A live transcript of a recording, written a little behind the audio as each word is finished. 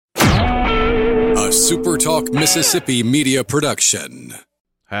A Super Talk Mississippi media production.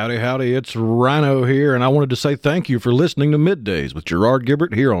 Howdy, howdy, it's Rhino here, and I wanted to say thank you for listening to Middays with Gerard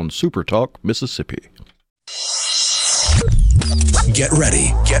Gibert here on Super Talk Mississippi. Get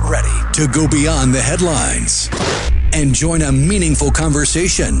ready to go beyond the headlines and join a meaningful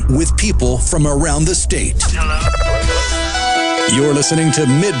conversation with people from around the state. Hello. You're listening to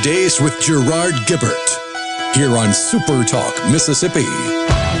Middays with Gerard Gibert here on Super Talk Mississippi.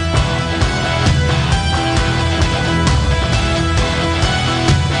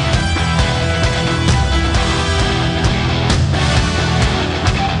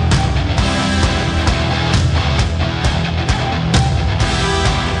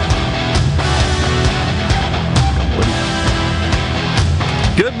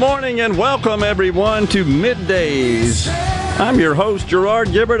 Good morning and welcome everyone to Middays. I'm your host Gerard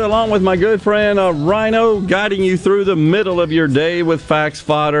Gibert along with my good friend Rhino, guiding you through the middle of your day with facts,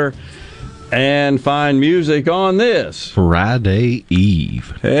 fodder, and fine music on this Friday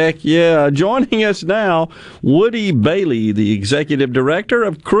Eve. Heck yeah. Joining us now, Woody Bailey, the Executive Director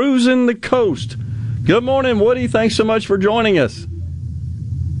of Cruisin the Coast. Good morning, Woody. Thanks so much for joining us.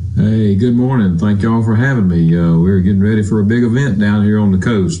 Hey, good morning. Thank y'all for having me. We're getting ready for a big event down here on the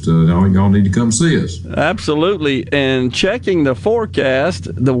coast. Y'all need to come see us. Absolutely. And checking the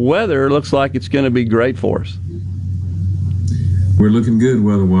forecast, the weather looks like it's going to be great for us. We're looking good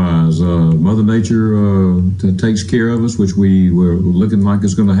weather-wise. Mother Nature takes care of us, which we're looking like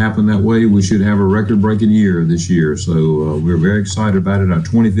it's going to happen that way. We should have a record-breaking year this year. So we're very excited about it, our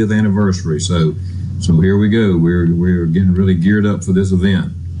 25th anniversary. So here we go. We're getting really geared up for this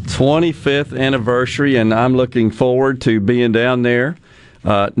event. 25th anniversary, and I'm looking forward to being down there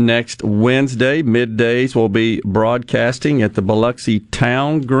next Wednesday. Middays will be broadcasting at the Biloxi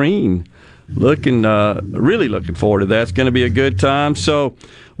Town Green. Really looking forward to that. It's going to be a good time. So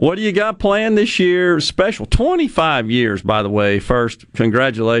what do you got planned this year? Special 25 years, by the way. First,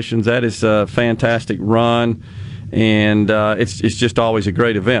 congratulations. That is a fantastic run, and it's just always a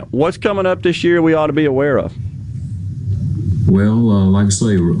great event. What's coming up this year we ought to be aware of? Well, like I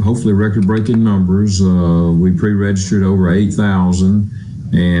say, hopefully record-breaking numbers. We pre-registered over 8,000,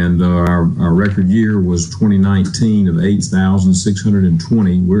 and our record year was 2019 of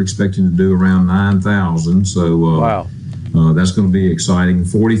 8,620. We're expecting to do around 9,000. So wow. That's going to be exciting.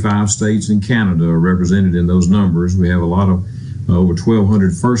 45 states and Canada are represented in those numbers. We have a lot of over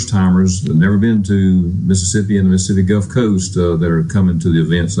 1,200 first-timers that have never been to Mississippi and the Mississippi Gulf Coast that are coming to the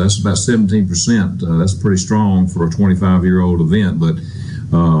event. So that's about 17%. That's pretty strong for a 25-year-old event. But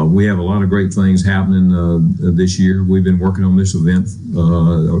we have a lot of great things happening this year. We've been working on this event,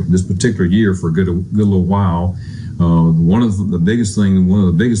 this particular year, for a good little while. One of the biggest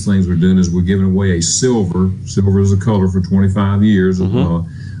things we're doing is we're giving away a silver. Silver is a color for 25 years.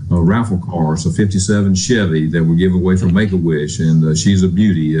 A raffle car. It's a 57 Chevy that we give away from Make-A-Wish, and she's a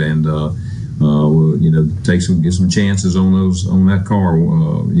beauty. And we'll, get some chances on that car,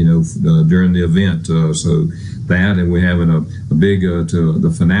 during the event. So that, and we're having a big to the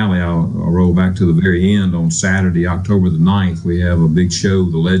finale. I'll roll back to the very end on Saturday, October the 9th. We have a big show.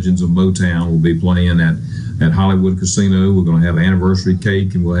 The Legends of Motown will be playing at Hollywood Casino. We're going to have anniversary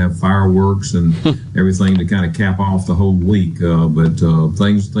cake, and we'll have fireworks and everything to kind of cap off the whole week. But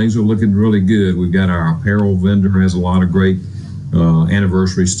things are looking really good. We've got our apparel vendor has a lot of great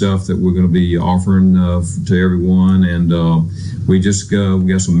anniversary stuff that we're going to be offering to everyone. And we got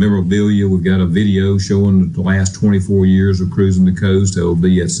some memorabilia. We've got a video showing the last 24 years of Cruisin the Coast. That will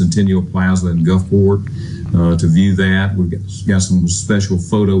be at Centennial Plaza in Gulfport. To view that, we've got some special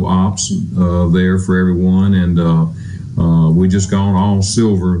photo ops there for everyone, and we just gone all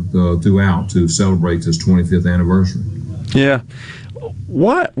silver throughout to celebrate this 25th anniversary. Yeah,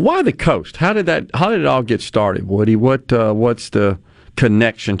 why the coast? How did it all get started, Woody? What's the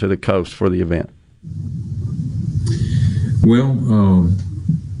connection to the coast for the event? Well,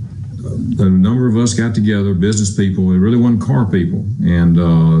 a number of us got together, business people. It really wasn't car people, and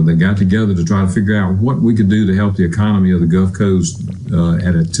they got together to try to figure out what we could do to help the economy of the Gulf Coast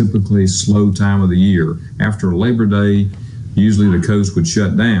at a typically slow time of the year. After Labor Day, usually the coast would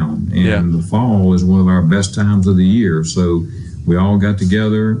shut down, and the fall is one of our best times of the year. So we all got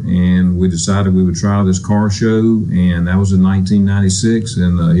together, and we decided we would try this car show, and that was in 1996,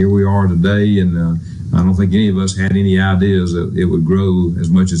 and here we are today, and I don't think any of us had any ideas that it would grow as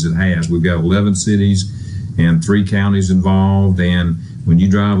much as it has. We've got 11 cities and 3 counties involved, and when you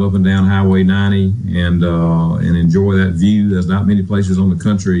drive up and down Highway 90 and enjoy that view, there's not many places in the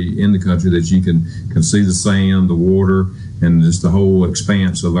country that you can see the sand, the water, and just the whole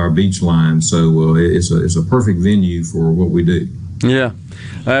expanse of our beach line. So it's a perfect venue for what we do. Yeah,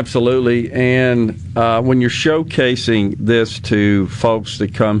 absolutely. And when you're showcasing this to folks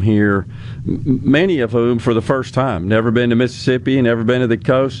that come here, many of whom for the first time, never been to Mississippi, never been to the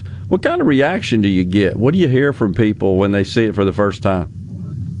coast, what kind of reaction do you get? What do you hear from people when they see it for the first time?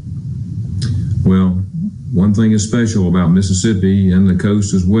 Well, one thing is special about Mississippi and the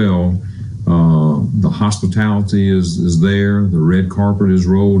coast as well. The hospitality is there. The red carpet is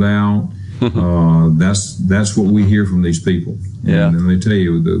rolled out. That's what we hear from these people. Yeah. And they tell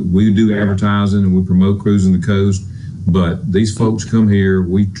you that we do advertising and we promote Cruising the Coast, but these folks come here,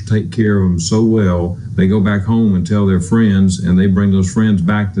 we take care of them so well, they go back home and tell their friends, and they bring those friends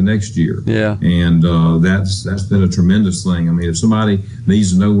back the next year. Yeah. And that's been a tremendous thing. I mean, if somebody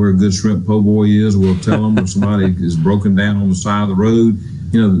needs to know where a good shrimp po' boy is, we'll tell them. If somebody is broken down on the side of the road,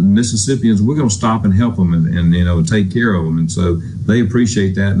 the Mississippians, we're going to stop and help them and take care of them. And so they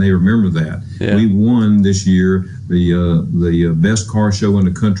appreciate that and they remember that. Yeah. We won this year the best car show in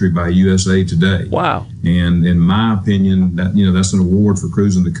the country by USA Today. Wow. And in my opinion, that's an award for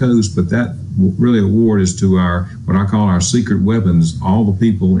Cruising the Coast, but that really award is to what I call our secret weapons, all the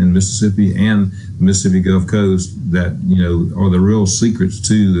people in Mississippi and the Mississippi Gulf Coast that, are the real secrets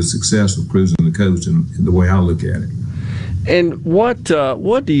to the success of Cruising the Coast and the way I look at it. And what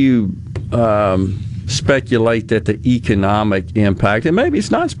do you speculate that the economic impact, and maybe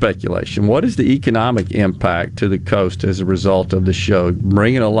it's not speculation, what is the economic impact to the coast as a result of the show?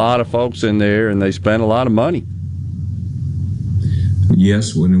 Bringing a lot of folks in there, and they spend a lot of money.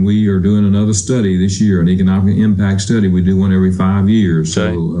 Yes, when we are doing another study this year, an economic impact study, we do one every 5 years.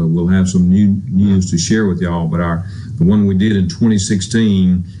 Okay. So we'll have some new news to share with y'all. But the one we did in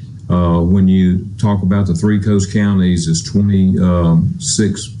 2016, when you talk about the three coast counties, is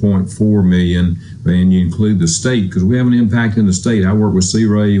 26.4 million, and you include the state, because we have an impact in the state. I work with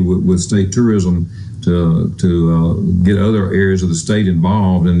C-Ray with state tourism to get other areas of the state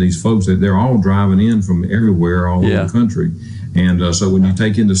involved, and these folks, they're all driving in from everywhere all over the country. And so when you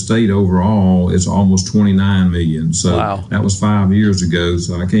take in the state overall, it's almost 29 million. So wow. That was 5 years ago.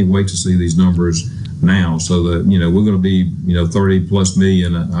 So I can't wait to see these numbers now. So that we're going to be 30 plus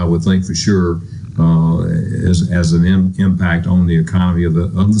million, I would think for sure, as an impact on the economy of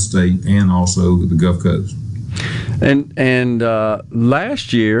the state and also the Gulf Coast. And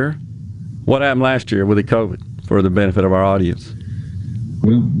last year, what happened last year with the COVID for the benefit of our audience?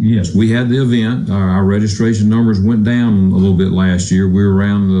 Well, yes, we had the event. Our registration numbers went down a little bit last year. We were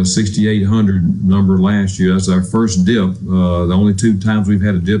around the 6,800 number last year. That's our first dip. The only two times we've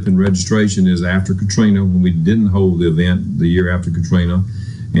had a dip in registration is after Katrina, when we didn't hold the event the year after Katrina,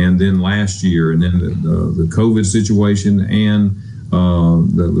 and then last year. And then the COVID situation and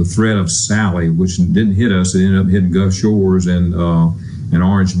the threat of Sally, which didn't hit us. It ended up hitting Gulf Shores and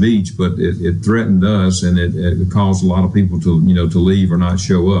Orange Beach, but it threatened us, and it caused a lot of people to leave or not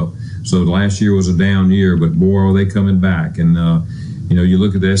show up. So last year was a down year, but boy, are they coming back. And you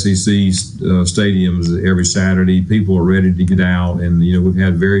look at the SEC stadiums every Saturday, people are ready to get out, and we've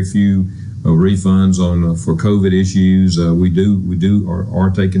had very few refunds for COVID issues. We are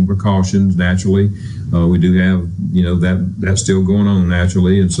taking precautions naturally. We do have that's still going on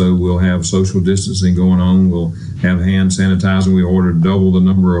naturally, and so we'll have social distancing going on. We'll have hand sanitizing. We ordered double the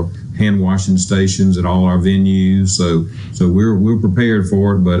number of hand washing stations at all our venues. So we're prepared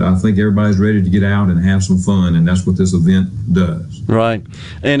for it, but I think everybody's ready to get out and have some fun, and that's what this event does. Right.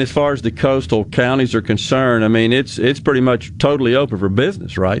 And as far as the coastal counties are concerned, I mean, it's pretty much totally open for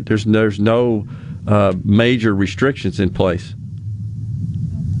business, right? There's no major restrictions in place.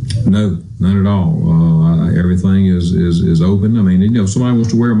 No, none at all. Everything is open. I mean, if somebody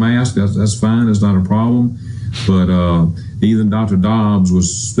wants to wear a mask, that's fine. It's not a problem. But even Dr. Dobbs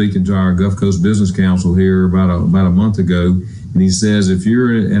was speaking to our Gulf Coast Business Council here about a month ago, and he says if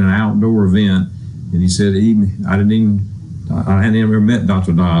you're in an outdoor event, and he said I hadn't ever met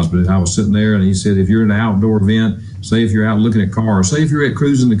Dr. Dobbs, but I was sitting there, and he said if you're in an outdoor event, say if you're out looking at cars, say if you're at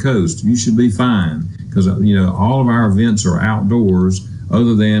Cruising the Coast, you should be fine, because all of our events are outdoors,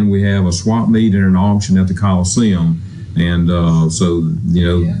 other than we have a swap meet and an auction at the Coliseum, and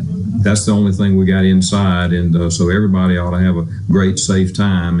that's the only thing we got inside, and so everybody ought to have a great, safe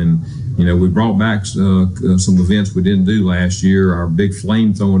time. And we brought back some events we didn't do last year. Our big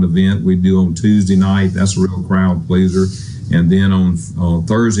flame throwing event we do on Tuesday night. That's a real crowd pleaser. And then on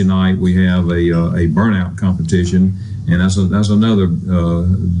Thursday night we have a burnout competition, and that's another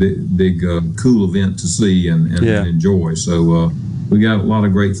big cool event to see and enjoy. So we got a lot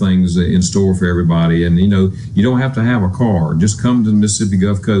of great things in store for everybody. And, you don't have to have a car. Just come to the Mississippi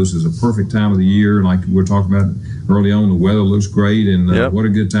Gulf Coast. It's a perfect time of the year. Like we were talking about early on, the weather looks great, and what a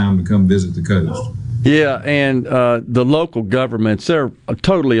good time to come visit the coast. Yeah, and the local governments, they're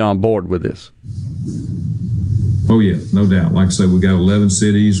totally on board with this. Oh, yeah, no doubt. Like I said, we got 11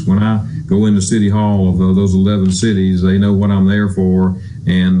 cities. When I go into City Hall of those 11 cities, they know what I'm there for,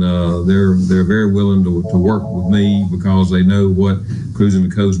 and they're very willing to work with me because they know what Cruisin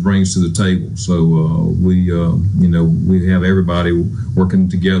the Coast brings to the table. So we have everybody working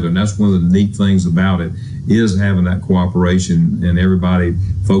together, and that's one of the neat things about it is having that cooperation and everybody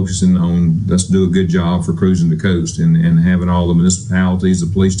focusing on let's do a good job for Cruisin the Coast, and having all the municipalities,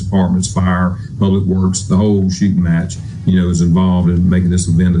 the police departments, fire, public works, the whole shooting match, is involved in making this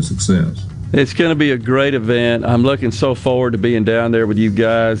event a success. It's going to be a great event. I'm looking so forward to being down there with you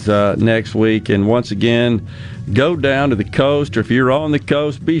guys next week. And once again, go down to the coast, or if you're on the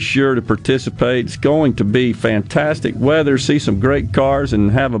coast, be sure to participate. It's going to be fantastic weather, see some great cars, and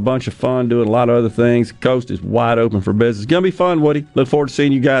have a bunch of fun doing a lot of other things. The coast is wide open for business. It's going to be fun, Woody. Look forward to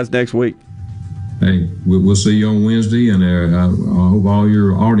seeing you guys next week. Hey, we'll see you on Wednesday, and I hope all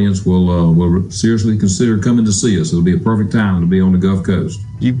your audience will seriously consider coming to see us. It'll be a perfect time to be on the Gulf Coast.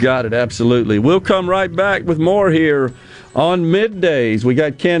 You got it, absolutely. We'll come right back with more here on Middays. We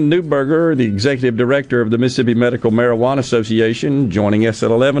got Ken Newburger, the Executive Director of the Mississippi Medical Marijuana Association, joining us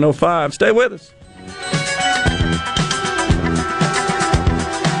at 11:05. Stay with us.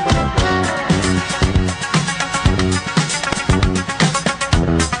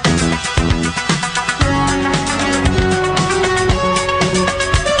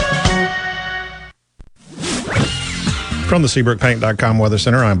 From the SeabrookPaint.com Weather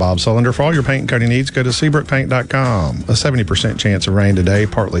Center, I'm Bob Sullender. For all your paint and coating needs, go to SeabrookPaint.com. A 70% chance of rain today,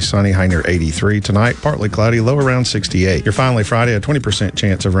 partly sunny, high near 83. Tonight, partly cloudy, low around 68. Your finally Friday, a 20%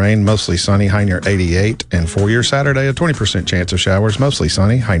 chance of rain, mostly sunny, high near 88. And for your Saturday, a 20% chance of showers, mostly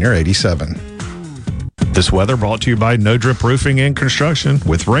sunny, high near 87. This weather brought to you by No Drip Roofing and Construction.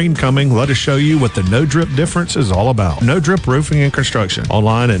 With rain coming, let us show you what the No Drip difference is all about. No Drip Roofing and Construction.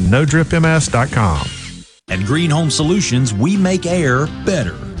 Online at NoDripMS.com. At Green Home Solutions, we make air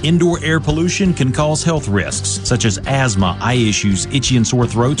better. Indoor air pollution can cause health risks, such as asthma, eye issues, itchy and sore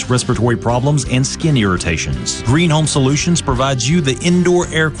throats, respiratory problems, and skin irritations. Green Home Solutions provides you the indoor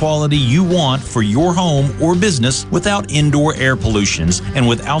air quality you want for your home or business without indoor air pollutions and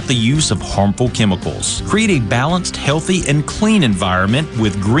without the use of harmful chemicals. Create a balanced, healthy, and clean environment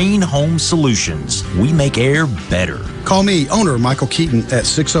with Green Home Solutions. We make air better. Call me, owner Michael Keaton, at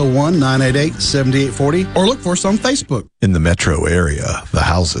 601-988-7840, or look for us on Facebook. In the metro area, the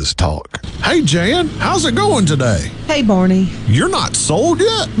houses talk. Hey, Jan, how's it going today? Hey, Barney. You're not sold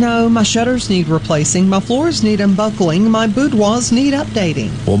yet? No, my shutters need replacing, my floors need unbuckling, my boudoirs need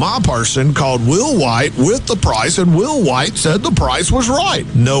updating. Well, my person called Will White with the price, and Will White said the price was right.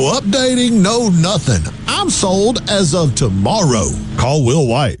 No updating, no nothing. I'm sold as of tomorrow. Call Will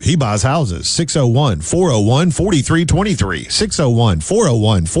White. He buys houses. 601-401-4323.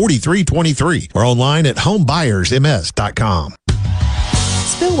 601-401-4323. Or online at homebuyersms.com.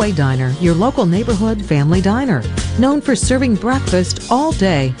 Spillway Diner, your local neighborhood family diner. Known for serving breakfast all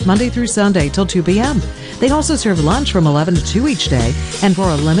day, Monday through Sunday till 2 p.m. They also serve lunch from 11 to 2 each day. And for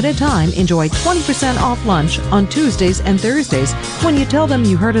a limited time, enjoy 20% off lunch on Tuesdays and Thursdays when you tell them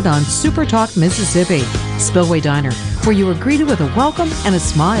you heard it on Super Talk Mississippi. Spillway Diner, where you are greeted with a welcome and a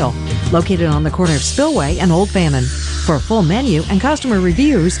smile. Located on the corner of Spillway and Old Fannin. For a full menu and customer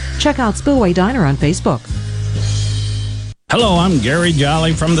reviews, check out Spillway Diner on Facebook. Hello, I'm Gary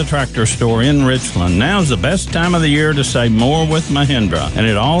Jolly from the Tractor Store in Richland. Now's the best time of the year to save more with Mahindra, and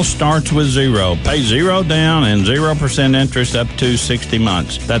it all starts with zero. Pay zero down and 0% interest up to 60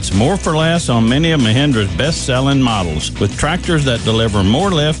 months. That's more for less on many of Mahindra's best-selling models, with tractors that deliver more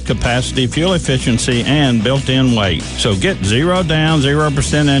lift, capacity, fuel efficiency, and built-in weight. So get zero down,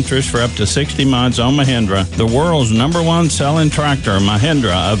 0% interest for up to 60 months on Mahindra, the world's #1 selling tractor,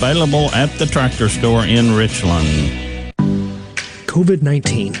 Mahindra, available at the Tractor Store in Richland.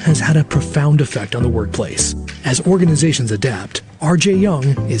 COVID-19 has had a profound effect on the workplace. As organizations adapt, RJ Young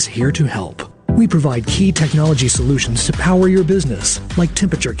is here to help. We provide key technology solutions to power your business, like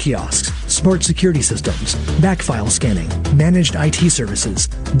temperature kiosks, smart security systems, backfile scanning, managed IT services,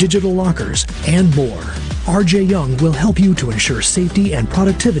 digital lockers, and more. RJ Young will help you to ensure safety and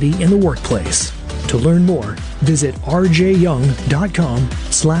productivity in the workplace. To learn more, visit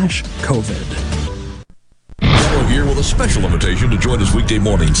rjyoung.com/COVID. Here with a special invitation to join us weekday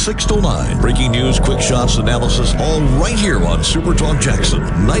morning 6 to 9. Breaking news, quick shots, analysis, all right here on Super Talk Jackson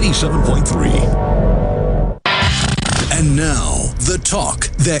 97.3. And now, the talk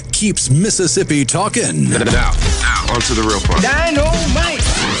that keeps Mississippi talking. Now, on to the real part. Dynamite!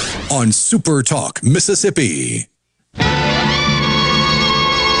 On Super Talk Mississippi.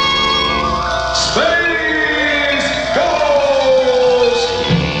 Spain!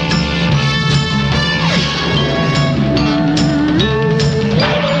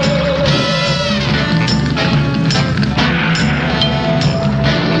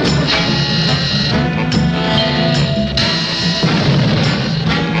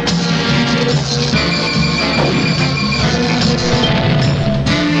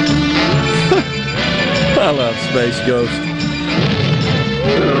 Space Ghost.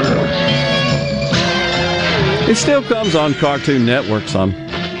 It still comes on Cartoon Network some.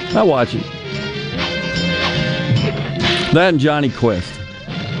 I watch it. That and Johnny Quest.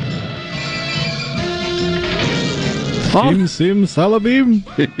 Sim Sim Salabim.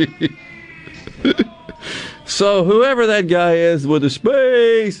 So whoever that guy is with the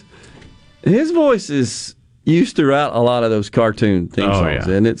space, his voice is used throughout a lot of those cartoon theme songs,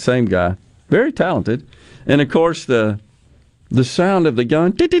 and it's same guy, very talented, and of course the sound of the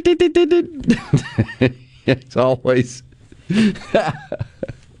gun. It's always.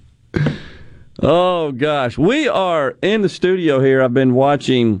 Oh gosh, we are in the studio here. I've been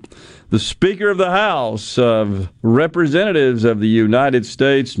watching the Speaker of the House of Representatives of the United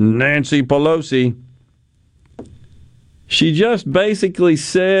States, Nancy Pelosi. She just basically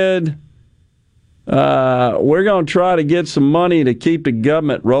said, we're going to try to get some money to keep the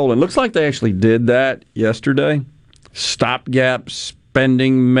government rolling. Looks like they actually did that yesterday. Stopgap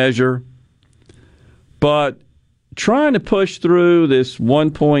spending measure. But trying to push through this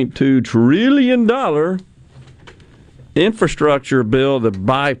 $1.2 trillion infrastructure bill, the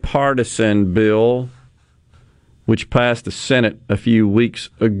bipartisan bill, which passed the Senate a few weeks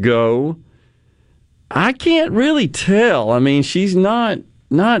ago, I can't really tell. I mean, she's not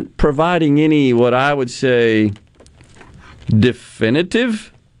providing any, what I would say,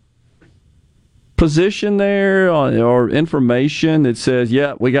 definitive position there or information that says,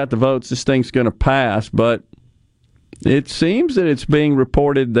 yeah, we got the votes, this thing's going to pass. But it seems that it's being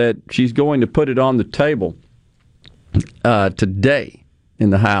reported that she's going to put it on the table today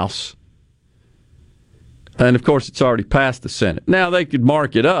in the House. And, of course, it's already passed the Senate. Now, they could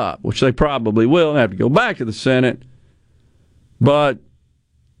mark it up, which they probably will, and have to go back to the Senate. But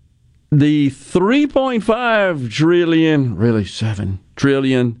the $3.5 trillion, really $7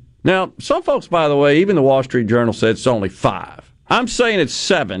 trillion. Now, some folks, by the way, even the Wall Street Journal said it's only 5. I'm saying it's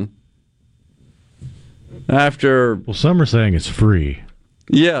 7. Well, some are saying it's free.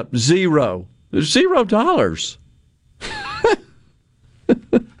 Yeah, $0. There's $0.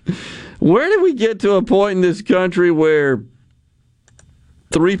 Where did we get to a point in this country where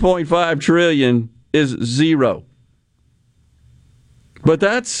 $3.5 trillion is 0? But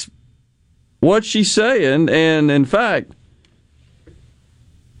that's what she's saying, and in fact,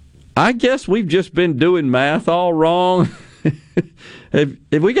 I guess we've just been doing math all wrong. Have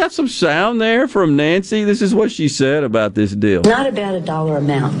we got some sound there from Nancy? This is what she said about this deal. It's not about a dollar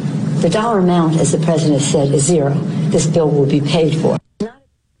amount. The dollar amount, as the president said, is 0. This bill will be paid for.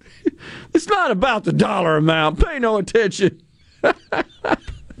 It's not about the dollar amount. Pay no attention.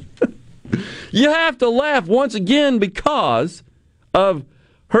 You have to laugh once again because of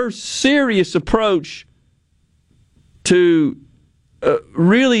her serious approach to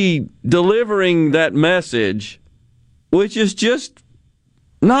really delivering that message, which is just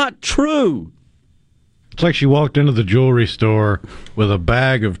not true. It's like she walked into the jewelry store with a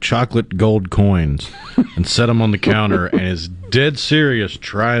bag of chocolate gold coins and set them on the counter and is dead serious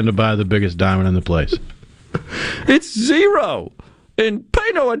trying to buy the biggest diamond in the place. It's 0. And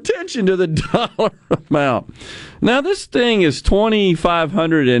pay no attention to the dollar amount. Now, this thing is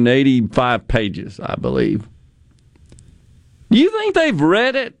 2,585 pages, I believe. Do you think they've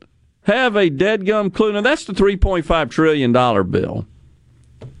read it? Have a deadgum clue? Now, that's the $3.5 trillion bill.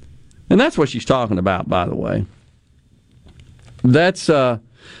 And that's what she's talking about, by the way. That's so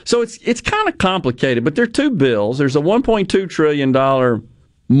it's kind of complicated, but there are two bills. There's a $1.2 trillion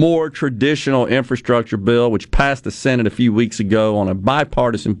more traditional infrastructure bill, which passed the Senate a few weeks ago on a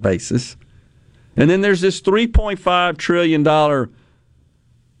bipartisan basis. And then there's this $3.5 trillion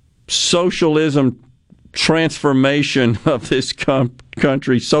socialism transformation of this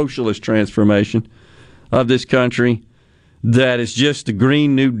country, socialist transformation of this country, that is just the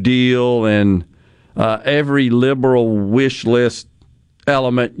Green New Deal and every liberal wish list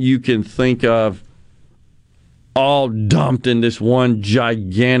element you can think of, all dumped in this one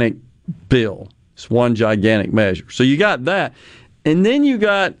gigantic bill, this one gigantic measure. So you got that. And then you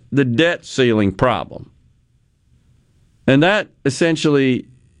got the debt ceiling problem. And that essentially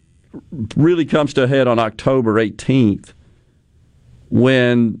really comes to a head on October 18th,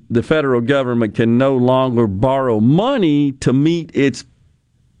 when the federal government can no longer borrow money to meet its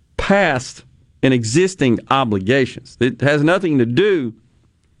past and existing obligations. It has nothing to do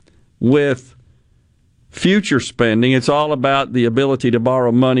with future spending. It's all about the ability to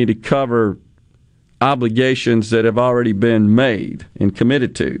borrow money to cover obligations that have already been made and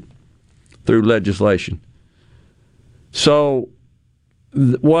committed to through legislation. So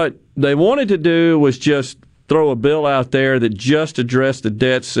what they wanted to do was just throw a bill out there that just addressed the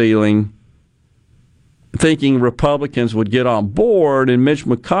debt ceiling thinking Republicans would get on board, and Mitch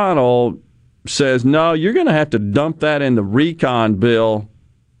McConnell says, no, you're going to have to dump that in the recon bill.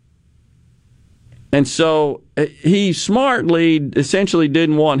 And so he smartly essentially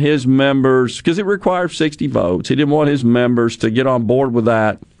didn't want his members, because it required 60 votes, he didn't want his members to get on board with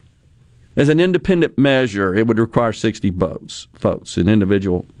that. As an independent measure, it would require 60 votes, an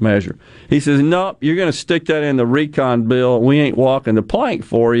individual measure. He says, nope, you're going to stick that in the recon bill. We ain't walking the plank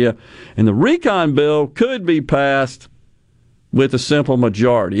for you. And the recon bill could be passed with a simple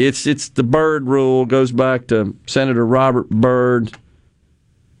majority. It's the Byrd rule, goes back to Senator Robert Byrd.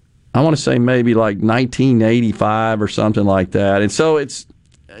 I want to say maybe like 1985 or something like that. And so it's,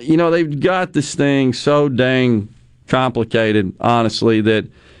 they've got this thing so dang complicated, honestly, that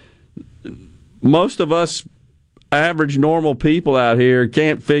most of us average normal people out here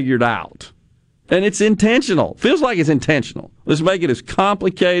can't figure it out. And it's intentional. Feels like it's intentional. Let's make it as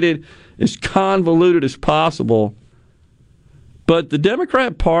complicated, as convoluted as possible. But the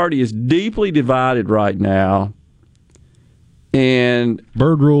Democrat Party is deeply divided right now. And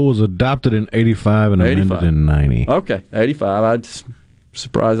Byrd rule was adopted in 85 and amended in 90. Okay, 85. I'm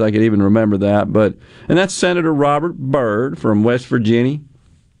surprised I could even remember that. And that's Senator Robert Byrd from West Virginia.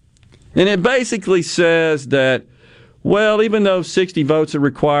 And it basically says that, well, even though 60 votes are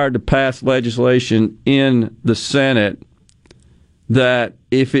required to pass legislation in the Senate, that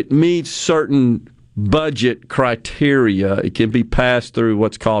if it meets certain budget criteria, it can be passed through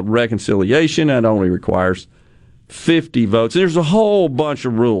what's called reconciliation. That only requires 50 votes. There's a whole bunch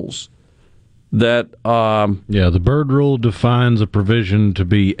of rules that... the Byrd rule defines a provision to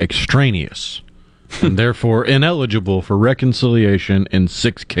be extraneous and therefore ineligible for reconciliation in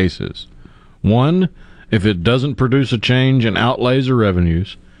 6 cases. 1, if it doesn't produce a change in outlays or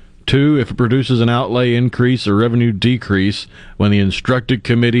revenues. 2, if it produces an outlay increase or revenue decrease when the instructed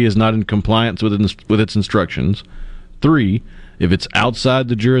committee is not in compliance with its instructions. 3, if it's outside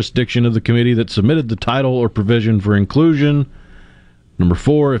the jurisdiction of the committee that submitted the title or provision for inclusion.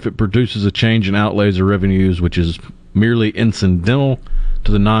 4, if it produces a change in outlays or revenues which is merely incidental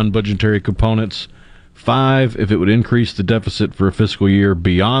to the non-budgetary components. 5, if it would increase the deficit for a fiscal year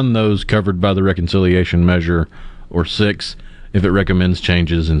beyond those covered by the reconciliation measure. Or 6, if it recommends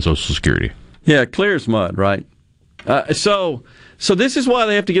changes in Social Security. Yeah, clear as mud, right? So this is why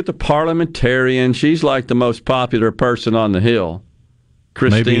they have to get the parliamentarian. She's like the most popular person on the Hill.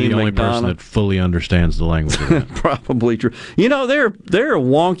 Christine Maybe the only McDonough. person that fully understands the language of that. Probably true. There are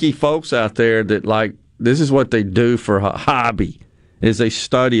wonky folks out there that, this is what they do for a hobby, is they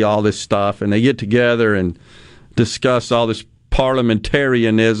study all this stuff, and they get together and discuss all this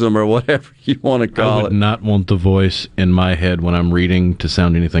parliamentarianism or whatever you want to call it. I would not want the voice in my head when I'm reading to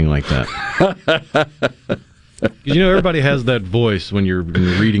sound anything like that. Everybody has that voice when you're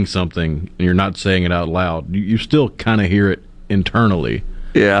reading something and you're not saying it out loud. You still kind of hear it internally.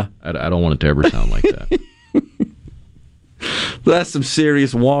 Yeah. I don't want it to ever sound like that. That's some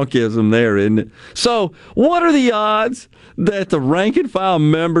serious wonkism there, isn't it? So, what are the odds that the rank and file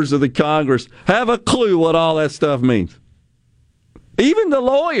members of the Congress have a clue what all that stuff means? Even the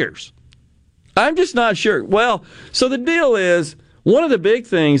lawyers. I'm just not sure. Well, so the deal is, one of the big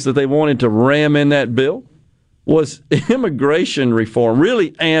things that they wanted to ram in that bill was immigration reform,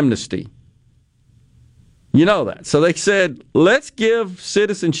 really amnesty. You know that. So they said, let's give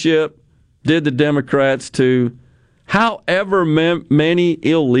citizenship, did the Democrats, to however many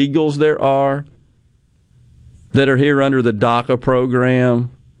illegals there are that are here under the DACA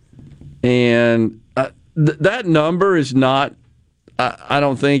program. And that number is not, I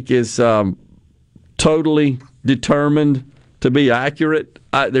don't think, is totally determined to be accurate.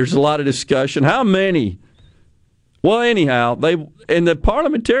 There's a lot of discussion. How many? Well, anyhow, the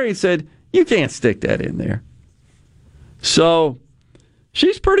parliamentarian said, you can't stick that in there. So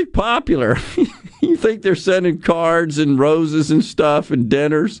she's pretty popular. You think they're sending cards and roses and stuff and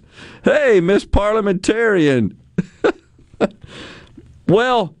dinners? Hey, Miss Parliamentarian.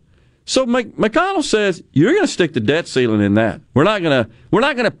 Well, so McConnell says you're going to stick the debt ceiling in that. We're not going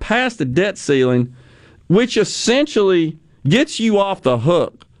to pass the debt ceiling, which essentially gets you off the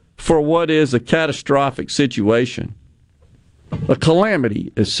hook for what is a catastrophic situation. A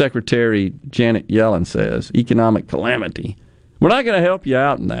calamity, as Secretary Janet Yellen says, economic calamity. We're not going to help you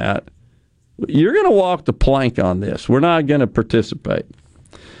out in that. You're going to walk the plank on this. We're not going to participate.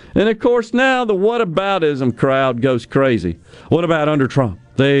 And, of course, now the whataboutism crowd goes crazy. What about under Trump?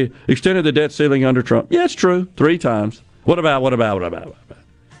 They extended the debt ceiling under Trump. Yeah, it's true, 3 times. What about?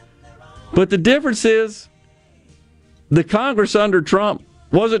 But the difference is the Congress under Trump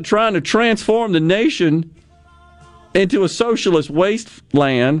wasn't trying to transform the nation into a socialist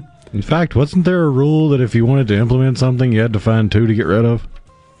wasteland In fact, wasn't there a rule that if you wanted to implement something, you had to find 2 to get rid of?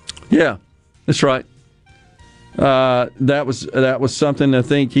 Yeah, that's right. That was something I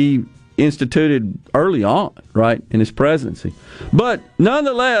think he instituted early on, right, in his presidency. But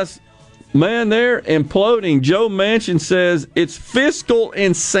nonetheless, man, they're imploding. Joe Manchin says it's fiscal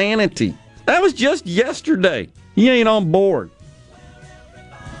insanity. That was just yesterday. He ain't on board.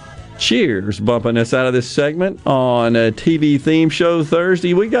 Cheers, bumping us out of this segment on a TV theme show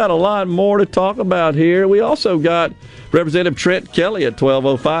Thursday. We got a lot more to talk about here. We also got Representative Trent Kelly at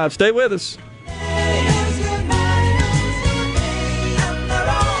 12:05. Stay with us.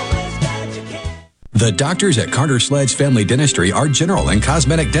 The doctors at Carter Sledge Family Dentistry are general and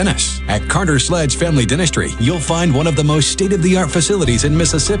cosmetic dentists. At Carter Sledge Family Dentistry, you'll find one of the most state-of-the-art facilities in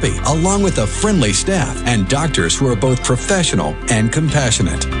Mississippi, along with a friendly staff and doctors who are both professional and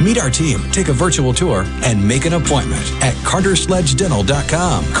compassionate. Meet our team, take a virtual tour, and make an appointment at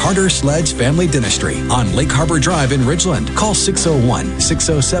CarterSledgeDental.com. Carter Sledge Family Dentistry on Lake Harbor Drive in Ridgeland. Call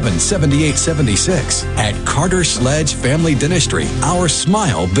 601-607-7876. At Carter Sledge Family Dentistry, our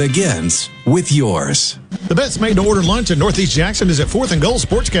smile begins with yours. The best made-to-order lunch in Northeast Jackson is at 4th and Gold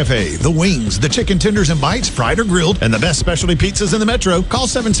Sports Cafe. The wings, the chicken tenders and bites, fried or grilled, and the best specialty pizzas in the metro. Call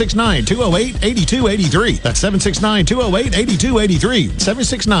 769-208-8283. That's 769-208-8283.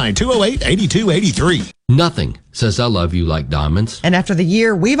 769-208-8283. Nothing says I love you like diamonds. And after the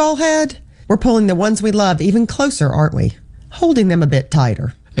year we've all had, we're pulling the ones we love even closer, aren't we? Holding them a bit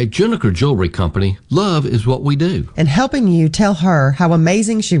tighter. At Juniker Jewelry Company, love is what we do. And helping you tell her how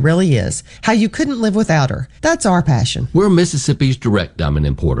amazing she really is, how you couldn't live without her. That's our passion. We're Mississippi's direct diamond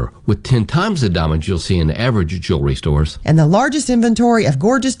importer, with 10 times the diamonds you'll see in the average jewelry stores. And the largest inventory of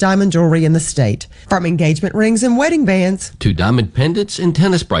gorgeous diamond jewelry in the state. From engagement rings and wedding bands, to diamond pendants and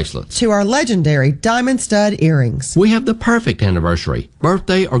tennis bracelets, to our legendary diamond stud earrings. We have the perfect anniversary,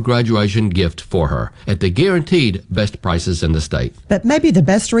 birthday, or graduation gift for her at the guaranteed best prices in the state. But maybe the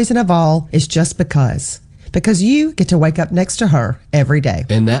best reason of all is just because you get to wake up next to her every day.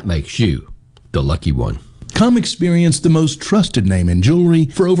 And that makes you the lucky one. Come experience the most trusted name in jewelry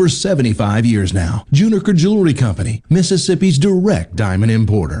for over 75 years now. Juniker Jewelry Company, Mississippi's direct diamond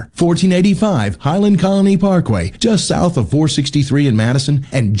importer. 1485 Highland Colony Parkway, just south of 463 in Madison,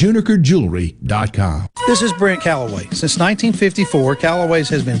 and JunikerJewelry.com. This is Brent Callaway. Since 1954, Callaway's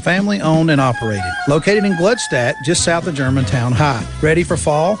has been family owned and operated. Located in Gluckstadt, just south of Germantown High. Ready for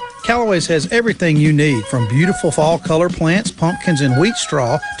fall? Callaway's has everything you need, from beautiful fall color plants, pumpkins, and wheat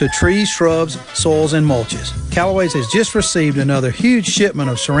straw, to trees, shrubs, soils, and mulches. Callaway's has just received another huge shipment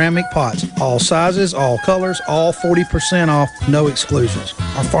of ceramic pots, all sizes, all colors, all 40% off, no exclusions.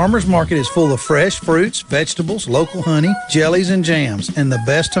 Our farmers market is full of fresh fruits, vegetables, local honey, jellies, and jams, and the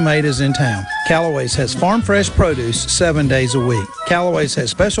best tomatoes in town. Callaway's has farm fresh produce 7 days a week. Callaway's has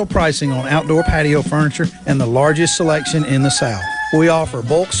special pricing on outdoor patio furniture and the largest selection in the South. We offer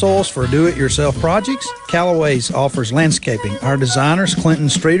bulk soils for do-it-yourself projects. Callaway's offers landscaping. Our designers, Clinton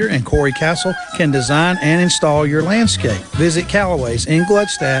Streeter and Corey Castle, can design and install your landscape. Visit Callaway's in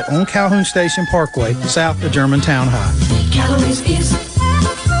Gluckstadt on Calhoun Station Parkway, south of Germantown High. Callaway's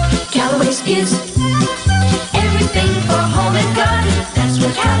is everything for home and garden. That's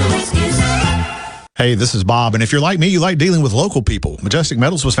what Callaway's is. Hey, this is Bob, and if you're like me, you like dealing with local people. Majestic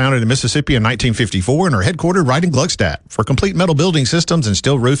Metals was founded in Mississippi in 1954 and are headquartered right in Gluckstadt. For complete metal building systems and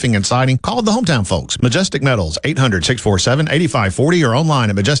steel roofing and siding, call the hometown folks. Majestic Metals, 800-647-8540 or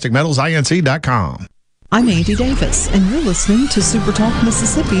online at majesticmetalsinc.com. I'm Andy Davis, and you're listening to Super Talk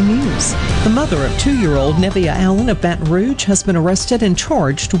Mississippi News. The mother of 2-year-old Nevia Allen of Baton Rouge has been arrested and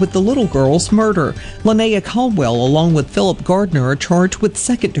charged with the little girl's murder. Linnea Caldwell, along with Philip Gardner, are charged with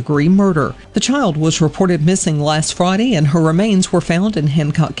second-degree murder. The child was reported missing last Friday, and her remains were found in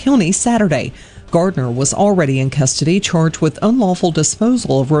Hancock County Saturday. Gardner was already in custody, charged with unlawful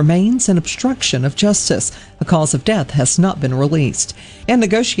disposal of remains and obstruction of justice. A cause of death has not been released. And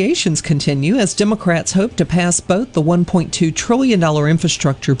negotiations continue as Democrats hope to pass both the $1.2 trillion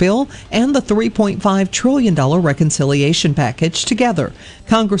infrastructure bill and the $3.5 trillion reconciliation package together.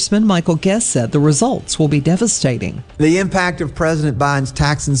 Congressman Michael Guest said the results will be devastating. The impact of President Biden's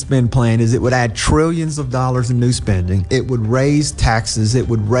tax and spend plan is it would add trillions of dollars in new spending. It would raise taxes. It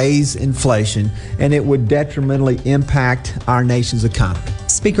would raise inflation. And it would detrimentally impact our nation's economy.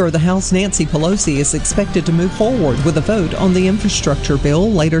 Speaker of the House Nancy Pelosi is expected to move forward with a vote on the infrastructure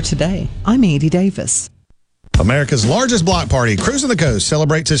bill later today. I'm Andy Davis. America's largest block party, Cruisin the Coast,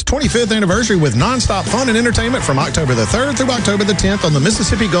 celebrates its 25th anniversary with nonstop fun and entertainment from October the 3rd through October the 10th on the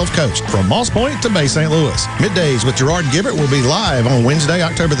Mississippi Gulf Coast, from Moss Point to Bay St. Louis. Middays with Gerard Gibert will be live on Wednesday,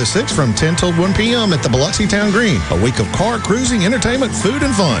 October the 6th from 10 till 1 p.m. at the Biloxi Town Green. A week of car cruising, entertainment, food,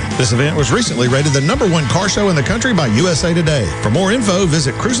 and fun. This event was recently rated the #1 car show in the country by USA Today. For more info,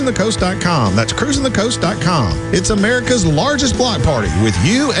 visit cruisinthecoast.com. That's cruisinthecoast.com. It's America's largest block party with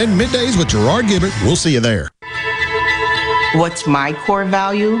you and Middays with Gerard Gibert. We'll see you there. What's my core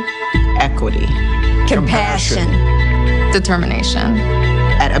value? Equity. Compassion. Determination.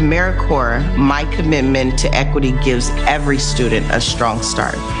 At AmeriCorps, my commitment to equity gives every student a strong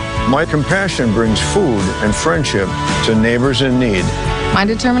start. My compassion brings food and friendship to neighbors in need. My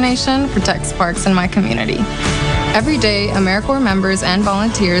determination protects parks in my community. Every day, AmeriCorps members and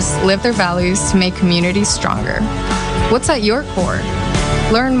volunteers live their values to make communities stronger. What's at your core?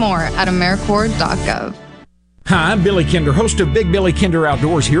 Learn more at AmeriCorps.gov. Hi, I'm Billy Kinder, host of Big Billy Kinder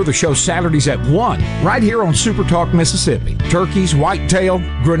Outdoors. Here the show Saturdays at 1, right here on Super Talk, Mississippi. Turkeys, whitetail,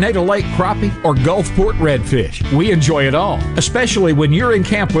 Grenada Lake crappie, or Gulfport redfish. We enjoy it all, especially when you're in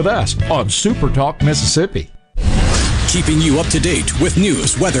camp with us on Super Talk, Mississippi. Keeping you up to date with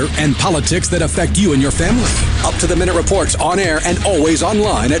news, weather, and politics that affect you and your family. Up-to-the-minute reports on air and always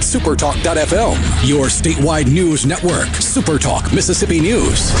online at supertalk.fm. Your statewide news network, Supertalk Mississippi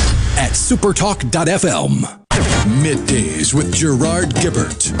News at supertalk.fm. Middays with Gerard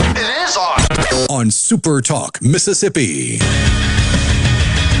Gibert. It is on Supertalk Mississippi.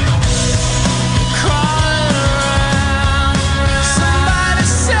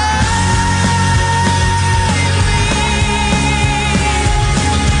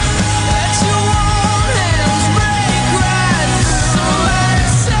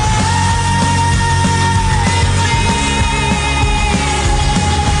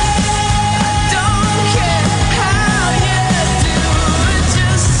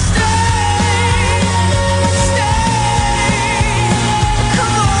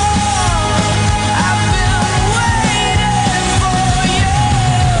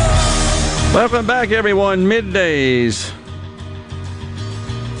 Welcome back, everyone. Middays.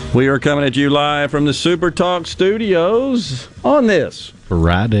 We are coming at you live from the Super Talk studios on this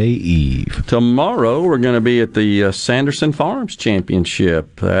Friday Eve. Tomorrow, we're going to be at the Sanderson Farms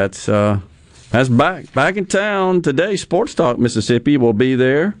Championship. That's back in town today. Sports Talk Mississippi will be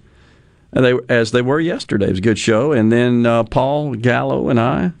there, as they were yesterday. It was a good show. And then Paul Gallo and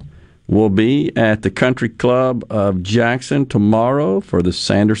I will be at the Country Club of Jackson tomorrow for the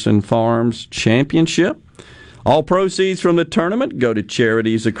Sanderson Farms Championship. All proceeds from the tournament go to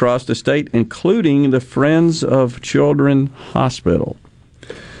charities across the state, including the Friends of Children Hospital.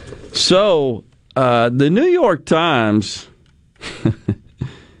 So, the New York Times,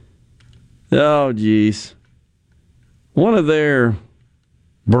 oh, geez, one of their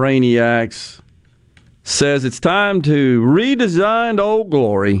brainiacs says it's time to redesign Old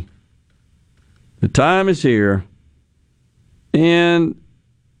Glory. The time is here, and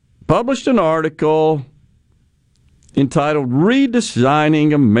published an article entitled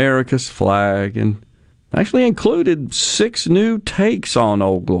Redesigning America's Flag, and actually included 6 new takes on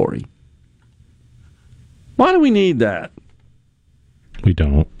Old Glory. Why do we need that? We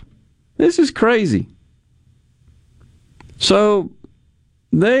don't. This is crazy. So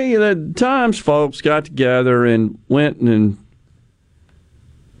the Times folks got together and went and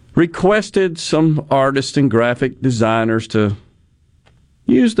requested some artists and graphic designers to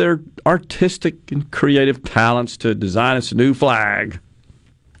use their artistic and creative talents to design us a new flag.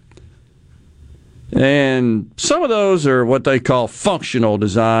 And some of those are what they call functional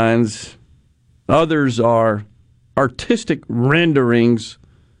designs. Others are artistic renderings.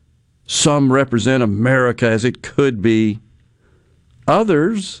 Some represent America as it could be.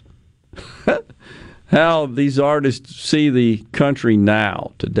 Others how these artists see the country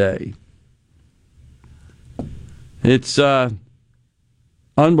now, today. It's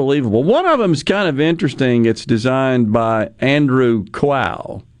unbelievable. One of them is kind of interesting. It's designed by Andrew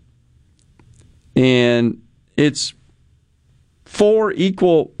Quao. And it's 4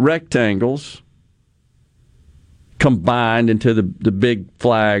 equal rectangles combined into the big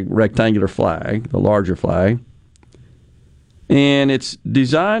flag, rectangular flag, the larger flag. And it's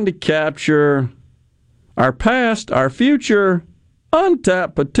designed to capture our past, our future,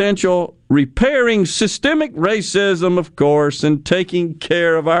 untapped potential, repairing systemic racism, of course, and taking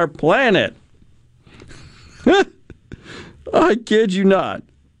care of our planet. I kid you not.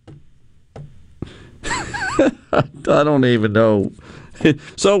 I don't even know.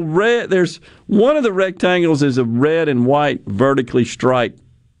 So red, there's one of the rectangles is a red and white vertically striped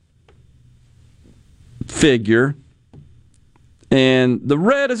figure, and the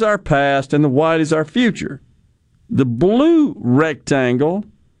red is our past and the white is our future. The blue rectangle,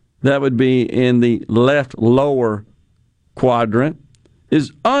 that would be in the left lower quadrant,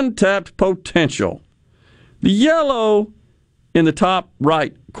 is untapped potential. The yellow in the top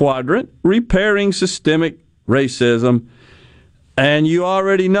right quadrant, repairing systemic racism. And you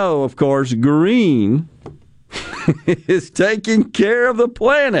already know, of course, green is taking care of the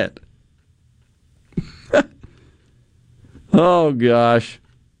planet. Oh, gosh.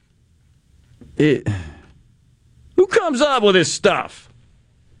 Who comes up with this stuff?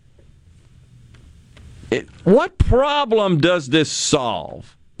 What problem does this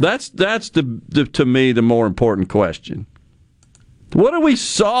solve? That's to me the more important question. What are we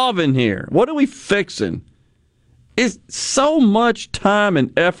solving here? What are we fixing? It's so much time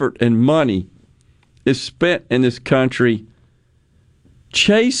and effort and money is spent in this country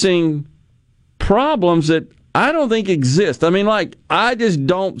chasing problems that I don't think exist. I mean, like, I just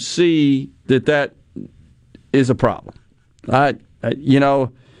don't see that is a problem. I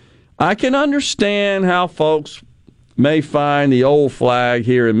can understand how folks may find the old flag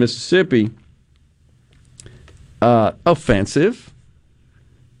here in Mississippi offensive,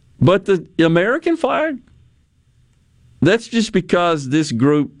 but the American flag, that's just because this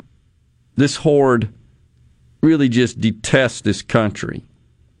group, this horde, really just detests this country.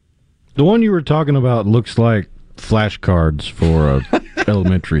 The one you were talking about looks like flashcards for a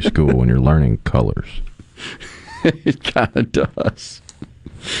elementary school when you're learning colors. It kind of does.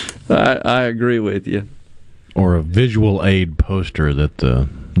 I agree with you. Or a visual aid poster that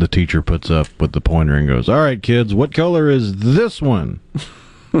the teacher puts up with the pointer and goes, "All right, kids, what color is this one?"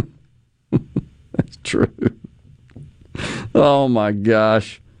 That's true. Oh, my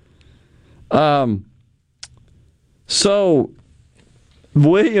gosh. So,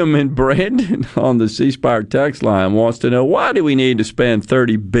 William and Brandon on the C Spire text line wants to know, why do we need to spend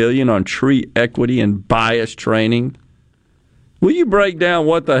 $30 billion on tree equity and bias training? Will you break down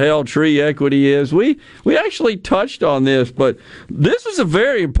what the hell tree equity is? We actually touched on this, but this is a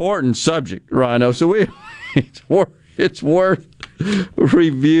very important subject, Rhino. So it's worth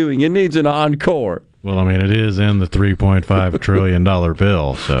reviewing. It needs an encore. Well, I mean, it is in the $3.5 trillion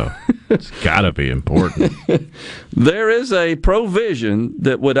bill, so it's got to be important. There is a provision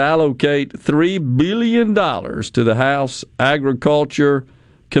that would allocate $3 billion to the House Agriculture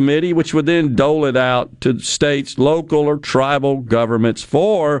Committee, which would then dole it out to states, local, or tribal governments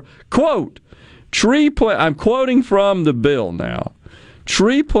for, quote, I'm quoting from the bill now,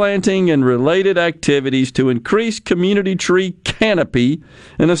 tree planting and related activities to increase community tree canopy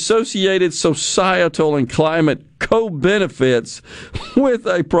and associated societal and climate co-benefits with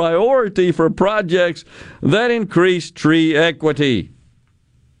a priority for projects that increase tree equity.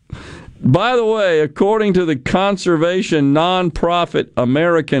 By the way, according to the conservation nonprofit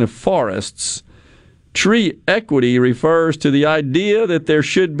American Forests, tree equity refers to the idea that there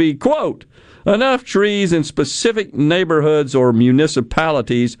should be, quote, enough trees in specific neighborhoods or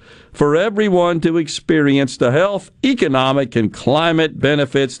municipalities for everyone to experience the health, economic, and climate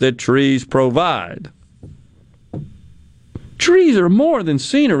benefits that trees provide. Trees are more than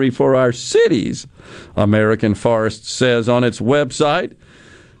scenery for our cities, American Forests says on its website.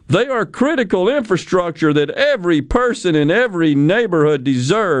 They are critical infrastructure that every person in every neighborhood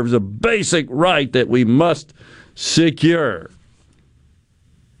deserves, a basic right that we must secure.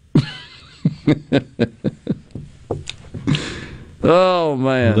 Oh,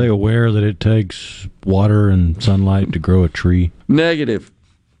 man. Are they aware that it takes water and sunlight to grow a tree? Negative.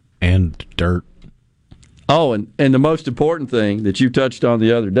 And dirt. Oh, and the most important thing that you touched on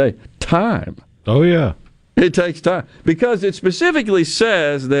the other day, time. Oh, yeah. It takes time because it specifically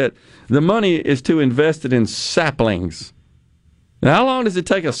says that the money is to invest it in saplings. Now, how long does it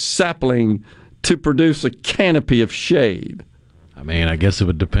take a sapling to produce a canopy of shade? I mean, I guess it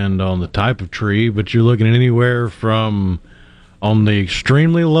would depend on the type of tree, but you're looking at anywhere from, on the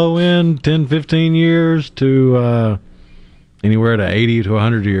extremely low end, 10, 15 years to anywhere to 80 to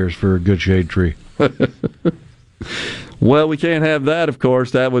 100 years for a good shade tree. Well, we can't have that, of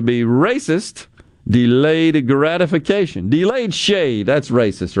course. That would be racist. Delayed gratification. Delayed shade. That's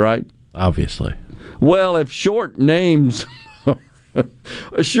racist, right? Obviously. Well, if short names,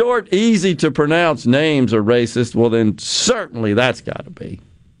 short, easy to pronounce names are racist, well, then certainly that's got to be.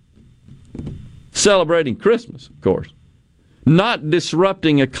 Celebrating Christmas, of course. Not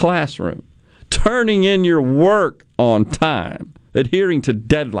disrupting a classroom. Turning in your work on time. Adhering to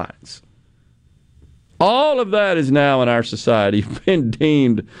deadlines. All of that is now in our society been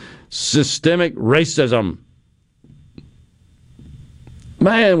deemed systemic racism.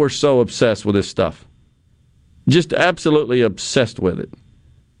 Man, we're so obsessed with this stuff. just absolutely obsessed with it.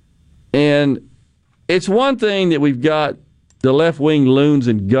 And it's one thing that we've got the left-wing loons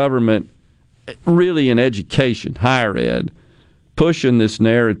in government, really in education, higher ed, pushing this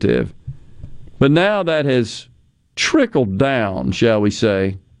narrative. But now that has trickled down, shall we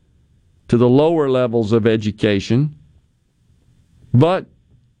say, to the lower levels of education. But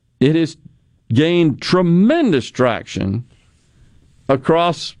it has gained tremendous traction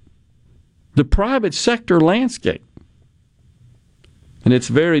across the private sector landscape. And it's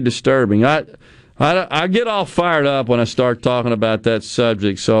very disturbing. I get all fired up when I start talking about that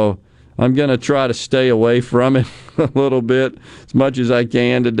subject, so I'm going to try to stay away from it a little bit as much as I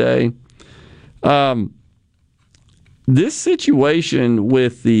can today. This situation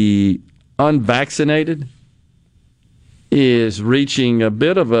with the unvaccinated is reaching a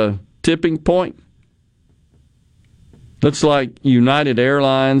bit of a tipping point. Looks like United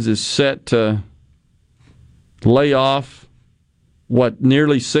Airlines is set to lay off,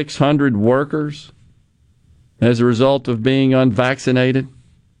 nearly 600 workers as a result of being unvaccinated.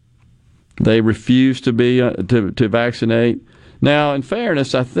 They refuse to be to vaccinate. Now, in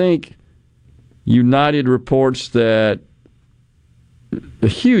fairness, I think United reports that a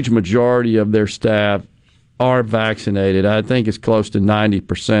huge majority of their staff are vaccinated. I think it's close to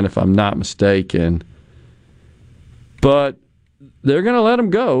 90%, if I'm not mistaken. But they're going to let them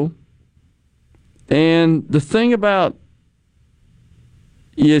go. And the thing about,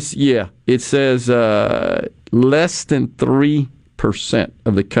 it says less than 3%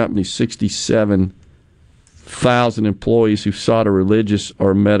 of the company's 67,000 employees who sought a religious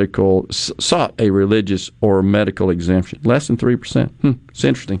or medical exemption. Less than 3%. It's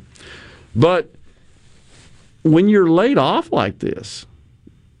interesting. But when you're laid off like this,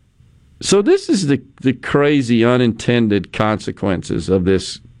 so this is the crazy unintended consequences of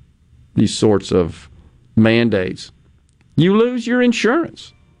these sorts of mandates. You lose your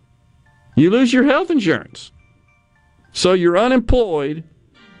insurance. You lose your health insurance. So you're unemployed.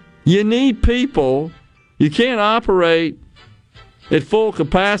 You need people. You can't operate at full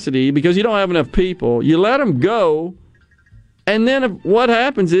capacity because you don't have enough people. You let them go, and then what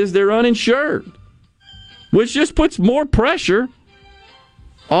happens is they're uninsured, which just puts more pressure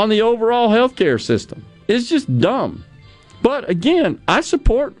on the overall healthcare system. It's just dumb. But again, I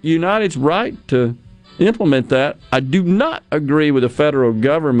support United's right to implement that. I do not agree with the federal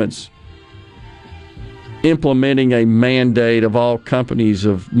government's implementing a mandate of all companies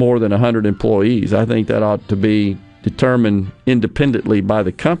of more than 100 employees. I think that ought to be determined independently by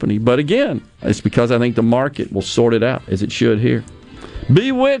the company. But again, it's because I think the market will sort it out, as it should here.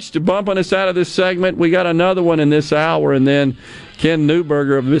 Bewitched to bumping us out of this segment. We got another one in this hour, and then Ken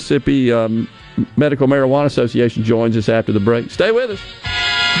Newburger of Mississippi Medical Marijuana Association joins us after the break. Stay with us.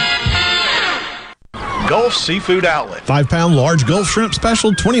 Gulf Seafood Outlet. 5-pound large Gulf shrimp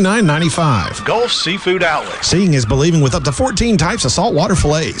special, $29.95. Gulf Seafood Outlet. Seeing is believing with up to 14 types of saltwater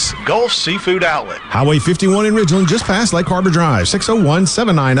fillets. Gulf Seafood Outlet. Highway 51 in Ridgeland, just past Lake Harbor Drive,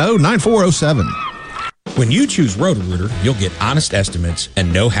 601-790-9407. When you choose Roto-Rooter, you'll get honest estimates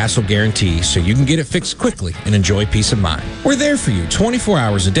and no hassle guarantees so you can get it fixed quickly and enjoy peace of mind. We're there for you 24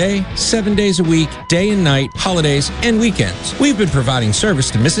 hours a day, 7 days a week, day and night, holidays, and weekends. We've been providing service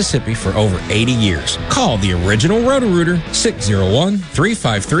to Mississippi for over 80 years. Call the original Roto-Rooter,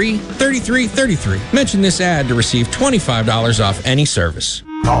 601-353-3333. Mention this ad to receive $25 off any service.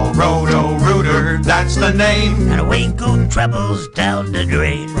 Call Roto-Rooter, that's the name. And away go troubles down the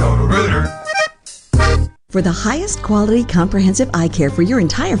drain. Roto-Rooter. For the highest quality comprehensive eye care for your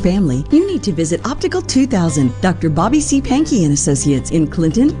entire family, you need to visit Optical 2000, Dr. Bobby C. Pankey and Associates in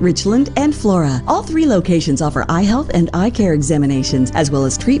Clinton, Richland, and Flora. All 3 locations offer eye health and eye care examinations, as well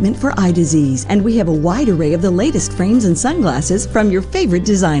as treatment for eye disease. And we have a wide array of the latest frames and sunglasses from your favorite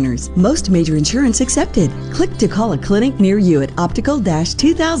designers. Most major insurance accepted. Click to call a clinic near you at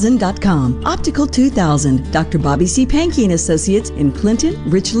optical-2000.com. Optical 2000, Dr. Bobby C. Pankey and Associates in Clinton,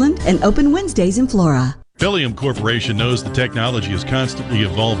 Richland, and open Wednesdays in Flora. Philium Corporation knows the technology is constantly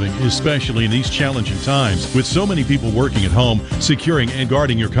evolving, especially in these challenging times. With so many people working at home, securing and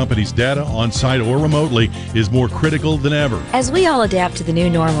guarding your company's data on-site or remotely is more critical than ever. As we all adapt to the new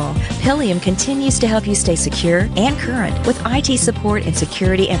normal, Philium continues to help you stay secure and current with IT support in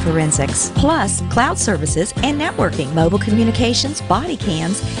security and forensics, plus cloud services and networking, mobile communications, body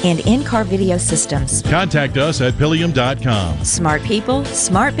cams, and in-car video systems. Contact us at Philium.com. Smart people,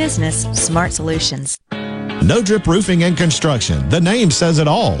 smart business, smart solutions. No Drip Roofing and Construction. The name says it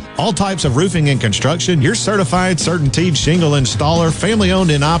all. All types of roofing and construction. Your certified, certainteed shingle installer, family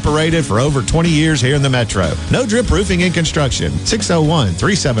owned and operated for over 20 years here in the Metro. No Drip Roofing and Construction.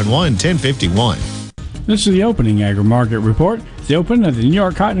 601-371-1051. This is the opening agri-market report. The open at the New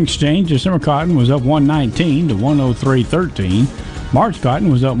York Cotton Exchange, December cotton was up 119 to 103.13. March cotton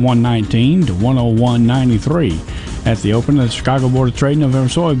was up 119 to 101.93. At the open of the Chicago Board of Trade, November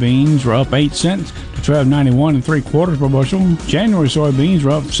soybeans were up 8 cents to 12.91 3/4 per bushel. January soybeans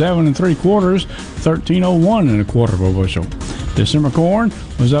were up 7 3/4, 13.01 1/4 per bushel. December corn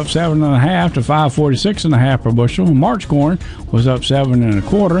was up 7 1/2 to 5.46 1/2 per bushel. March corn was up 7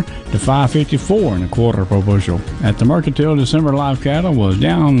 1/4 to 5.54 1/4 per bushel. At the mercantile, December live cattle was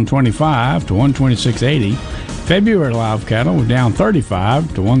down 25 to 126.80. February live cattle was down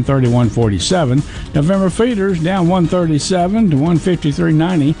 35 to 131.47. November feeders down 137 to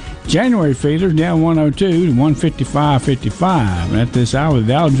 153.90. January feeders down 102 to 155.55. And at this hour, the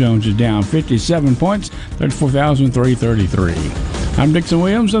Dow Jones is down 57 points, 34,333. I'm Dixon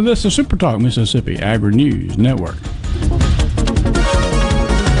Williams, and this is Super Talk Mississippi Agri News Network.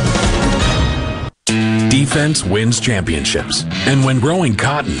 Defense wins championships. And when growing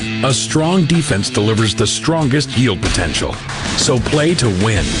cotton, a strong defense delivers the strongest yield potential. So play to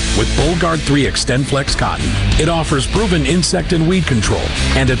win with Bollgard 3 XtendFlex Cotton. It offers proven insect and weed control,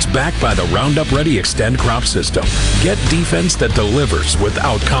 and it's backed by the Roundup Ready Extend crop system. Get defense that delivers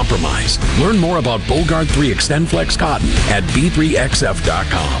without compromise. Learn more about Bollgard 3 XtendFlex Cotton at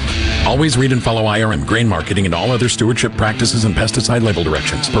b3xf.com. Always read and follow IRM grain marketing and all other stewardship practices and pesticide label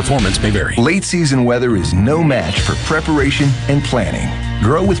directions. Performance may vary. Late season weather is no match for preparation and planning.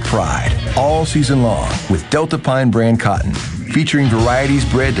 Grow with pride all season long with Delta Pine brand cotton, featuring varieties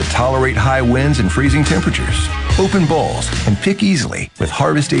bred to tolerate high winds and freezing temperatures. Open bolls and pick easily with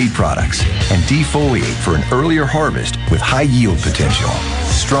Harvest Aid products and defoliate for an earlier harvest with high yield potential.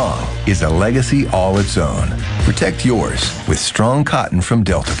 Strong is a legacy all its own. Protect yours with strong cotton from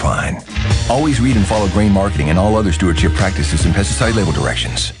Delta Pine. Always read and follow grain marketing and all other stewardship practices and pesticide label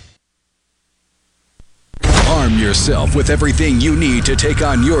directions. Arm yourself with everything you need to take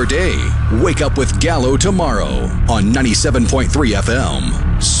on your day. Wake up with Gallo tomorrow on 97.3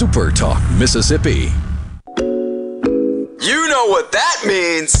 FM. Super Talk, Mississippi. You know what that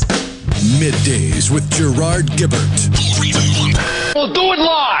means. Middays with Gerard Gibert. We'll do it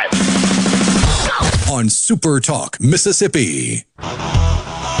live. On Super Talk, Mississippi.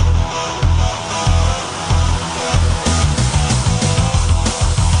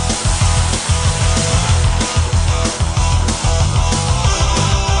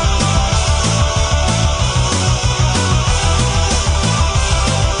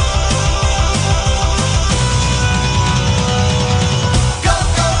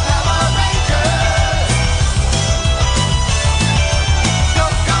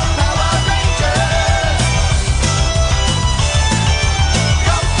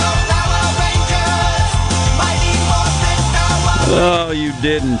 Oh, you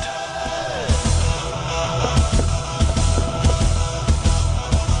didn't.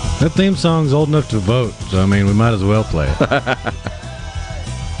 That theme song's old enough to vote, so I mean, we might as well play it.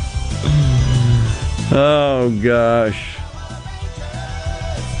 Oh, gosh.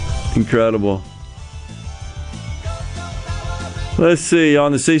 Incredible. Let's see,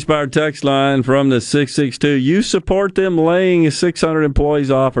 on the C Spire text line from the 662, you support them laying 600 employees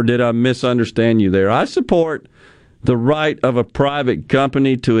off, or did I misunderstand you there? I support the right of a private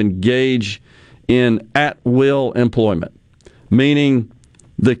company to engage in at-will employment, meaning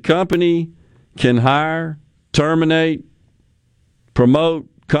the company can hire, terminate, promote,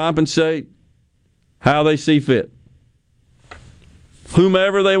 compensate how they see fit,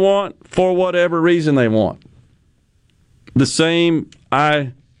 whomever they want, for whatever reason they want. The same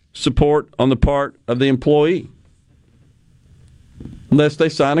I support on the part of the employee, unless they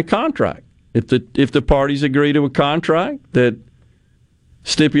sign a contract. If the parties agree to a contract that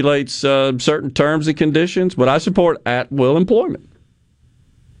stipulates certain terms and conditions, but I support at-will employment.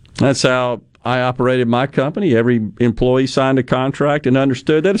 That's how I operated my company. Every employee signed a contract and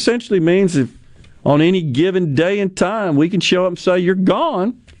understood that essentially means if on any given day and time we can show up and say you're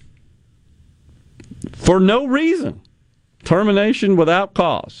gone for no reason. Termination without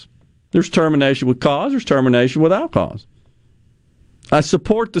cause. There's termination with cause. There's termination without cause. I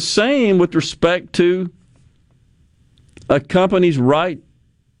support the same with respect to a company's right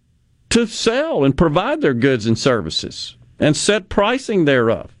to sell and provide their goods and services and set pricing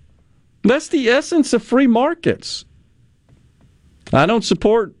thereof. That's the essence of free markets. I don't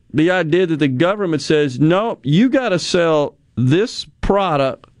support the idea that the government says, no, you got to sell this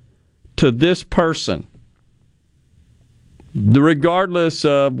product to this person, regardless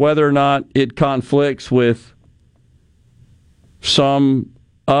of whether or not it conflicts with some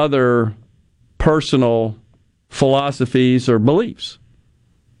other personal philosophies or beliefs.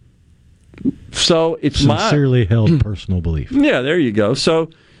 So it's sincerely held personal belief. Yeah, there you go. So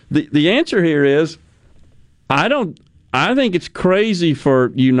the answer here is, I think it's crazy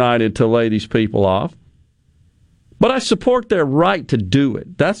for United to lay these people off, but I support their right to do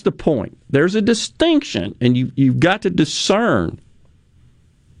it. That's the point. There's a distinction, and you've got to discern.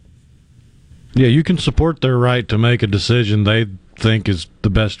 Yeah, you can support their right to make a decision they think is the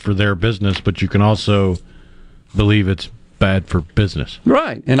best for their business, but you can also believe it's bad for business.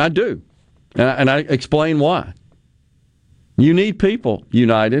 Right, and I do. And I explain why. You need people,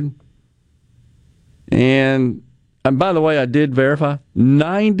 United. And by the way, I did verify,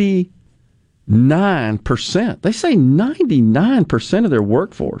 99%. They say 99% of their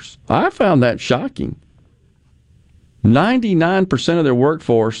workforce. I found that shocking. 99% of their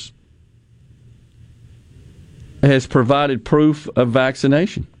workforce has provided proof of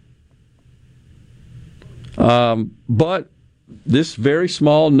vaccination. But this very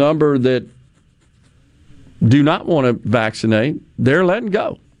small number that do not want to vaccinate, they're letting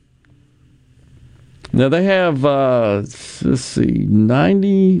go. Now, they have,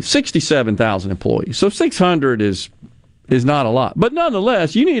 67,000 employees. So 600 is not a lot. But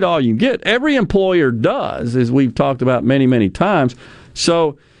nonetheless, you need all you can get. Every employer does, as we've talked about many, many times.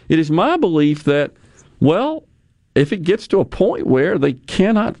 So it is my belief that, well, if it gets to a point where they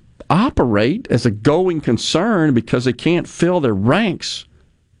cannot operate as a going concern because they can't fill their ranks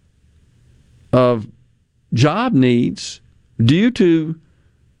of job needs due to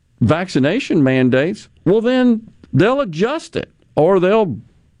vaccination mandates, well, then they'll adjust it or they'll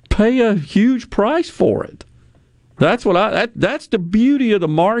pay a huge price for it. That's the beauty of the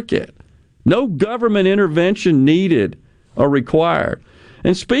market. No government intervention needed or required.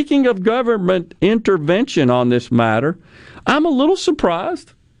 And speaking of government intervention on this matter, I'm a little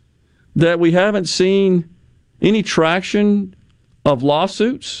surprised that we haven't seen any traction of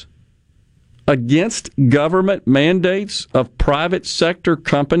lawsuits against government mandates of private sector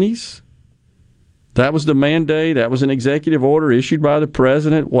companies. That was the mandate. That was an executive order issued by the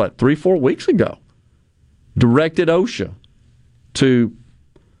president, 3-4 weeks ago? Directed OSHA to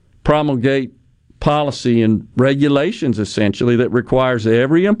promulgate policy and regulations, essentially, that requires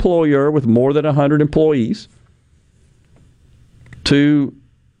every employer with more than 100 employees to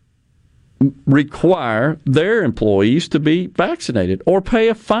require their employees to be vaccinated or pay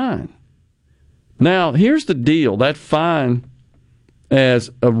a fine. Now, here's the deal. That fine, as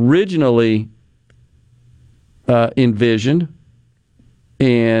originally envisioned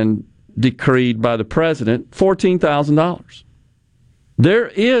and decreed by the president, $14,000. There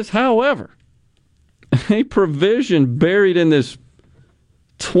is, however, a provision buried in this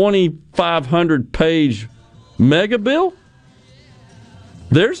 2,500-page mega bill.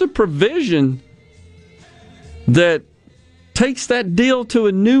 There's a provision that takes that deal to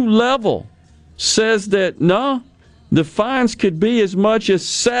a new level. Says that, no, the fines could be as much as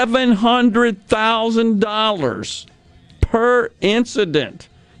 $700,000 per incident.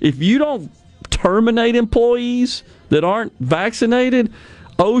 If you don't terminate employees that aren't vaccinated,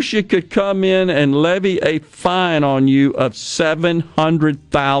 OSHA could come in and levy a fine on you of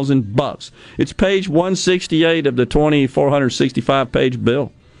 $700,000. It's page 168 of the 2,465-page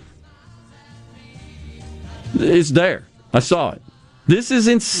bill. It's there. I saw it. This is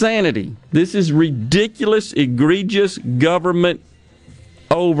insanity. This is ridiculous, egregious government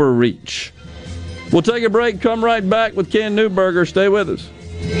overreach. We'll take a break, come right back with Ken Newburger. Stay with us.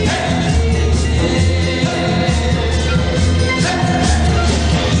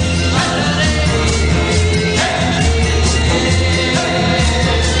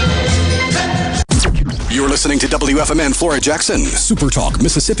 You're listening to WFMN Flora Jackson, Super Talk,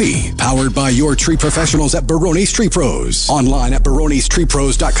 Mississippi. Powered by your tree professionals at Barone's Tree Pros. Online at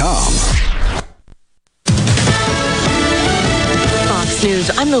baronestreepros.com. Fox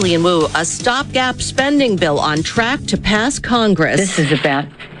News, I'm Lillian Wu. A stopgap spending bill on track to pass Congress. This is about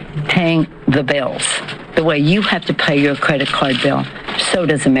paying the bills. The way you have to pay your credit card bill, so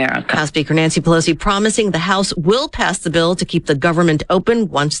does America. House Speaker Nancy Pelosi promising the House will pass the bill to keep the government open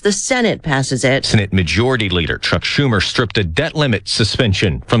once the Senate passes it. Senate Majority Leader Chuck Schumer stripped a debt limit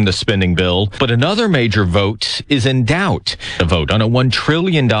suspension from the spending bill, but another major vote is in doubt. A vote on a $1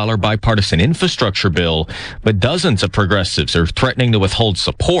 trillion bipartisan infrastructure bill, but dozens of progressives are threatening to withhold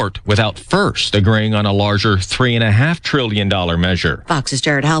support without first agreeing on a larger $3.5 trillion measure. Fox's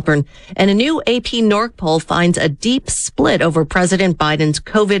Jared Halpern. And a new AP NORC poll finds a deep split over President Biden's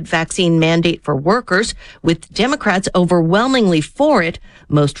COVID vaccine mandate for workers, with Democrats overwhelmingly for it,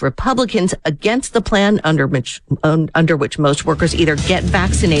 most Republicans against the plan under which most workers either get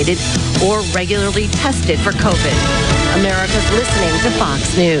vaccinated or regularly tested for COVID. America's listening to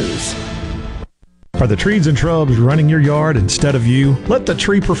Fox News. Are the trees and shrubs running your yard instead of you? Let the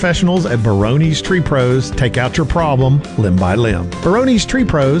tree professionals at Baroni's Tree Pros take out your problem limb by limb. Baroni's Tree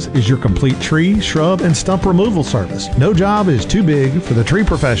Pros is your complete tree, shrub, and stump removal service. No job is too big for the tree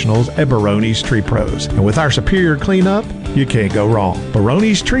professionals at Baroni's Tree Pros. And with our superior cleanup, you can't go wrong.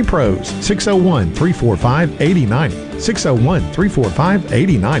 Baroni's Tree Pros, 601-345-8090.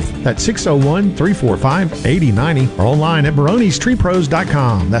 601-345-8090. That's 601-345-8090 or online at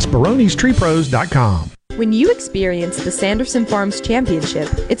baronestreepros.com. That's baronestreepros.com. When you experience the Sanderson Farms Championship,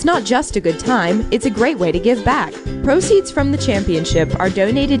 it's not just a good time, it's a great way to give back. Proceeds from the championship are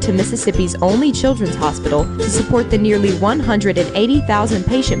donated to Mississippi's only children's hospital to support the nearly 180,000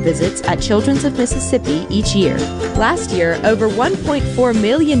 patient visits at Children's of Mississippi each year. Last year, over $1.4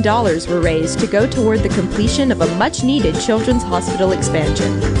 million were raised to go toward the completion of a much-needed children's hospital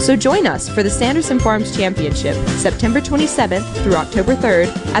expansion. So join us for the Sanderson Farms Championship, September 27th through October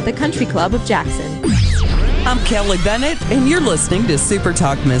 3rd at the Country Club of Jackson. I'm Kelly Bennett, and you're listening to Super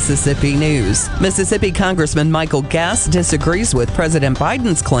Talk Mississippi News. Mississippi Congressman Michael Guest disagrees with President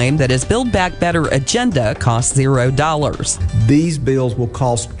Biden's claim that his Build Back Better agenda costs $0. These bills will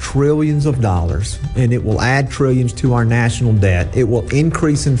cost trillions of dollars, and it will add trillions to our national debt. It will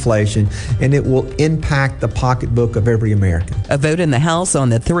increase inflation, and it will impact the pocketbook of every American. A vote in the House on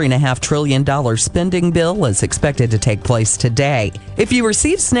the $3.5 trillion spending bill is expected to take place today. If you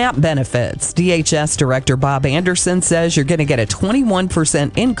receive SNAP benefits, DHS Director Bob Anderson says you're going to get a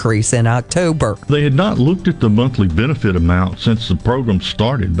 21% increase in October. They had not looked at the monthly benefit amount since the program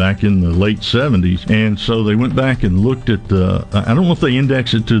started back in the late 70s, and so they went back and looked at the, I don't know if they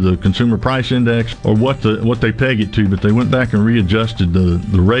index it to the consumer price index or what they peg it to, but they went back and readjusted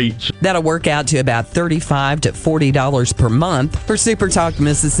the rates. That'll work out to about $35 to $40 per month. For Super Talk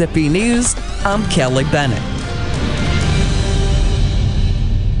Mississippi News, I'm Kelly Bennett.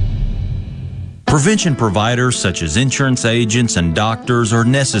 Prevention providers such as insurance agents and doctors are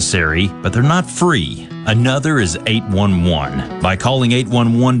necessary, but they're not free. Another is 811. By calling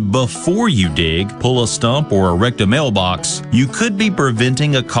 811 before you dig, pull a stump, or erect a mailbox, you could be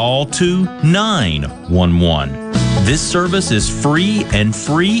preventing a call to 911. This service is free, and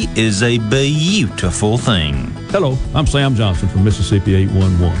free is a beautiful thing. Hello, I'm Sam Johnson from Mississippi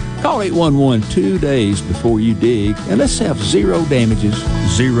 811. Call 811 2 days before you dig, and let's have 0 damages,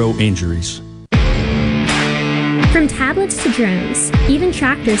 0 injuries. From tablets to drones, even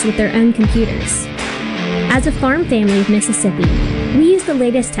tractors with their own computers. As a farm family of Mississippi, we use the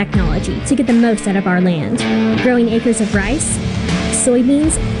latest technology to get the most out of our land, growing acres of rice,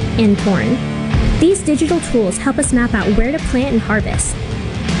 soybeans, and corn. These digital tools help us map out where to plant and harvest.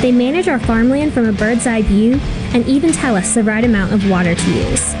 They manage our farmland from a bird's eye view and even tell us the right amount of water to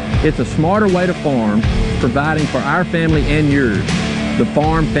use. It's a smarter way to farm, providing for our family and yours, the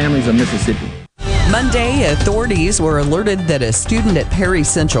farm families of Mississippi. Monday, authorities were alerted that a student at Perry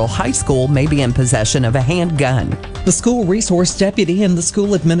Central High School may be in possession of a handgun. The school resource deputy and the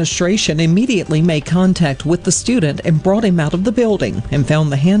school administration immediately made contact with the student and brought him out of the building and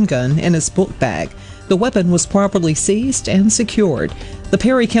found the handgun in his book bag. The weapon was properly seized and secured. The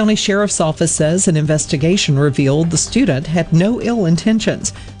Perry County Sheriff's Office says an investigation revealed the student had no ill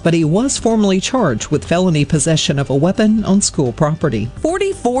intentions, but he was formally charged with felony possession of a weapon on school property.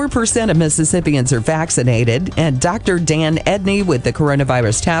 44% of Mississippians are vaccinated, and Dr. Dan Edney with the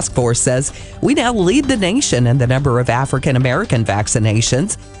Coronavirus Task Force says we now lead the nation in the number of African American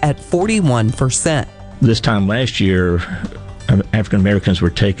vaccinations at 41%. This time last year, African Americans were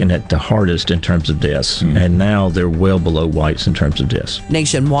taken at the hardest in terms of deaths, and now they're well below whites in terms of deaths.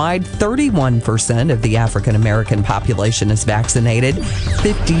 Nationwide, 31% of the African American population is vaccinated.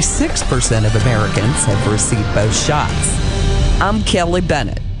 56% of Americans have received both shots. I'm Kelly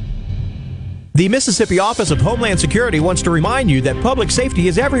Bennett. The Mississippi Office of Homeland Security wants to remind you that public safety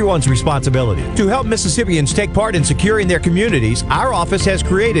is everyone's responsibility. To help Mississippians take part in securing their communities, our office has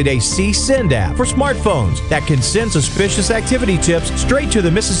created a CSend app for smartphones that can send suspicious activity tips straight to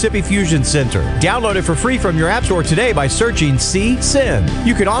the Mississippi Fusion Center. Download it for free from your app store today by searching CSend.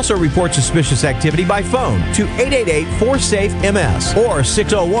 You can also report suspicious activity by phone to 888-4SAFE-MS or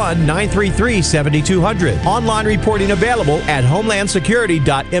 601-933-7200. Online reporting available at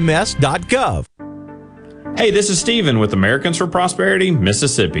homelandsecurity.ms.gov. Hey, this is Stephen with Americans for Prosperity,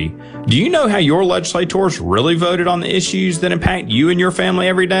 Mississippi. Do you know how your legislators really voted on the issues that impact you and your family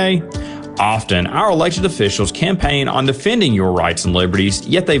every day? Often, our elected officials campaign on defending your rights and liberties,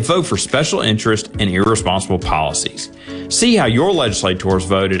 yet they vote for special interest and irresponsible policies. See how your legislators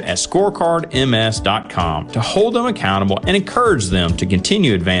voted at scorecardms.com to hold them accountable and encourage them to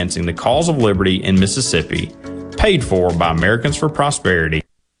continue advancing the cause of liberty in Mississippi. Paid for by Americans for Prosperity.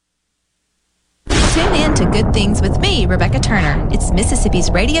 good things with me, Rebecca Turner. It's Mississippi's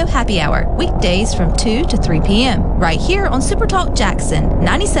Radio Happy Hour, weekdays from 2 to 3 p.m., right here on Super Talk Jackson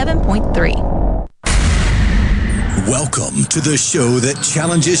 97.3. Welcome to the show that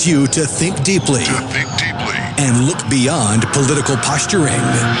challenges you to think deeply, and look beyond political posturing.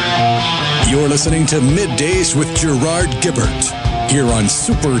 You're listening to Middays with Gerard Gibert here on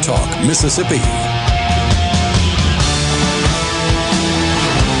Super Talk Mississippi.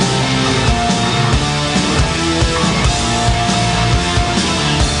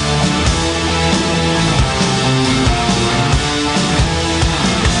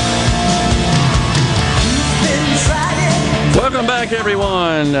 Welcome back,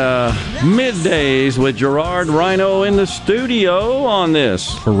 everyone. Middays with Gerard Rhino in the studio on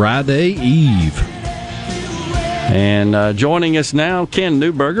this Friday Eve. And joining us now, Ken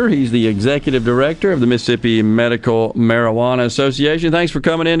Newburger. He's the executive director of the Mississippi Medical Marijuana Association. Thanks for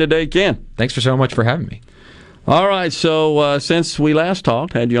coming in today, Ken. Thanks so much for having me. All right, so since we last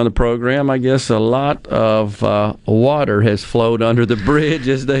talked, had you on the program, I guess a lot of water has flowed under the bridge,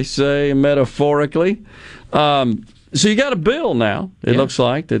 as they say, metaphorically. So you got a bill now, it looks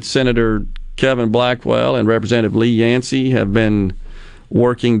like, that Senator Kevin Blackwell and Representative Lee Yancey have been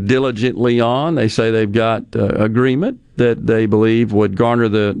working diligently on. They say they've got agreement that they believe would garner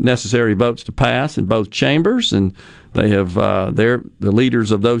the necessary votes to pass in both chambers, and they have the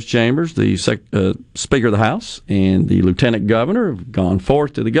leaders of those chambers, the Speaker of the House and the Lieutenant Governor, have gone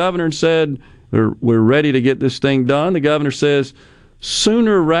forth to the governor and said, we're ready to get this thing done. The governor says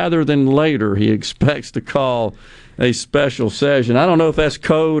sooner rather than later he expects to call a special session. I don't know if that's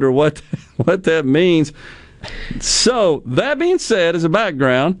code or what that means. So, that being said, as a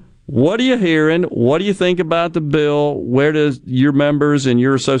background, what are you hearing? What do you think about the bill? Where does your members and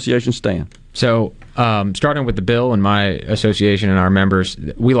your association stand? So, starting with the bill and my association and our members,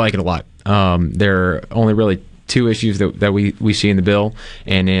 we like it a lot. There are only really two issues that we see in the bill,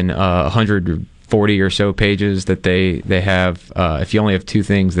 and in 140 or so pages that they have, if you only have two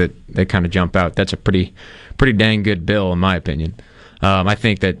things that kind of jump out, that's a pretty dang good bill, in my opinion. I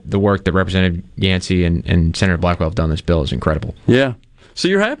think that the work that Representative Yancey and Senator Blackwell have done on this bill is incredible. Yeah. So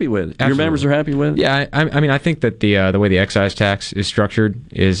you're happy with it? Absolutely. Your members are happy with it? Yeah. I mean, I think that the way the excise tax is structured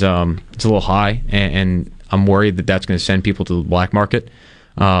is it's a little high, and I'm worried that that's going to send people to the black market.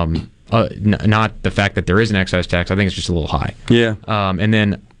 Not the fact that there is an excise tax. I think it's just a little high. Yeah. And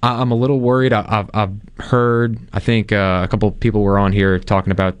then I'm a little worried. I've heard, I think a couple of people were on here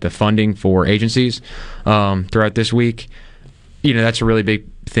talking about the funding for agencies throughout this week. You know, that's a really big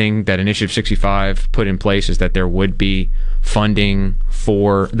thing that Initiative 65 put in place, is that there would be funding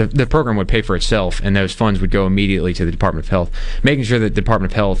for the program would pay for itself, and those funds would go immediately to the Department of Health. Making sure that the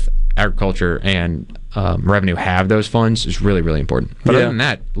Department of Health, Agriculture, and Revenue have those funds is really, really important. But other than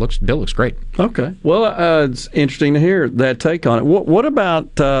that, bill looks great. Okay. Well, it's interesting to hear that take on it. What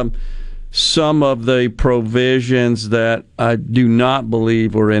about some of the provisions that I do not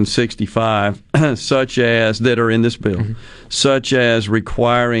believe were in 65, such as that are in this bill, such as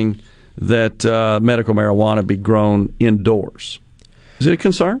requiring that medical marijuana be grown indoors? Is it a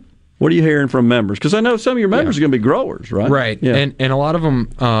concern? What are you hearing from members? Because I know some of your members are going to be growers, right? Right. Yeah. And a lot of them,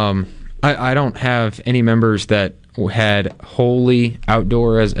 I don't have any members that had wholly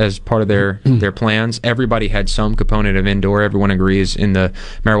outdoor as part of their plans. Everybody had some component of indoor. Everyone agrees in the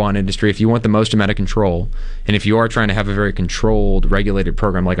marijuana industry, if you want the most amount of control, and if you are trying to have a very controlled, regulated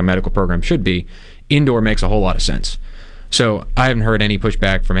program like a medical program should be, indoor makes a whole lot of sense. So I haven't heard any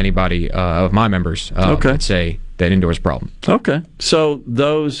pushback from anybody of my members that say that indoor is a problem. Okay. So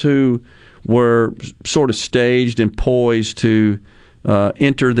those who were sort of staged and poised to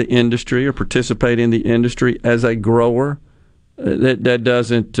enter the industry or participate in the industry as a grower, that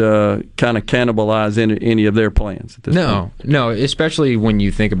doesn't kind of cannibalize any of their plans at this point. No, especially when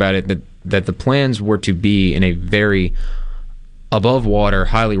you think about it, that the plans were to be in a very above water,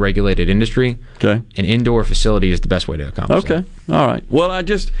 highly regulated industry. Okay. An indoor facility is the best way to accomplish that. All right. Well, I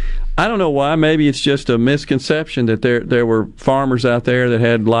don't know why. Maybe it's just a misconception that there were farmers out there that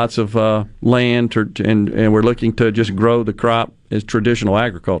had lots of land and were looking to just grow the crop as traditional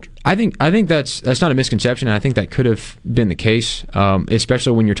agriculture. I think that's not a misconception. I think that could have been the case,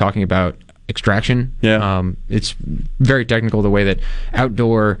 especially when you're talking about extraction. Yeah. It's very technical the way that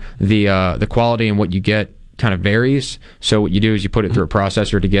outdoor the quality and what you get kind of varies. So what you do is you put it through a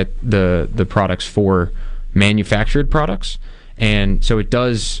processor to get the products for manufactured products, and so it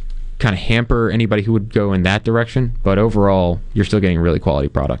does kind of hamper anybody who would go in that direction, but overall you're still getting a really quality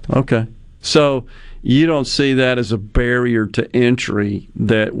product. Okay. So you don't see that as a barrier to entry,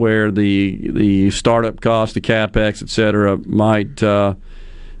 that where the startup cost, the capex, et cetera, might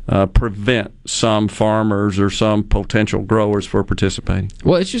prevent some farmers or some potential growers from participating?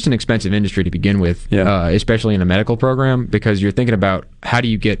 Well, it's just an expensive industry to begin with, especially in a medical program, because you're thinking about how do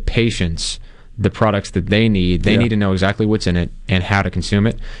you get patients the products that they need. They need to know exactly what's in it and how to consume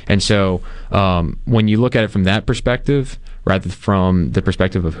it. And so when you look at it from that perspective, rather from the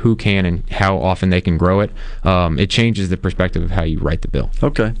perspective of who can and how often they can grow it, it changes the perspective of how you write the bill.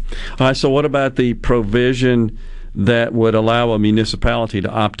 Okay. All right, so what about the provision that would allow a municipality to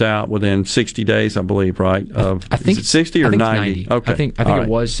opt out within 60 days, I believe, right? I think is it 60 or 90? Okay. I think it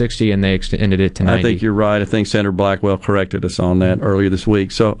was 60 and they extended it to 90. I think you're right. I think Senator Blackwell corrected us on that earlier this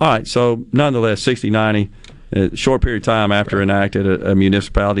week. So, all right. So, nonetheless, 60, 90, a short period of time after enacted a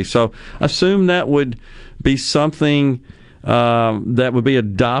municipality. So, assume that would be something that would be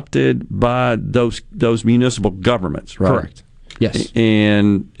adopted by those municipal governments, right? Correct. Yes.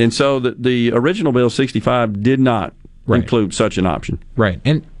 And so the original bill 65 did not include such an option. Right.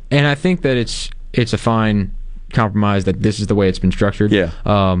 And I think that it's a fine compromise that this is the way it's been structured. Yeah.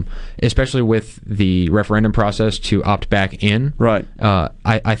 Especially with the referendum process to opt back in. Right.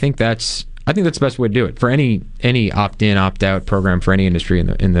 I think that's the best way to do it for any opt-in, opt-out program for any industry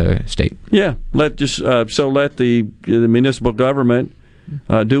in the state. Yeah. Let the municipal government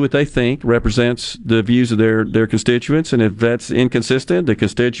do what they think represents the views of their constituents, and if that's inconsistent, the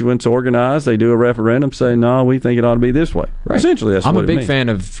constituents organize, they do a referendum, say, no, we think it ought to be this way. Right. Essentially, that's I'm what a big fan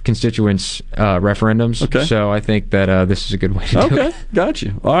of constituents' referendums, so I think that this is a good way to do it. Okay, got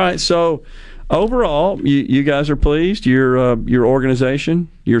you. All right, so overall, you guys are pleased. Your organization,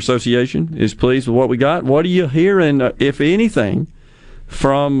 your association, is pleased with what we got. What are you hearing, if anything,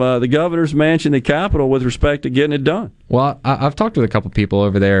 from the governor's mansion, the Capitol, with respect to getting it done? Well, I've talked with a couple people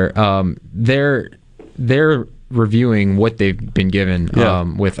over there. They're reviewing what they've been given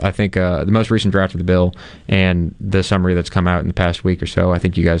with, I think, the most recent draft of the bill and the summary that's come out in the past week or so. I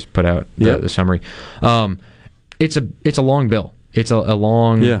think you guys put out the summary. It's a long bill. It's a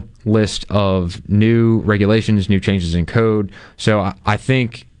long list of new regulations, new changes in code. So I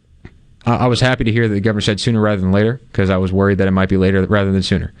think I was happy to hear that the governor said sooner rather than later, because I was worried that it might be later rather than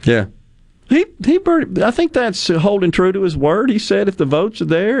sooner. Yeah. I think that's holding true to his word. He said if the votes are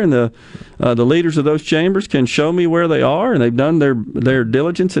there and the leaders of those chambers can show me where they are and they've done their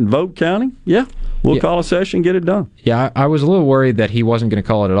diligence in vote counting, we'll call a session and get it done. Yeah, I was a little worried that he wasn't going to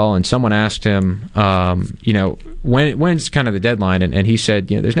call it at all, and someone asked him, when's kind of the deadline, and he said,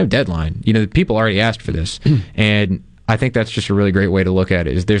 there's no deadline. The people already asked for this, and I think that's just a really great way to look at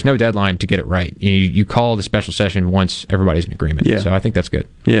it, is there's no deadline to get it right. You call the special session once everybody's in agreement. Yeah. So I think that's good.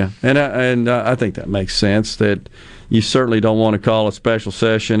 Yeah, and I think that makes sense, that you certainly don't want to call a special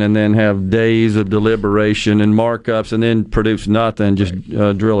session and then have days of deliberation and markups and then produce nothing, just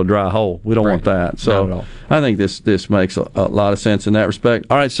drill a dry hole. We don't want that. So not at all. I think this makes a lot of sense in that respect.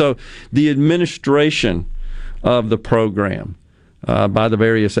 All right, so the administration of the program, by the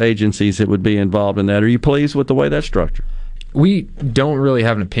various agencies that would be involved in that. Are you pleased with the way that's structured? We don't really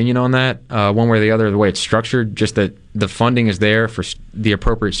have an opinion on that, one way or the other, the way it's structured, just that the funding is there for the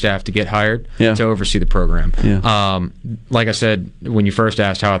appropriate staff to get hired to oversee the program. Yeah. Like I said, when you first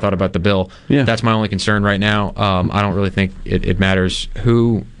asked how I thought about the bill, that's my only concern right now. I don't really think it matters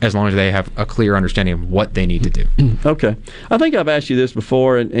who, as long as they have a clear understanding of what they need to do. Okay. I think I've asked you this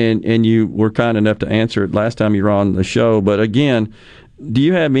before, and you were kind enough to answer it last time you were on the show, but again, do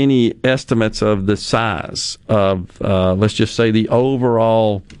you have any estimates of the size of, let's just say, the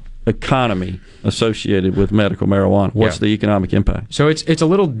overall economy associated with medical marijuana? What's the economic impact? So it's a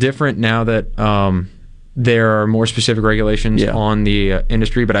little different now that there are more specific regulations on the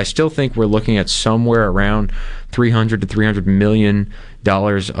industry, but I still think we're looking at somewhere around $300 to $300 million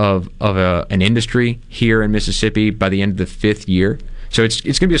of an industry here in Mississippi by the end of the fifth year. So it's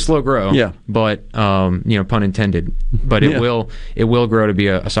going to be a slow grow, but pun intended. But it will grow to be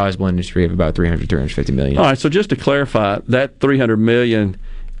a sizable industry of about $350 million. All right. So just to clarify, that $300 million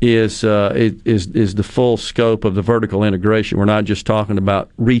is the full scope of the vertical integration. We're not just talking about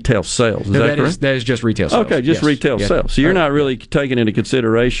retail sales. Is that correct? That is just retail sales. Okay, just retail sales. So you're not really taking into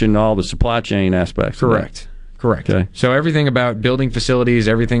consideration all the supply chain aspects. Correct. Okay. So everything about building facilities,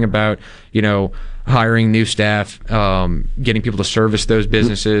 everything about hiring new staff, getting people to service those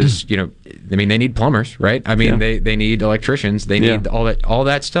businesses. They need plumbers, right? They need electricians. They need all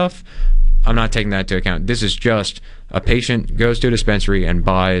that stuff. I'm not taking that into account. This is just a patient goes to a dispensary and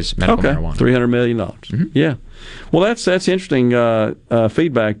buys medical marijuana. $300 million. Mm-hmm. Yeah. Well, that's interesting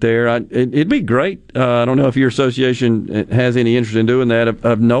feedback there. It'd be great. I don't know if your association has any interest in doing that,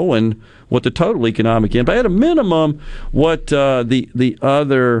 of knowing what the total economic impact, at a minimum, what the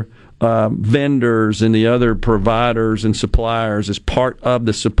other vendors and the other providers and suppliers as part of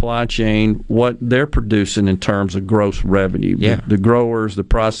the supply chain, what they're producing in terms of gross revenue. Yeah. The growers, the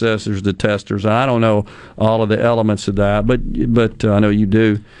processors, the testers. I don't know all of the elements of that, but I know you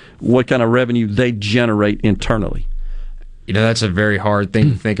do. What kind of revenue they generate internally? That's a very hard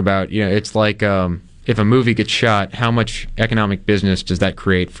thing to think about. It's like if a movie gets shot, how much economic business does that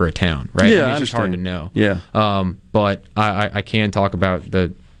create for a town, right? Yeah, it's just hard to know. Yeah. But I can talk about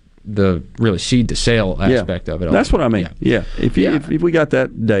the really seed to sale aspect of it all. That's what I mean. Yeah. If we got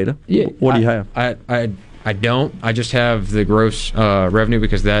that data, what do you have? I don't. I just have the gross revenue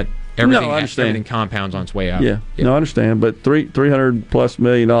because everything compounds on its way out. Yeah. No, I understand. But $300+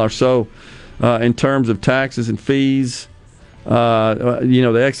 million. So in terms of taxes and fees,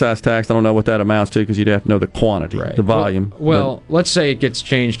 the excise tax, I don't know what that amounts to because you'd have to know the quantity, the volume. Well, let's say it gets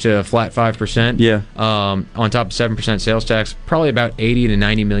changed to a flat 5%. Yeah. On top of 7% sales tax, probably about $80 to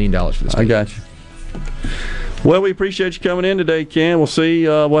 $90 million for the state. I got you. Well, we appreciate you coming in today, Ken. We'll see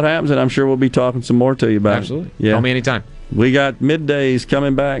what happens, and I'm sure we'll be talking some more to you about Absolutely. it. Yeah. Call me anytime. We got Middays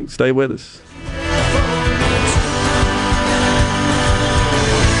coming back. Stay with us.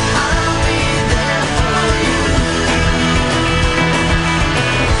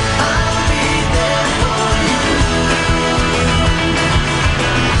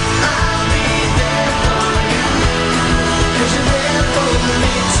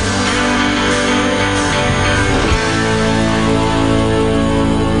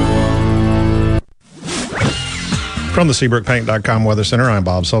 From the SeabrookPaint.com Weather Center, I'm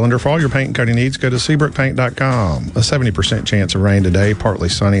Bob Sullender. For all your paint and coating needs, go to SeabrookPaint.com. A 70% chance of rain today, partly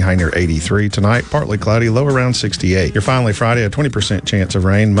sunny, high near 83. Tonight, partly cloudy, low around 68. Your finally Friday, a 20% chance of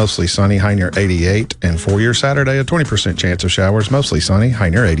rain, mostly sunny, high near 88. And for your Saturday, a 20% chance of showers, mostly sunny, high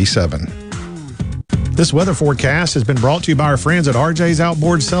near 87. This weather forecast has been brought to you by our friends at RJ's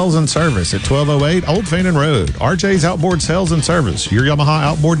Outboard Sales and Service at 1208 Old Fannin Road. RJ's Outboard Sales and Service, your Yamaha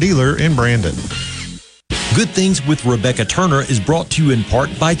outboard dealer in Brandon. Good Things with Rebecca Turner is brought to you in part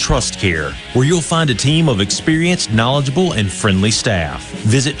by Trust Care, where you'll find a team of experienced, knowledgeable, and friendly staff.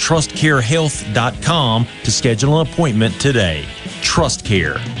 Visit trustcarehealth.com to schedule an appointment today. Trust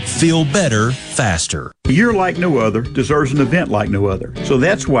Care. Feel better, faster. A year like no other deserves an event like no other. So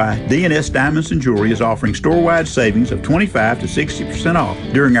that's why D&S Diamonds and Jewelry is offering store-wide savings of 25 to 60% off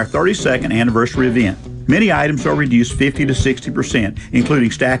during our 32nd anniversary event. Many items are reduced 50 to 60%, including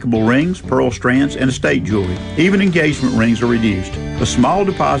stackable rings, pearl strands, and estate jewelry. Even engagement rings are reduced. A small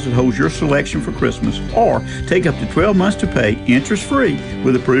deposit holds your selection for Christmas, or take up to 12 months to pay interest-free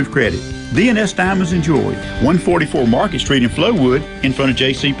with approved credit. D&S Diamonds and Jewelry, 144 Market Street in Flowood, in front of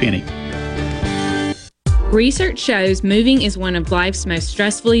J.C. Penney. Research shows moving is one of life's most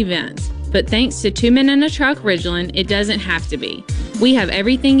stressful events, but thanks to 2 Men and a Truck Ridgeland, it doesn't have to be. We have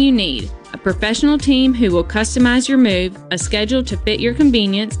everything you need. A professional team who will customize your move, a schedule to fit your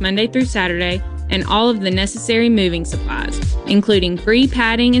convenience Monday through Saturday, and all of the necessary moving supplies, including free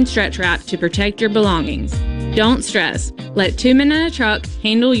padding and stretch wrap to protect your belongings. Don't stress. Let 2 Men and a Truck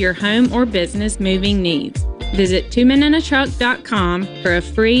handle your home or business moving needs. Visit 2menandatruck.com for a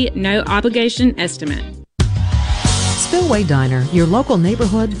free, no-obligation estimate. Spillway Diner, your local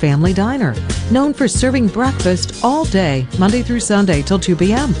neighborhood family diner. Known for serving breakfast all day, Monday through Sunday till 2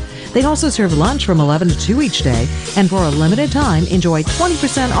 p.m. They also serve lunch from 11 to 2 each day. And for a limited time, enjoy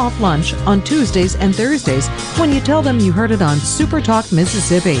 20% off lunch on Tuesdays and Thursdays when you tell them you heard it on Super Talk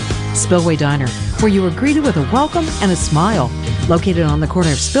Mississippi. Spillway Diner, where you are greeted with a welcome and a smile. Located on the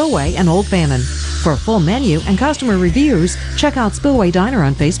corner of Spillway and Old Fannin. For a full menu and customer reviews, check out Spillway Diner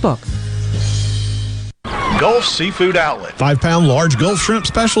on Facebook. Gulf Seafood Outlet. 5-pound large Gulf shrimp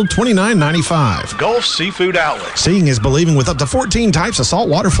special, $29.95. Gulf Seafood Outlet. Seeing is believing with up to 14 types of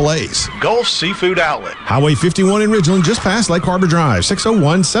saltwater fillets. Gulf Seafood Outlet. Highway 51 in Ridgeland, just past Lake Harbor Drive,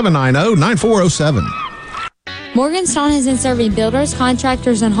 601-790-9407. Morganstone has been serving builders,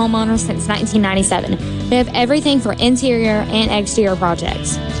 contractors, and homeowners since 1997. We have everything for interior and exterior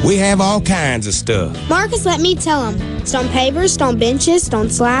projects. We have all kinds of stuff. Marcus, let me tell them. Stone pavers, stone benches, stone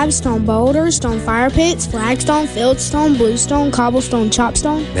slabs, stone boulders, stone fire pits, flagstone, fieldstone, bluestone, cobblestone,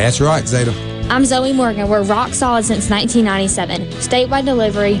 chopstone. That's right, Zeta. I'm Zoe Morgan. We're rock solid since 1997. Statewide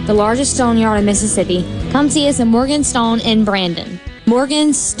delivery, the largest stone yard in Mississippi. Come see us in Morganstone in Brandon.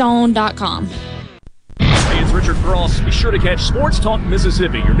 Morganstone.com. It's Richard Cross. Be sure to catch Sports Talk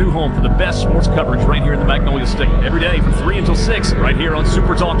Mississippi, your new home for the best sports coverage right here in the Magnolia State. Every day from 3 until 6, right here on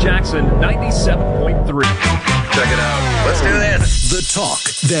Super Talk Jackson 97.3. Check it out. Let's do this. The talk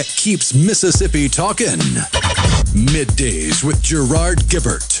that keeps Mississippi talking. Middays with Gerard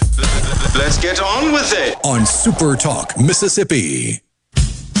Gibert. Let's get on with it. On Super Talk Mississippi.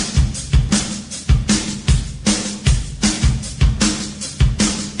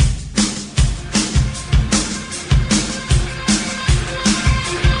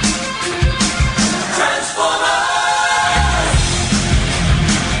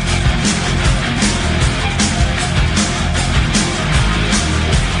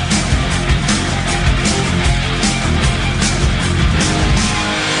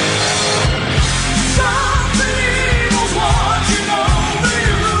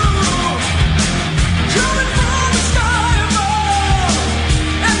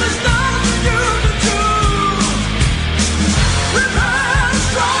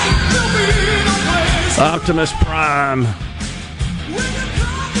 Optimus Prime.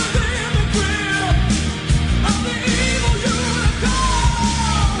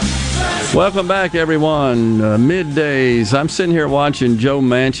 Welcome back, everyone. Middays. I'm sitting here watching Joe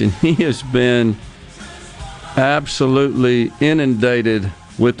Manchin. He has been absolutely inundated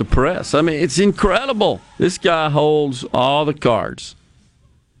with the press. I mean, it's incredible. This guy holds all the cards.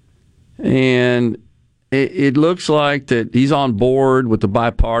 And it looks like that he's on board with the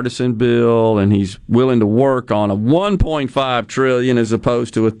bipartisan bill, and he's willing to work on a $1.5 trillion as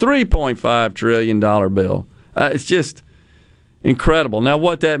opposed to a $3.5 trillion bill. It's just incredible. Now,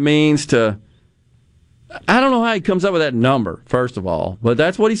 what that means I don't know how he comes up with that number, first of all, but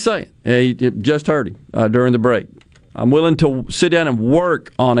that's what he's saying. You just heard him during the break. I'm willing to sit down and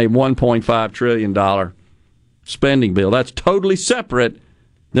work on a $1.5 trillion spending bill. That's totally separate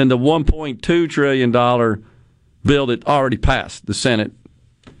than the $1.2 trillion bill that already passed the Senate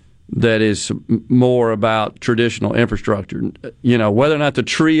that is more about traditional infrastructure. You know, whether or not the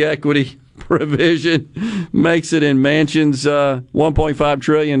tree equity provision makes it in Manchin's $1.5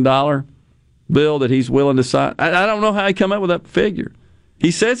 trillion bill that he's willing to sign. I don't know how he come up with that figure.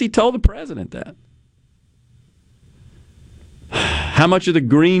 He says he told the president that. How much of the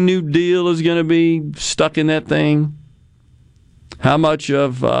Green New Deal is going to be stuck in that thing? How much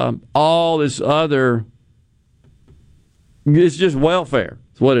of all this other, it's just welfare.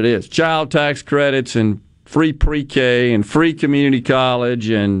 It's what it is. Child tax credits and free pre-K and free community college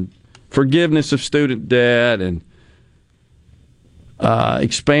and forgiveness of student debt and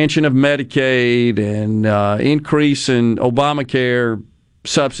expansion of Medicaid and increase in Obamacare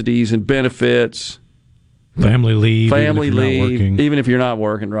subsidies and benefits. Family leave. Even if you're not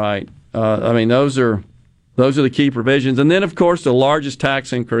working, right. I mean, those are the key provisions. And then, of course, the largest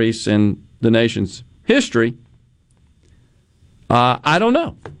tax increase in the nation's history. I don't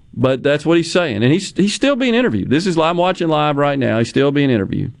know, but that's what he's saying. And he's still being interviewed. I'm watching live right now. He's still being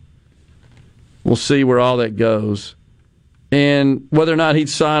interviewed. We'll see where all that goes. And whether or not he'd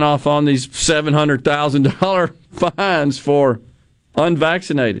sign off on these $700,000 fines for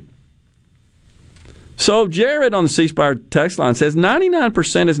unvaccinated. So Jared on the C Spire text line says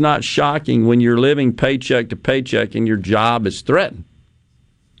 99% is not shocking when you're living paycheck to paycheck and your job is threatened.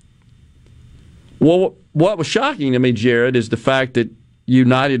 Well, what was shocking to me, Jared, is the fact that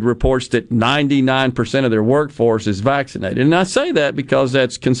United reports that 99% of their workforce is vaccinated. And I say that because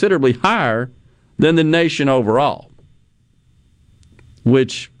that's considerably higher than the nation overall,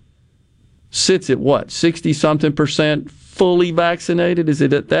 which sits at what, 60-something% fully vaccinated? Is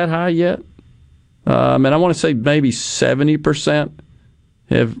it at that high yet? And I want to say maybe 70%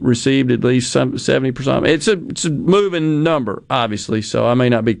 have received at least 70%. It's a moving number, obviously, so I may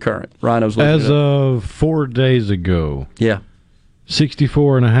not be current. Rhino's looking As of 4 days ago,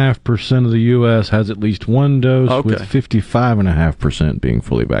 64.5% of the U.S. has at least one dose, with 55.5% being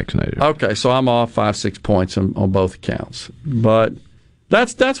fully vaccinated. Okay, so I'm off 5-6 points on both accounts. But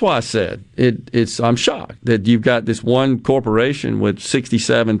that's why I said I'm shocked that you've got this one corporation with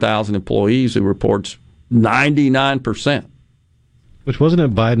 67,000 employees who reports 99%. Which, wasn't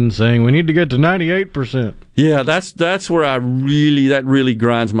it Biden saying we need to get to 98%? Yeah, that's where that really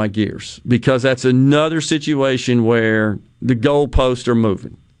grinds my gears, because that's another situation where the goalposts are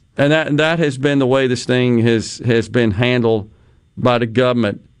moving, and that has been the way this thing has been handled by the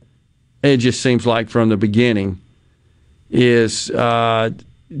government. It just seems like from the beginning is everything,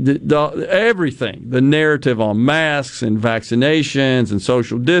 the narrative on masks and vaccinations and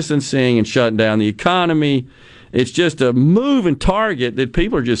social distancing and shutting down the economy. It's just a moving target that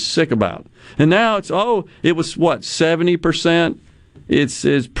people are just sick about. And now it was what, 70%?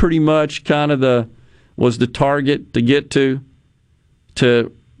 It's pretty much kind of was the target to get to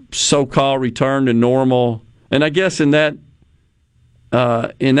so-called return to normal. And I guess in that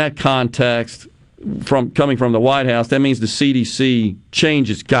context, coming from the White House, that means the CDC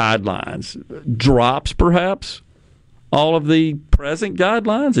changes guidelines, drops perhaps all of the present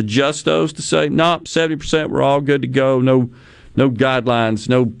guidelines, adjust those to say, no, 70%, we're all good to go, no guidelines,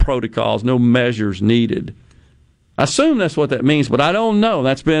 no protocols, no measures needed. I assume that's what that means, but I don't know.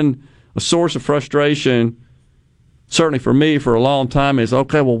 That's been a source of frustration, certainly for me, for a long time, is,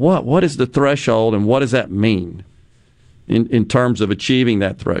 okay, well, what is the threshold and what does that mean in terms of achieving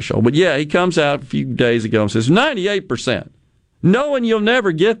that threshold? But yeah, he comes out a few days ago and says 98%, knowing you'll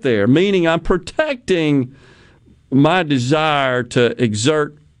never get there, meaning I'm protecting my desire to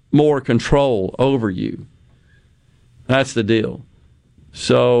exert more control over you. That's the deal.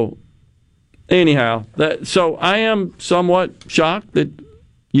 So anyhow, so I am somewhat shocked that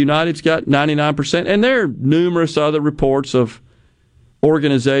United's got 99%, and there are numerous other reports of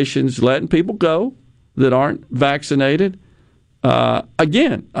organizations letting people go that aren't vaccinated.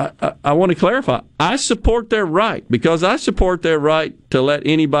 Again, I want to clarify. I support their right because I support their right to let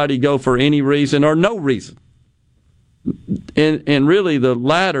anybody go for any reason or no reason. And really, the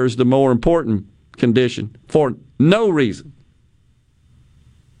latter is the more important condition, for no reason.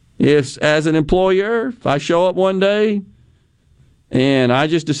 If, as an employer, if I show up one day and I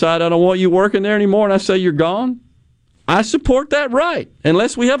just decide I don't want you working there anymore and I say you're gone, I support that right,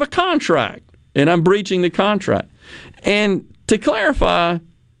 unless we have a contract and I'm breaching the contract. And to clarify,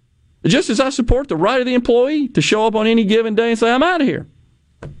 just as I support the right of the employee to show up on any given day and say, I'm out of here,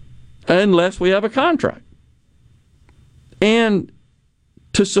 unless we have a contract. And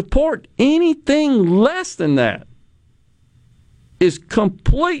to support anything less than that is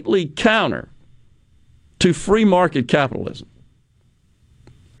completely counter to free market capitalism.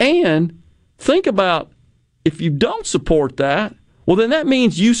 And think about, if you don't support that, well, then that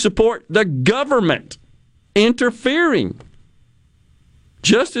means you support the government interfering.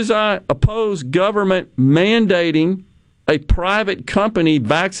 Just as I oppose government mandating a private company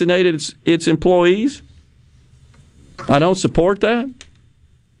vaccinated its employees, I don't support that.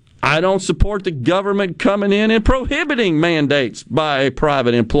 I don't support the government coming in and prohibiting mandates by a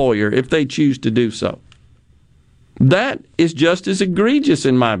private employer if they choose to do so. That is just as egregious,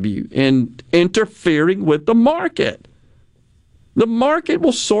 in my view, in interfering with the market. The market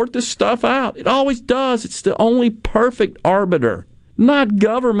will sort this stuff out. It always does. It's the only perfect arbiter, not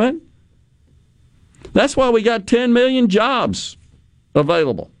government. That's why we got 10 million jobs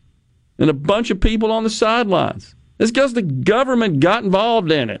available and a bunch of people on the sidelines. It's because the government got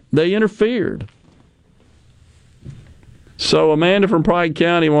involved in it. They interfered. So Amanda from Pride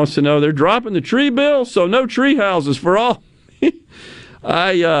County wants to know, they're dropping the tree bill, so no tree houses for all.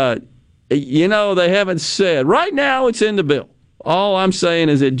 They haven't said. Right now it's in the bill. All I'm saying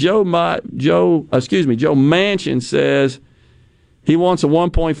is that Joe Manchin says he wants a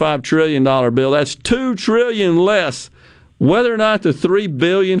 $1.5 trillion bill. That's $2 trillion less. Whether or not the $3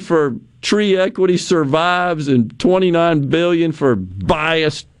 billion for tree equity survives and $29 billion for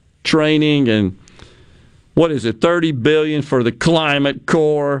bias training and $30 billion for the climate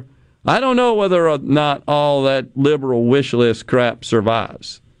corps. I don't know whether or not all that liberal wish list crap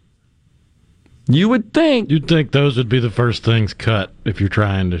survives. You'd think those would be the first things cut if you're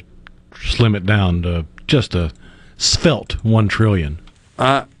trying to slim it down to just a svelte $1 trillion.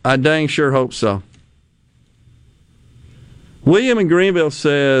 I dang sure hope so. William in Greenville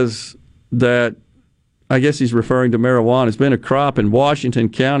says that, I guess he's referring to marijuana, it's been a crop in Washington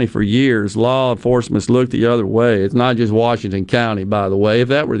County for years. Law enforcement's looked the other way. It's not just Washington County, by the way. If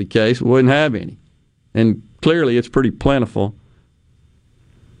that were the case, we wouldn't have any. And clearly it's pretty plentiful.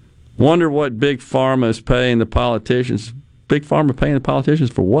 Wonder what Big Pharma is paying the politicians. Big Pharma paying the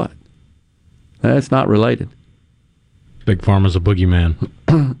politicians for what? That's not related. Big Pharma's a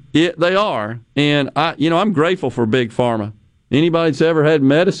boogeyman. Yeah, they are. And I'm grateful for Big Pharma. Anybody that's ever had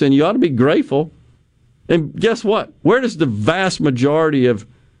medicine, you ought to be grateful. And guess what? Where does the vast majority of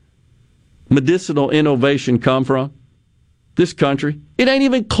medicinal innovation come from? This country. It ain't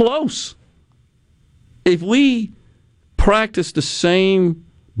even close. If we practice the same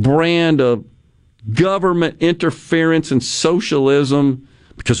brand of government interference and socialism,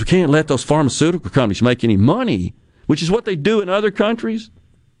 because we can't let those pharmaceutical companies make any money, which is what they do in other countries,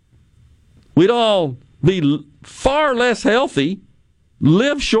 we'd all be far less healthy,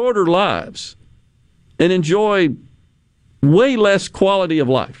 live shorter lives, and enjoy way less quality of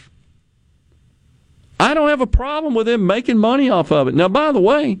life. I don't have a problem with them making money off of it. Now, by the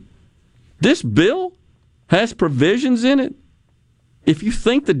way, this bill has provisions in it. If you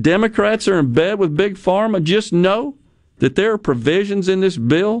think the Democrats are in bed with Big Pharma, just know that there are provisions in this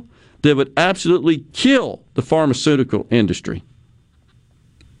bill that would absolutely kill the pharmaceutical industry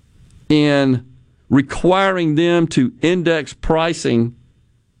in requiring them to index pricing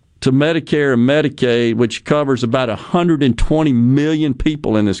to Medicare and Medicaid, which covers about 120 million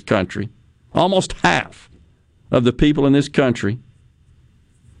people in this country. Almost half of the people in this country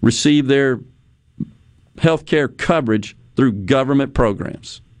receive their health care coverage through government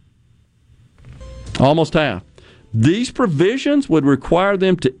programs. Almost half. These provisions would require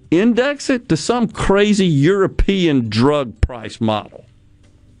them to index it to some crazy European drug price model.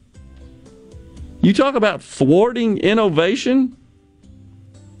 You talk about thwarting innovation,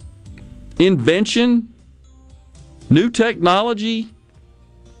 invention, new technology,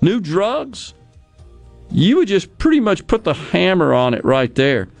 new drugs. You would just pretty much put the hammer on it right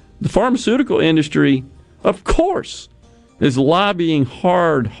there. The pharmaceutical industry, of course, is lobbying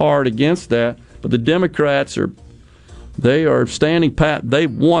hard against that, but the Democrats are standing pat. They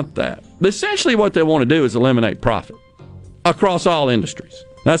want that. essentially what they want to do is eliminate profit across all industries.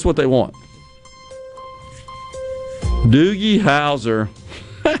 That's what they want. Doogie Howser.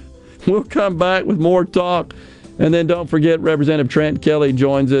 We'll come back with more talk. And then don't forget, Representative Trent Kelly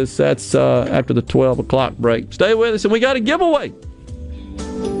joins us. That's after the 12 o'clock break. Stay with us, and we got a giveaway.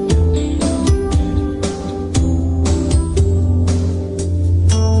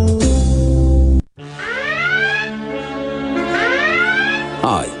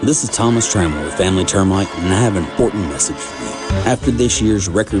 Hi, this is Thomas Trammell with Family Termite, and I have an important message for you. After this year's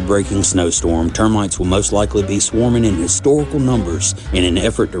record-breaking snowstorm, termites will most likely be swarming in historical numbers in an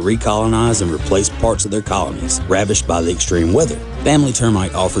effort to recolonize and replace parts of their colonies ravished by the extreme weather. Family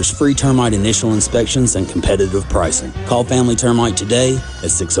Termite offers free termite initial inspections and competitive pricing. Call Family Termite today at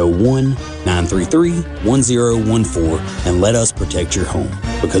 601-933-1014 and let us protect your home,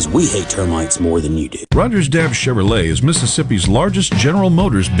 because we hate termites more than you do. Rogers Dabbs Chevrolet is Mississippi's largest General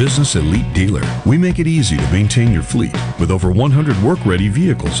Motors business elite dealer. We make it easy to maintain your fleet with over 100 work-ready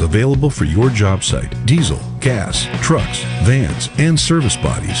vehicles available for your job site. Diesel, gas, trucks, vans, and service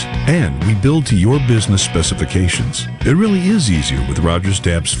bodies. And we build to your business specifications. It really is easier with Rogers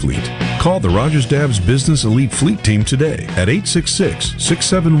Dabbs Fleet. Call the Rogers Dabbs Business Elite Fleet Team today at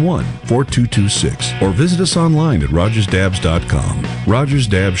 866-671-4226 or visit us online at rogersdabbs.com. Rogers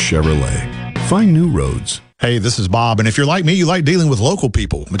Dabbs Chevrolet. Find new roads. Hey, this is Bob, and if you're like me, you like dealing with local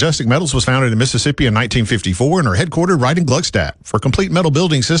people. Majestic Metals was founded in Mississippi in 1954 and are headquartered right in Gluckstadt. For complete metal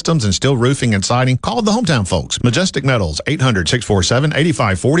building systems and steel roofing and siding, call the hometown folks. Majestic Metals,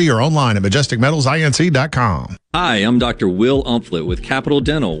 800-647-8540 or online at majesticmetalsinc.com. Hi, I'm Dr. Will Umflett with Capital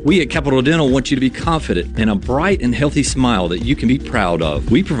Dental. We at Capital Dental want you to be confident in a bright and healthy smile that you can be proud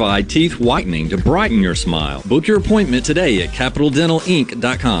of. We provide teeth whitening to brighten your smile. Book your appointment today at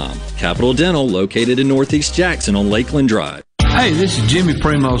CapitalDentalInc.com. Capital Dental, located in Northeast Jackson on Lakeland Drive. Hey, this is Jimmy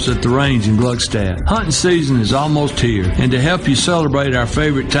Primos at the Range in Gluckstadt. Hunting season is almost here, and to help you celebrate our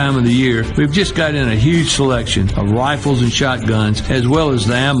favorite time of the year, we've just got in a huge selection of rifles and shotguns, as well as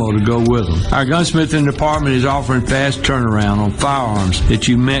the ammo to go with them. Our gunsmithing department is offering fast turnaround on firearms that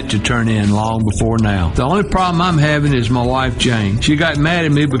you meant to turn in long before now. The only problem I'm having is my wife, Jane. She got mad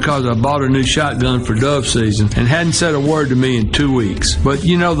at me because I bought a new shotgun for dove season and hadn't said a word to me in 2 weeks. But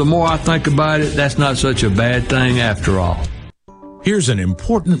you know, the more I think about it, that's not such a bad thing after all. Here's an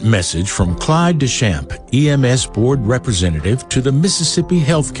important message from Clyde Deschamps, EMS Board Representative to the Mississippi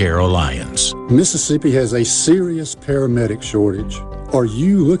Healthcare Alliance. Mississippi has a serious paramedic shortage. Are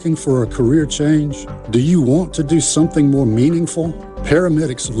you looking for a career change? Do you want to do something more meaningful?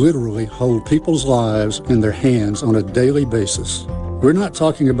 Paramedics literally hold people's lives in their hands on a daily basis. We're not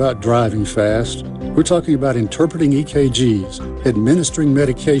talking about driving fast. We're talking about interpreting EKGs, administering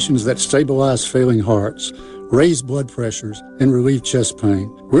medications that stabilize failing hearts, raise blood pressures, and relieve chest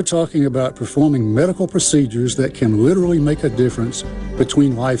pain. We're talking about performing medical procedures that can literally make a difference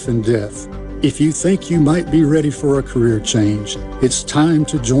between life and death. If you think you might be ready for a career change, it's time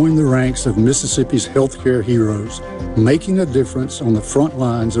to join the ranks of Mississippi's healthcare heroes, making a difference on the front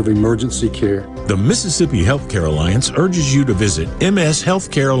lines of emergency care. The Mississippi Healthcare Alliance urges you to visit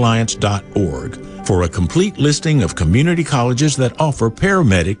mshealthcarealliance.org for a complete listing of community colleges that offer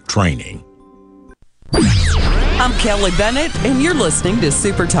paramedic training. I'm Kelly Bennett, and you're listening to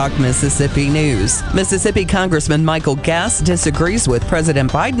Super Talk Mississippi News. Mississippi Congressman Michael Guest disagrees with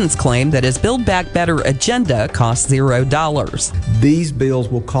President Biden's claim that his Build Back Better agenda costs $0. These bills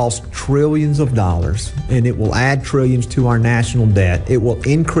will cost trillions of dollars, and it will add trillions to our national debt. It will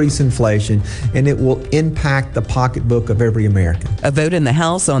increase inflation, and it will impact the pocketbook of every American. A vote in the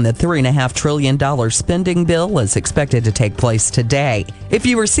House on the $3.5 trillion spending bill is expected to take place today. If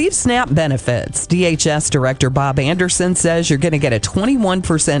you receive SNAP benefits, DHS Director Bob Anderson says you're going to get a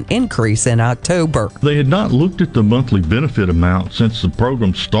 21% increase in October. They had not looked at the monthly benefit amount since the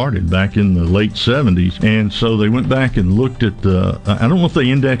program started back in the late 70s, and so they went back and looked at I don't know if they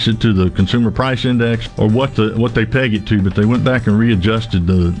index it to the Consumer Price Index or what they peg it to, but they went back and readjusted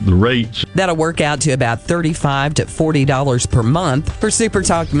the rates. That'll work out to about $35 to $40 per month. For Super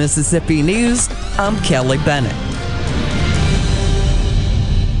Talk Mississippi News, I'm Kelly Bennett.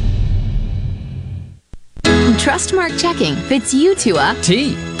 Trustmark checking fits you to a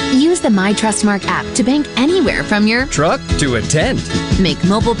T. Use the My Trustmark app to bank anywhere from your truck to a tent. Make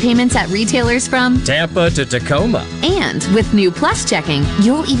mobile payments at retailers from Tampa to Tacoma. And with new Plus checking,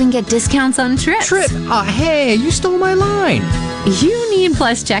 you'll even get discounts on trips. Hey, you stole my line. You need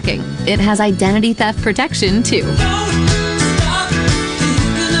Plus checking. It has identity theft protection too.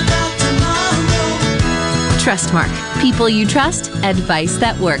 Trustmark. People you trust. Advice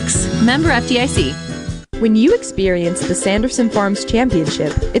that works. Member FDIC. When you experience the Sanderson Farms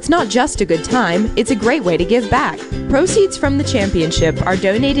Championship, it's not just a good time, it's a great way to give back. Proceeds from the championship are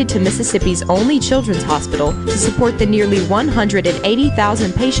donated to Mississippi's only children's hospital to support the nearly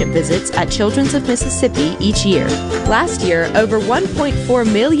 180,000 patient visits at Children's of Mississippi each year. Last year, over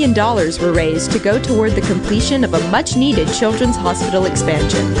 $1.4 million were raised to go toward the completion of a much-needed children's hospital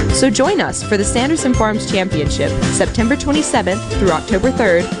expansion. So join us for the Sanderson Farms Championship, September 27th through October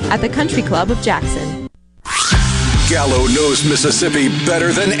 3rd at the Country Club of Jackson. Gallo knows Mississippi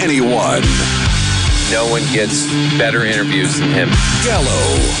better than anyone. No one gets better interviews than him.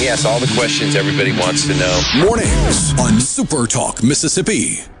 Gallo. He asks all the questions everybody wants to know. Mornings on Super Talk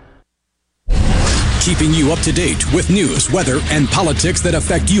Mississippi. Keeping you up to date with news, weather, and politics that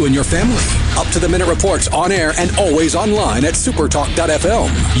affect you and your family. Up-to-the-minute reports on air and always online at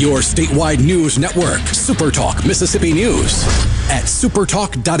supertalk.fm. Your statewide news network. Supertalk Mississippi News at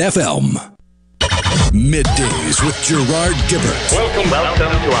supertalk.fm. Middays with Gerard Gibert. Welcome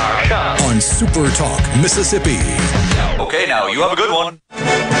to our show. On Super Talk Mississippi. Okay, now you have a good one.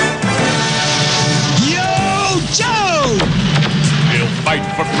 Yo, Joe! He'll fight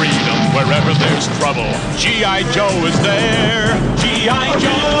for freedom wherever there's trouble. G.I. Joe is there. G.I.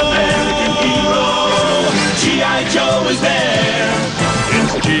 Joe, American hero. G.I. Joe is there.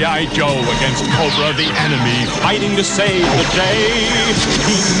 It's G.I. Joe against Cobra, the enemy, fighting to save the day.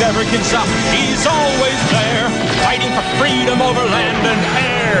 He never gives up, he's always there, fighting for freedom over land and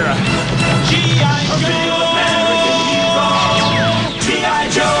air. G.I. Joe, American hero.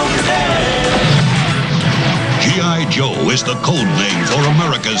 G.I. Joe is there. G.I. Joe is the code name for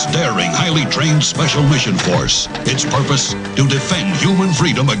America's daring, highly trained Special Mission Force. Its purpose, to defend human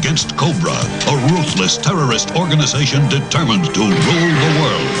freedom against Cobra, a ruthless terrorist organization determined to rule the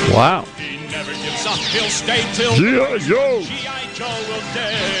world. Wow. He never gives up, he'll stay till G.I. Joe. G.I. Joe will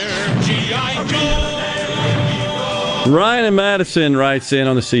dare. G.I. Joe. Ryan in Madison writes in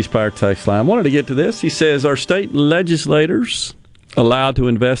on the C Spire text line. I wanted to get to this. He says, are state legislators allowed to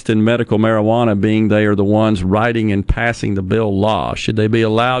invest in medical marijuana, being they are the ones writing and passing the bill law? Should they be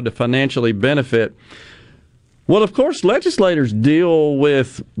allowed to financially benefit? Well, of course, legislators deal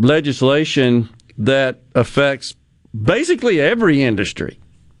with legislation that affects basically every industry.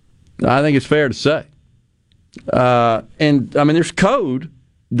 I think it's fair to say. And, I mean, there's code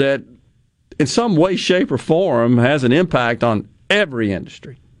that in some way, shape, or form has an impact on every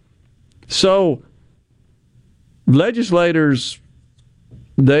industry. So legislators,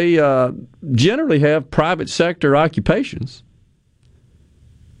 they generally have private sector occupations.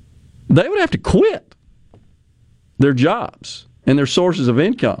 They would have to quit their jobs and their sources of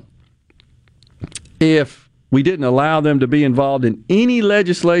income if we didn't allow them to be involved in any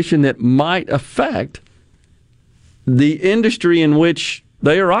legislation that might affect the industry in which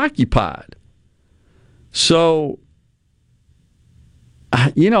they are occupied. So,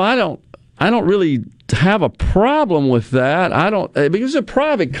 you know, I don't really have a problem with that. I don't, because it's a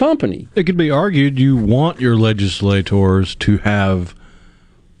private company. It could be argued you want your legislators to have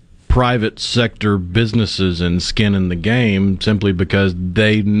private sector businesses and skin in the game simply because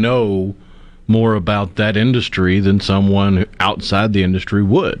they know more about that industry than someone outside the industry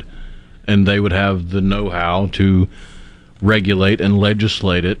would. And they would have the know-how to regulate and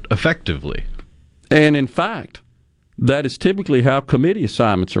legislate it effectively. And in fact, that is typically how committee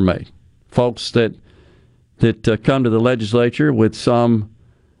assignments are made. Folks that come to the legislature with some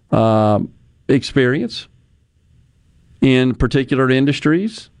experience in particular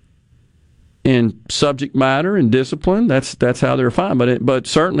industries, in subject matter and discipline. That's how they're assigned. But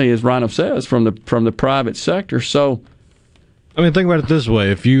certainly, as Rhino says, from the private sector. So, I mean, think about it this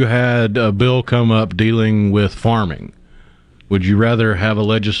way: if you had a bill come up dealing with farming, would you rather have a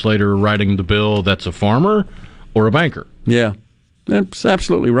legislator writing the bill that's a farmer or a banker? Yeah, that's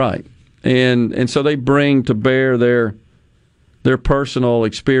absolutely right. And so they bring to bear their personal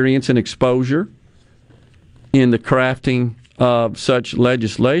experience and exposure in the crafting of such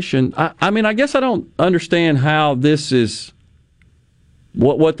legislation. I mean, I guess I don't understand how this is,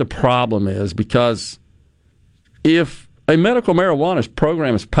 what the problem is, because if a medical marijuana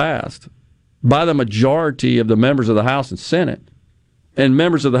program is passed by the majority of the members of the House and Senate, and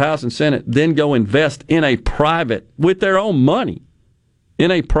members of the House and Senate then go invest in a private, with their own money,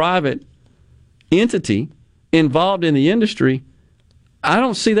 in a private entity involved in the industry, I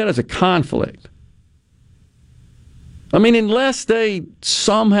don't see that as a conflict. I mean, unless they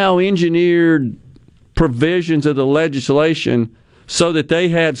somehow engineered provisions of the legislation so that they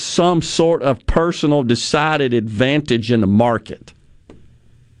had some sort of personal decided advantage in the market.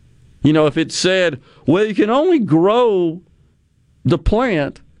 You know, if it said, well, you can only grow the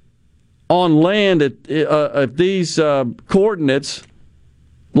plant on land at these coordinates,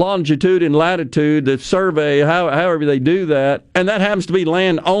 longitude and latitude, the survey, however they do that, and that happens to be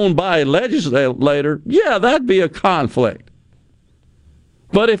land owned by a legislator, yeah, that'd be a conflict.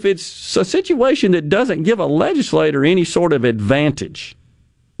 But if it's a situation that doesn't give a legislator any sort of advantage,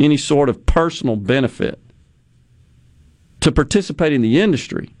 any sort of personal benefit to participate in the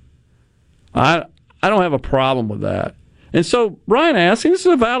industry, I don't have a problem with that. And so Ryan asks, and this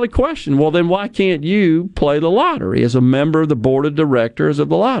is a valid question, well, then why can't you play the lottery as a member of the board of directors of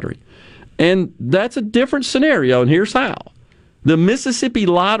the lottery? And that's a different scenario, and here's how. The Mississippi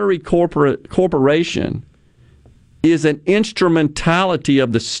Lottery Corporation is an instrumentality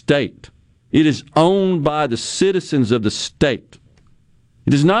of the state. It is owned by the citizens of the state.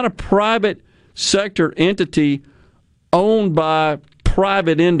 It is not a private sector entity owned by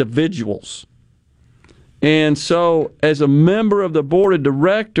private individuals. And so, as a member of the board of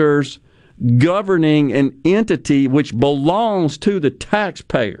directors governing an entity which belongs to the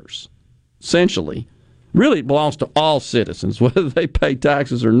taxpayers, essentially, really it belongs to all citizens, whether they pay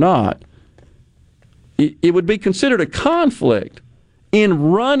taxes or not, it would be considered a conflict in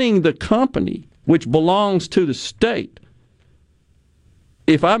running the company which belongs to the state.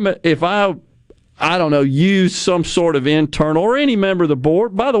 If I don't know, use some sort of internal or any member of the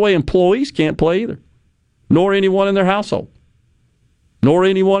board, by the way, employees can't play either. Nor anyone in their household, nor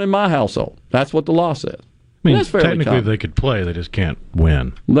anyone in my household. That's what the law says. I mean, that's technically common. they could play, they just can't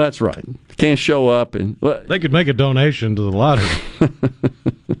win. That's right. Can't show up. And they could make a donation to the lottery.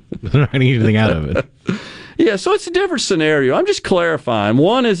 They're not going to get anything out of it. Yeah, so it's a different scenario. I'm just clarifying.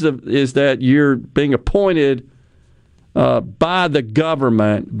 One is that you're being appointed by the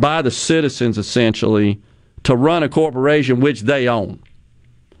government, by the citizens, essentially, to run a corporation which they own.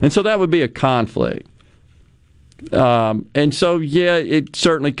 And so that would be a conflict. And so, yeah, it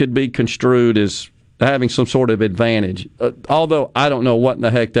certainly could be construed as having some sort of advantage. Although I don't know what in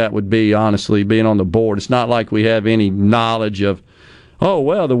the heck that would be, honestly, being on the board. It's not like we have any knowledge of, oh,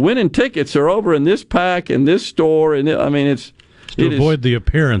 well, the winning tickets are over in this pack in this store. And I mean, it's to avoid the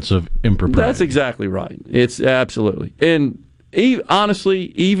appearance of impropriety. That's exactly right. It's absolutely. And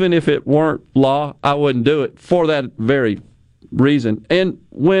honestly, even if it weren't law, I wouldn't do it for that very reason. And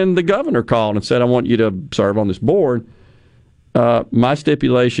when the governor called and said, I want you to serve on this board, my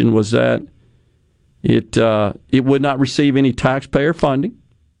stipulation was that it would not receive any taxpayer funding,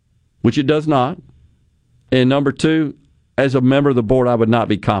 which it does not. And number two, as a member of the board, I would not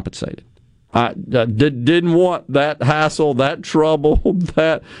be compensated. I didn't want that hassle, that trouble,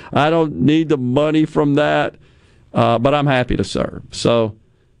 that I don't need the money from that, but I'm happy to serve. So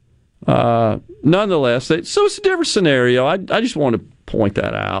nonetheless, so it's a different scenario. I just want to point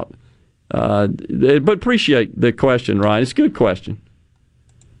that out. But appreciate the question, Ryan. It's a good question.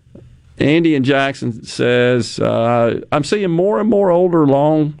 Andy in Jackson says, I'm seeing more and more older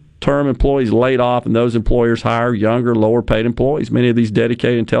long-term employees laid off, and those employers hire younger, lower-paid employees. Many of these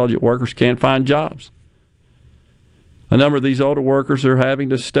dedicated, intelligent workers can't find jobs. A number of these older workers are having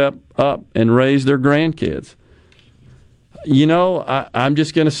to step up and raise their grandkids. You know, I'm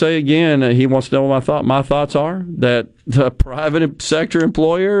just going to say again, he wants to know what my thoughts are, that the private sector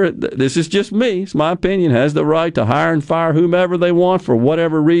employer, this is just me, it's my opinion, has the right to hire and fire whomever they want for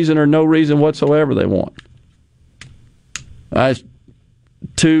whatever reason or no reason whatsoever they want.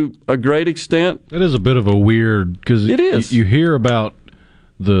 To a great extent. It is a bit of a weird, because you hear about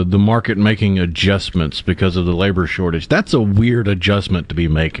the market making adjustments because of the labor shortage. That's a weird adjustment to be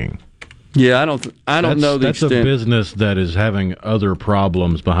making. Yeah, I don't know the extent. That's a business that is having other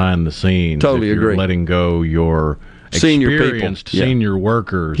problems behind the scenes. Totally if you're agree. Letting go your experienced senior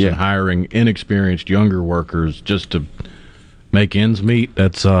workers and hiring inexperienced younger workers just to make ends meet.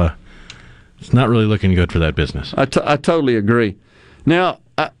 That's it's not really looking good for that business. I totally agree. Now,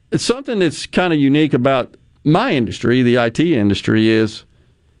 it's something that's kind of unique about my industry, the IT industry, is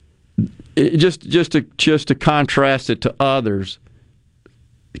just to contrast it to others.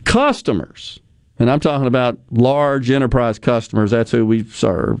 Customers, and I'm talking about large enterprise customers, that's who we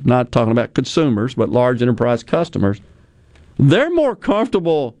serve, not talking about consumers, but large enterprise customers, they're more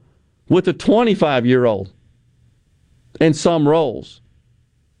comfortable with a 25-year-old in some roles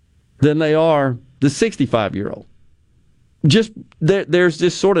than they are the 65-year-old. Just there's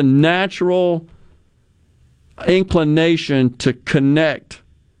this sort of natural inclination to connect.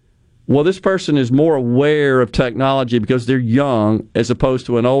 Well, this person is more aware of technology because they're young as opposed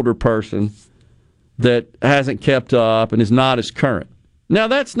to an older person that hasn't kept up and is not as current. Now,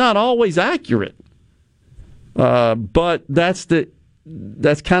 that's not always accurate, but that's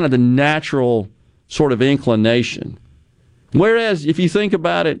kind of the natural sort of inclination. Whereas, if you think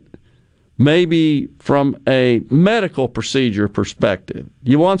about it, maybe from a medical procedure perspective.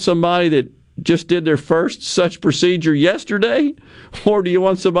 You want somebody that just did their first such procedure yesterday, or do you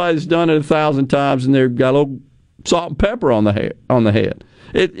want somebody that's done it 1,000 times and they've got a little salt and pepper on the head?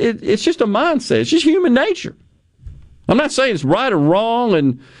 It's just a mindset. It's just human nature. I'm not saying it's right or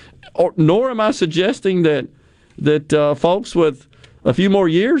wrong, nor am I suggesting that folks with a few more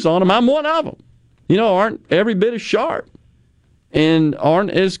years on them, I'm one of them, aren't every bit as sharp and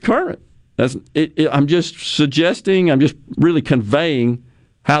aren't as current. I'm just suggesting, I'm just really conveying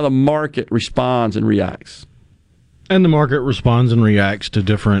how the market responds and reacts. And the market responds and reacts to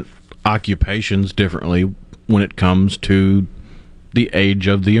different occupations differently when it comes to the age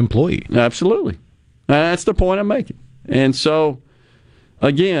of the employee. Absolutely. That's the point I'm making. And so,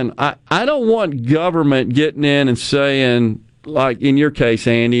 again, I don't want government getting in and saying, like in your case,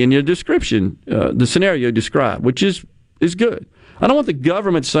 Andy, in your description, the scenario you described, which is good. I don't want the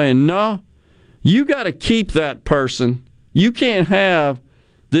government saying, no, you got to keep that person. You can't have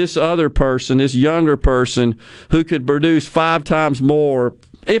this other person, this younger person, who could produce 5 times more,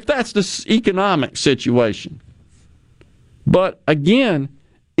 if that's the economic situation. But again,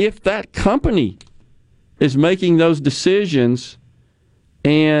 if that company is making those decisions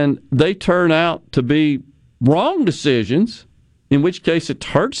and they turn out to be wrong decisions, in which case it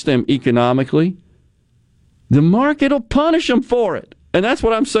hurts them economically, the market will punish them for it. And that's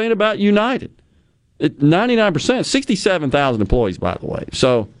what I'm saying about United. 99%, 67,000 employees, by the way.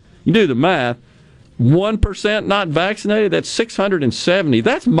 So you do the math. 1% not vaccinated, that's 670.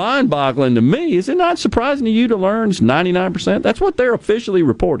 That's mind-boggling to me. Is it not surprising to you to learn it's 99%? That's what they're officially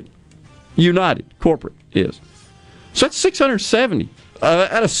reporting. United, corporate, is. So that's 670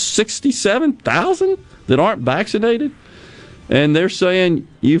 out of 67,000 that aren't vaccinated. And they're saying,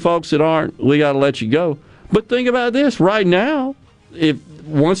 you folks that aren't, we got to let you go. But think about this. Right now,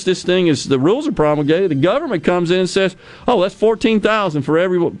 once this thing the rules are promulgated, the government comes in and says, oh, that's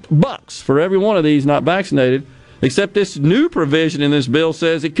 $14,000 for every one of these not vaccinated, except this new provision in this bill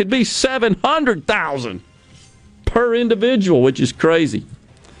says it could be $700,000 per individual, which is crazy.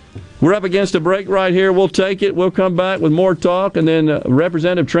 We're up against a break right here. We'll take it. We'll come back with more talk, and then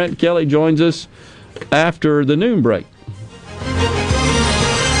Representative Trent Kelly joins us after the noon break.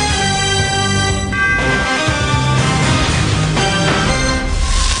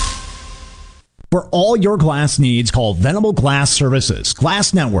 For all your glass needs, call Venable Glass Services.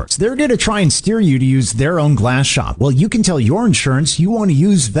 Glass Networks. They're going to try and steer you to use their own glass shop. Well, you can tell your insurance you want to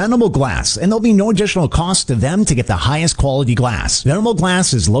use Venable Glass, and there'll be no additional cost to them to get the highest quality glass. Venable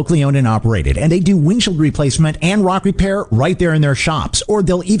Glass is locally owned and operated, and they do windshield replacement and rock repair right there in their shops, or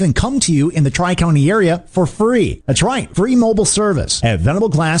they'll even come to you in the Tri-County area for free. That's right, free mobile service. At Venable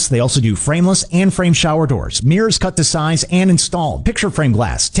Glass, they also do frameless and frame shower doors, mirrors cut to size and installed, picture frame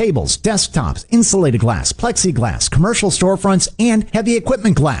glass, tables, desktops, insulated glass, plexiglass, commercial storefronts, and heavy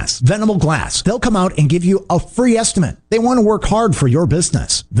equipment glass. Venable Glass. They'll come out and give you a free estimate. They want to work hard for your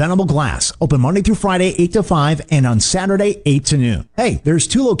business. Venable Glass. Open Monday through Friday, 8 to 5, and on Saturday, 8 to noon. Hey, there's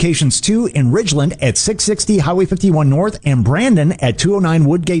 2 locations too, in Ridgeland at 660 Highway 51 North and Brandon at 209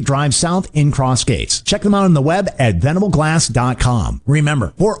 Woodgate Drive South in Cross Gates. Check them out on the web at venableglass.com.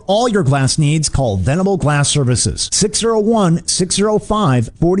 Remember, for all your glass needs, call Venable Glass Services.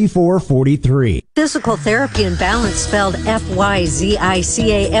 601-605-4443. Physical Therapy and Balance, spelled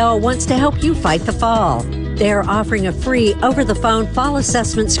FYZICAL, wants to help you fight the fall. They are offering a free over-the-phone fall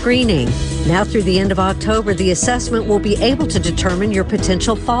assessment screening. Now through the end of October, the assessment will be able to determine your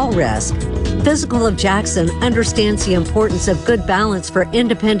potential fall risk. Physical of Jackson understands the importance of good balance for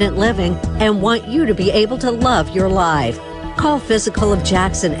independent living and want you to be able to love your life. Call Physical of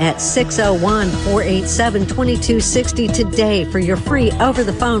Jackson at 601-487-2260 today for your free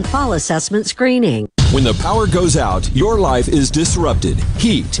over-the-phone fall assessment screening. When the power goes out, your life is disrupted.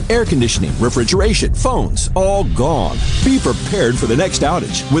 Heat, air conditioning, refrigeration, phones, all gone. Be prepared for the next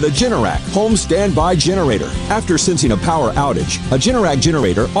outage with a Generac home standby generator. After sensing a power outage, a Generac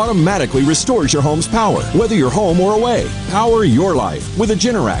generator automatically restores your home's power, whether you're home or away. Power your life with a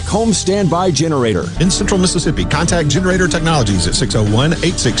Generac home standby generator. In Central Mississippi, contact Generator Technologies at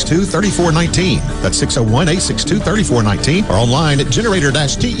 601-862-3419. That's 601-862-3419 or online at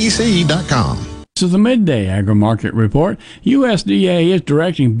generator-tec.com. This is the Midday Agri-Market Report. USDA is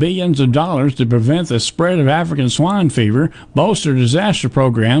directing billions of dollars to prevent the spread of African swine fever, bolster disaster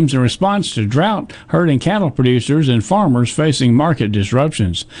programs in response to drought hurting cattle producers and farmers facing market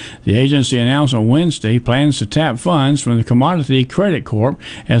disruptions. The agency announced on Wednesday plans to tap funds from the Commodity Credit Corp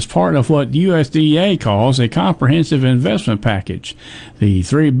as part of what USDA calls a comprehensive investment package. The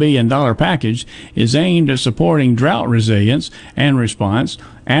 $3 billion package is aimed at supporting drought resilience and response,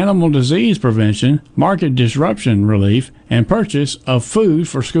 animal disease prevention, market disruption relief, and purchase of food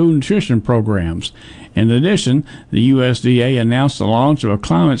for school nutrition programs. In addition, the USDA announced the launch of a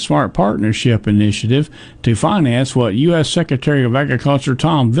Climate Smart Partnership initiative to finance what U.S. Secretary of Agriculture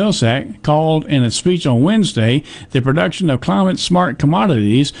Tom Vilsack called in a speech on Wednesday the production of climate smart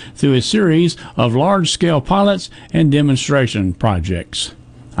commodities through a series of large-scale pilots and demonstration projects.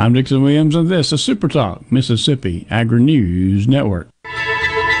 I'm Dixon Williams, and this is Super Talk, Mississippi Agri-News Network.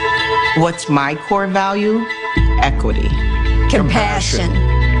 What's my core value? Equity. Compassion.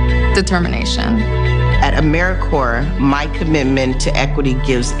 Determination. At AmeriCorps, my commitment to equity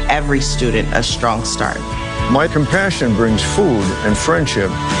gives every student a strong start. My compassion brings food and friendship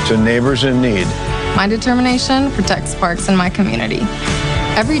to neighbors in need. My determination protects parks in my community.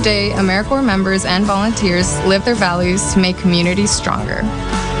 Every day, AmeriCorps members and volunteers live their values to make communities stronger.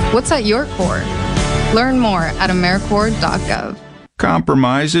 What's at your core? Learn more at AmeriCorps.gov.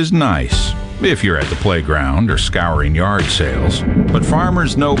 Compromise is nice if you're at the playground or scouring yard sales. But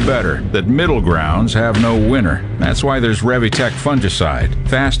farmers know better that middle grounds have no winner. That's why there's Revitec fungicide,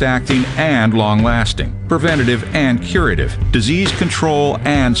 fast-acting and long-lasting, preventative and curative, disease control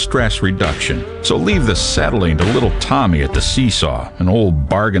and stress reduction. So leave the settling to little Tommy at the seesaw, an old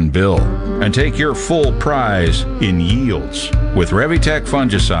bargain bill, and take your full prize in yields with Revitec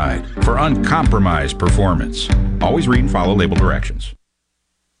fungicide for uncompromised performance. Always read and follow label directions.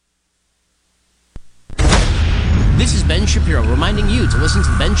 This is Ben Shapiro reminding you to listen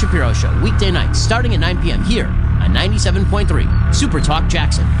to The Ben Shapiro Show weekday nights starting at 9 p.m. here on 97.3 Super Talk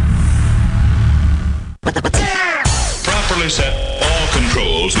Jackson. Properly set all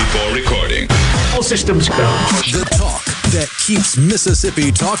controls before recording. All systems go. The talk that keeps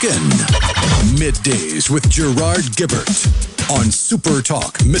Mississippi talking. Middays with Gerard Gibert on Super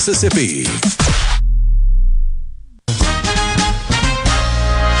Talk Mississippi.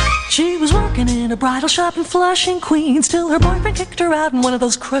 She was working in a bridal shop in Flushing, Queens, till her boyfriend kicked her out in one of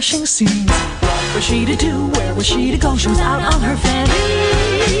those crushing scenes. What was she to do? Where was she to go? She was out on her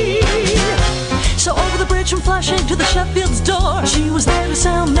fanny. So over the bridge from Flushing to the Sheffield's door, she was there to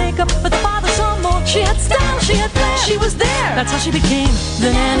sell makeup, but the father saw more. She had style, she had flair, she was there. That's how she became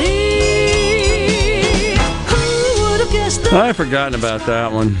the nanny. Who would have guessed that? I've forgotten about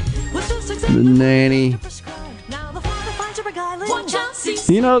that one. The nanny.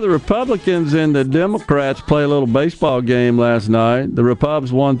 You know, the Republicans and the Democrats play a little baseball game last night. The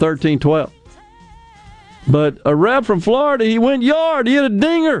Repubs won 13-12. But a rep from Florida, he went yard. He hit a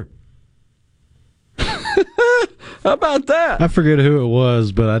dinger. How about that? I forget who it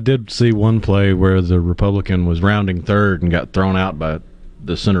was, but I did see one play where the Republican was rounding third and got thrown out by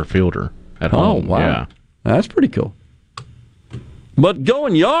the center fielder at home. Oh, wow. Yeah. That's pretty cool. But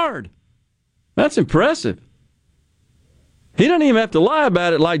going yard, that's impressive. He doesn't even have to lie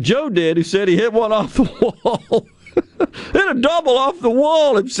about it like Joe did, who said he hit one off the wall. Hit a double off the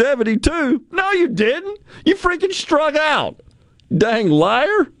wall at 72. No, you didn't. You freaking struck out. Dang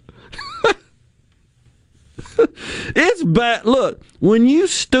liar. It's bad. Look, when you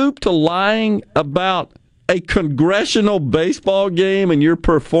stoop to lying about a congressional baseball game and your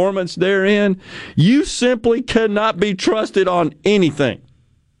performance therein, you simply cannot be trusted on anything.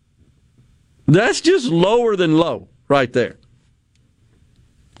 That's just lower than low right there.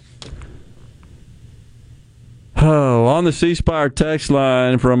 Oh, on the C Spire text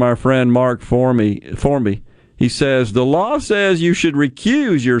line from our friend Mark Formby, he says, the law says you should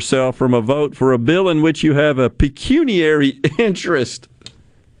recuse yourself from a vote for a bill in which you have a pecuniary interest.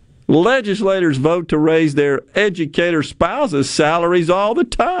 Legislators vote to raise their educator spouses' salaries all the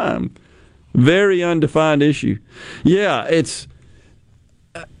time. Very undefined issue. Yeah, it's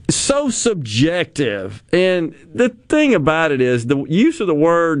so subjective. And the thing about it is the use of the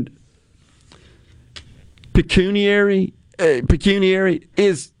word pecuniary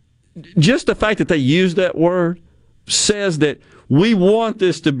is just the fact that they use that word says that we want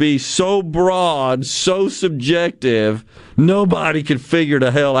this to be so broad, so subjective, nobody can figure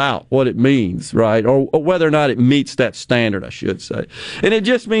the hell out what it means, right? Or whether or not it meets that standard, I should say. And it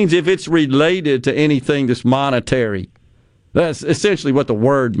just means if it's related to anything that's monetary. That's essentially what the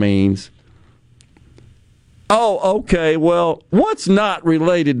word means. Oh, okay, well, what's not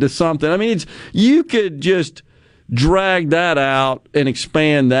related to something? I mean, you could just drag that out and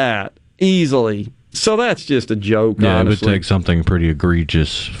expand that easily. So that's just a joke, yeah, honestly. It would take something pretty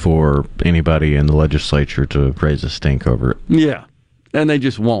egregious for anybody in the legislature to raise a stink over it. Yeah, and they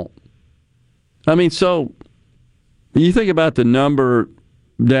just won't. I mean, so you think about the number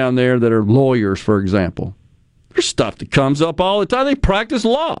down there that are lawyers, for example. There's stuff that comes up all the time. They practice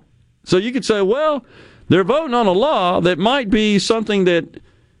law. So you could say, well, they're voting on a law that might be something that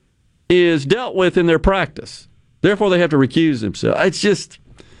is dealt with in their practice. Therefore, they have to recuse themselves. It's just...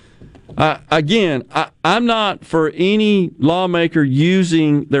 I'm not for any lawmaker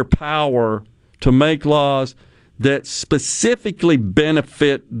using their power to make laws that specifically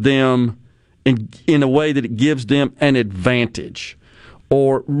benefit them in a way that it gives them an advantage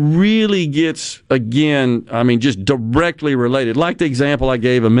or really gets, just directly related. Like the example I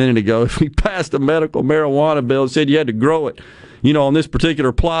gave a minute ago, if we passed a medical marijuana bill and said you had to grow it, on this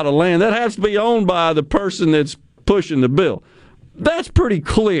particular plot of land, that has to be owned by the person that's pushing the bill. That's pretty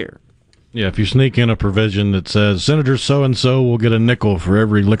clear. Yeah, if you sneak in a provision that says Senator so-and-so will get a nickel for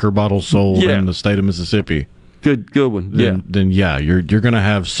every liquor bottle sold in the state of Mississippi. Good one. Then you're going to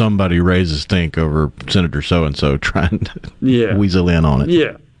have somebody raise a stink over Senator so-and-so trying to weasel in on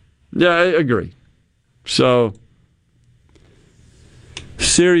it. Yeah, I agree. So,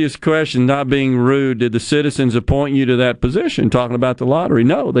 serious question, not being rude. Did the citizens appoint you to that position, talking about the lottery?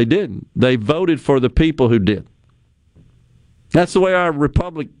 No, they didn't. They voted for the people who did. That's the way our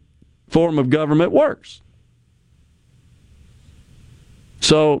republic form of government works.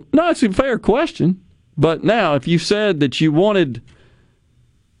 So, no, it's a fair question. But now, if you said that you wanted,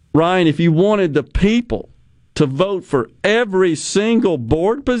 Ryan, if you wanted the people to vote for every single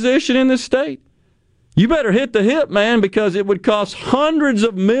board position in the state, you better hit the hip, man, because it would cost hundreds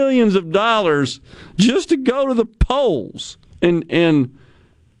of millions of dollars just to go to the polls and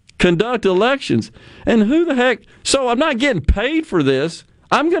conduct elections. And who the heck? So I'm not getting paid for this.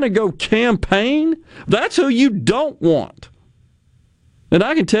 I'm going to go campaign? That's who you don't want. And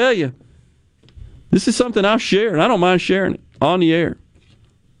I can tell you, this is something I'll share, and I don't mind sharing it on the air.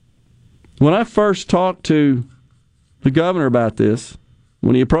 When I first talked to the governor about this,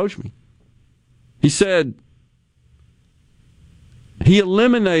 when he approached me, he said he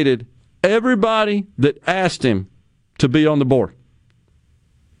eliminated everybody that asked him to be on the board.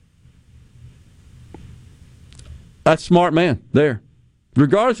 That's a smart man there.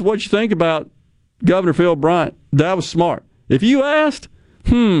 Regardless of what you think about Governor Phil Bryant, that was smart. If you asked,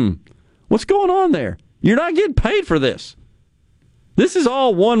 what's going on there? You're not getting paid for this. This is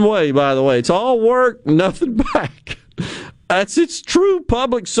all one way, by the way. It's all work, nothing back. It's true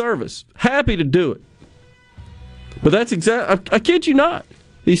public service. Happy to do it. But that's I kid you not.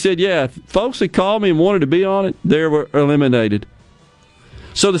 He said, yeah, folks that called me and wanted to be on it, they were eliminated.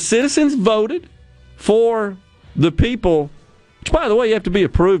 So the citizens voted for the people, which, by the way, you have to be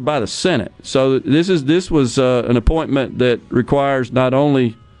approved by the Senate. So this was an appointment that requires not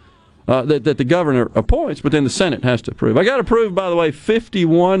only that the governor appoints, but then the Senate has to approve. I got approved, by the way,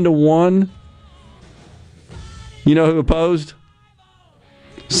 51-1. You know who opposed?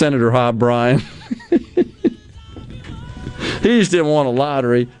 Senator Hobb Bryan. He just didn't want a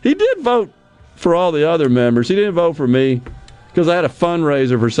lottery. He did vote for all the other members. He didn't vote for me because I had a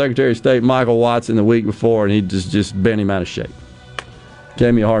fundraiser for Secretary of State Michael Watson the week before, and he just bent him out of shape.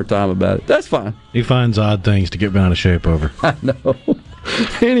 Gave me a hard time about it. That's fine. He finds odd things to get bent out of shape over. I know.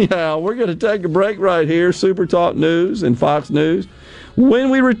 Anyhow, we're going to take a break right here. Super Talk News and Fox News. When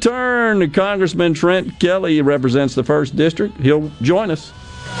we return, Congressman Trent Kelly represents the 1st District. He'll join us.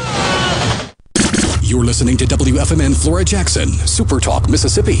 You're listening to WFMN Flora Jackson, Super Talk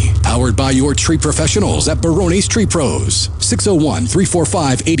Mississippi, powered by your tree professionals at Barone's Tree Pros,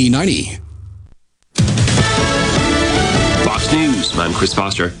 601-345-8090. Fox News, I'm Chris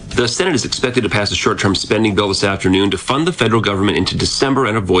Foster. The Senate is expected to pass a short-term spending bill this afternoon to fund the federal government into December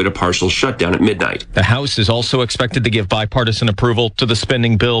and avoid a partial shutdown at midnight. The House is also expected to give bipartisan approval to the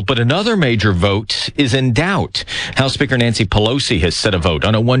spending bill, but another major vote is in doubt. House Speaker Nancy Pelosi has set a vote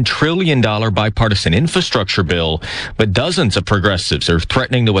on a $1 trillion bipartisan infrastructure bill, but dozens of progressives are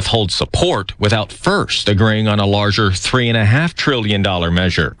threatening to withhold support without first agreeing on a larger $3.5 trillion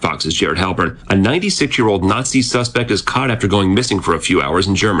measure. Fox's Gerard Gibert. A 96-year-old Nazi suspect is caught after going missing for a few hours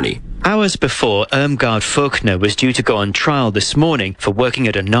in Germany. Kelly. Hours before, Irmgard Faulkner was due to go on trial this morning for working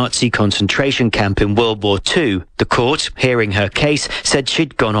at a Nazi concentration camp in World War II. The court, hearing her case, said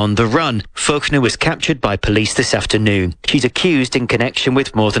she'd gone on the run. Faulkner was captured by police this afternoon. She's accused in connection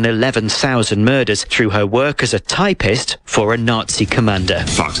with more than 11,000 murders through her work as a typist for a Nazi commander.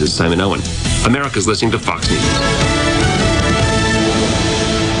 Fox's Simon Owen. America's listening to Fox News.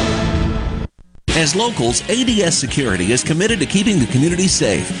 As locals, ADS Security is committed to keeping the community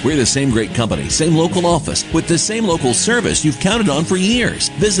safe. We're the same great company, same local office, with the same local service you've counted on for years.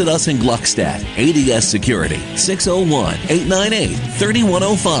 Visit us in Gluckstadt. ADS Security,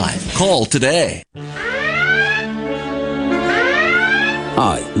 601-898-3105. Call today.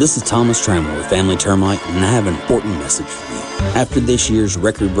 Hi, this is Thomas Trammell with Family Termite, and I have an important message for you. After this year's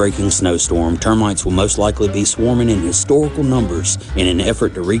record-breaking snowstorm, termites will most likely be swarming in historical numbers in an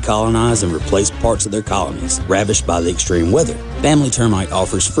effort to recolonize and replace parts of their colonies ravished by the extreme weather. Family Termite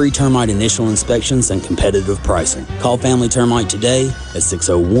offers free termite initial inspections and competitive pricing. Call Family Termite today at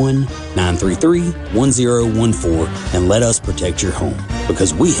 601-933-1014 and let us protect your home,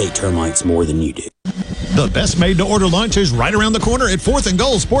 because we hate termites more than you do. The best made-to-order lunch is right around the corner at 4th and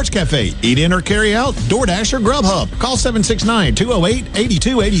Gold Sports Cafe. Eat in or carry out, DoorDash or Grubhub. Call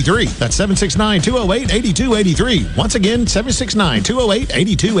 769-208-8283. That's 769-208-8283. Once again,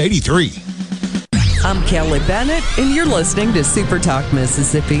 769-208-8283. I'm Kelly Bennett, and you're listening to Super Talk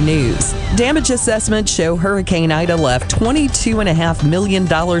Mississippi News. Damage assessments show Hurricane Ida left $22.5 million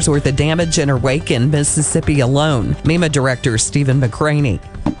worth of damage in her wake in Mississippi alone. MEMA Director Stephen McCraney.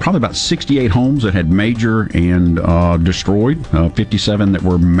 Probably about 68 homes that had major and destroyed, 57 that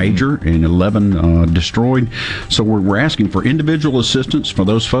were major and 11 destroyed. So we're asking for individual assistance for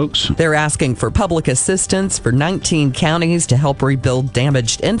those folks. They're asking for public assistance for 19 counties to help rebuild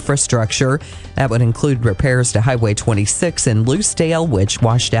damaged infrastructure. That would include repairs to Highway 26 in Loosedale, which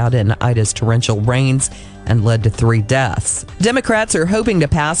washed out in Ida's torrential rains and led to 3 deaths. Democrats are hoping to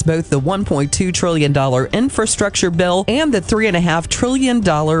pass both the $1.2 trillion infrastructure bill and the $3.5 trillion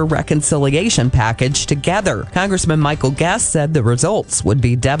reconciliation package together. Congressman Michael Guest said the results would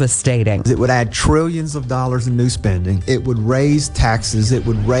be devastating. It would add trillions of dollars in new spending. It would raise taxes. It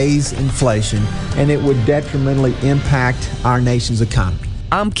would raise inflation, and it would detrimentally impact our nation's economy.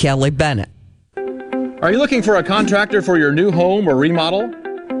 I'm Kelly Bennett. Are you looking for a contractor for your new home or remodel?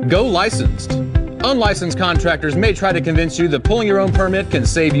 Go licensed. Unlicensed contractors may try to convince you that pulling your own permit can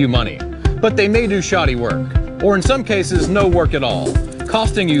save you money, but they may do shoddy work, or in some cases, no work at all,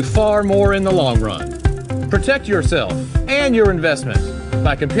 costing you far more in the long run. Protect yourself and your investment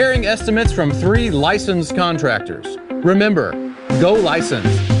by comparing estimates from 3 licensed contractors. Remember, go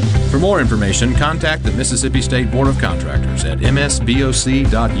licensed. For more information, contact the Mississippi State Board of Contractors at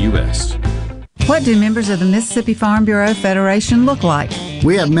msboc.us. What do members of the Mississippi Farm Bureau Federation look like?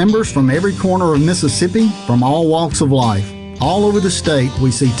 We have members from every corner of Mississippi, from all walks of life. All over the state, we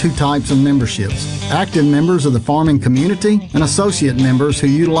see 2 types of memberships: active members of the farming community and associate members who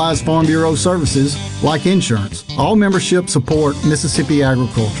utilize Farm Bureau services like insurance. All memberships support Mississippi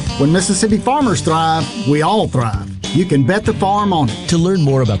agriculture. When Mississippi farmers thrive, we all thrive. You can bet the farm on it. To learn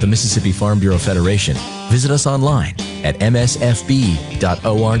more about the Mississippi Farm Bureau Federation, visit us online at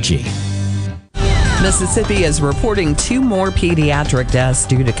msfb.org. Mississippi is reporting 2 more pediatric deaths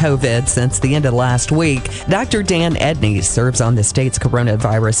due to COVID since the end of last week. Dr. Dan Edney serves on the state's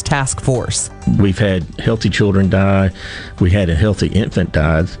coronavirus task force. We've had healthy children die. We had a healthy infant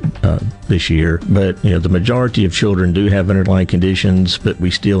die this year. But, the majority of children do have underlying conditions, but we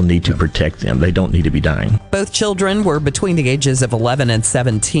still need to protect them. They don't need to be dying. Both children were between the ages of 11 and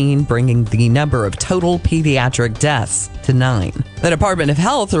 17, bringing the number of total pediatric deaths to 9. The Department of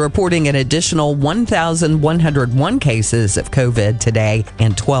Health are reporting an additional 1,101 cases of COVID today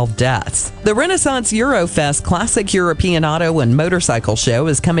and 12 deaths. The Renaissance Eurofest Classic European Auto and Motorcycle Show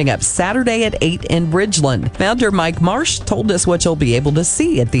is coming up Saturday at 8 in Bridgeland. Founder Mike Marsh told us what you'll be able to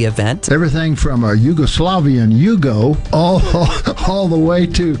see at the event. Everything from a Yugoslavian Yugo all the way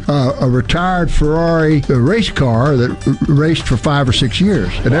to a retired Ferrari race car that raced for 5 or 6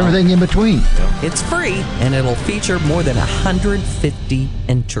 years, and everything in between. It's free, and it'll feature more than 150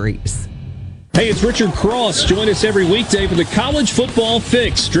 entries. Hey, it's Richard Cross. Join us every weekday for the College Football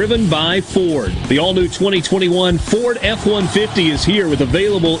Fix, driven by Ford. The all-new 2021 Ford F-150 is here with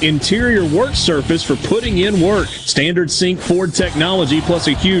available interior work surface for putting in work. Standard sync Ford technology plus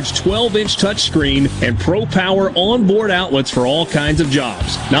a huge 12-inch touchscreen and Pro Power onboard outlets for all kinds of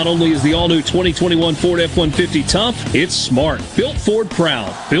jobs. Not only is the all-new 2021 Ford F-150 tough, it's smart. Built Ford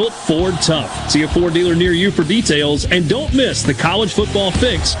proud. Built Ford tough. See a Ford dealer near you for details, and don't miss the College Football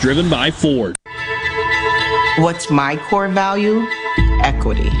Fix, driven by Ford. What's my core value?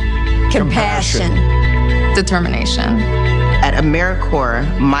 equity, compassion, determination. At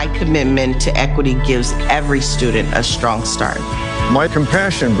AmeriCorps, my commitment to equity gives every student a strong start. My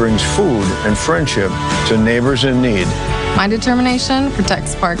compassion brings food and friendship to neighbors in need. My determination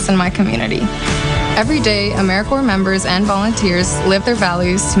protects parks in my community. Every day, AmeriCorps members and volunteers live their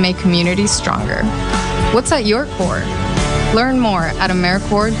values to make communities stronger. What's at your core? Learn more at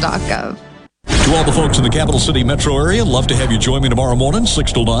AmeriCorps.gov. To all the folks in the Capital City metro area, love to have you join me tomorrow morning,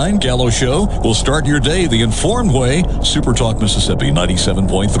 6 to 9, Gallo Show. We'll start your day the informed way. Super Talk Mississippi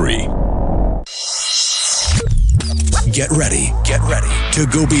 97.3. Get ready to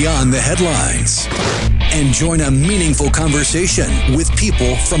go beyond the headlines and join a meaningful conversation with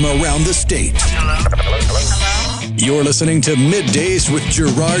people from around the state. Hello? You're listening to MidDays with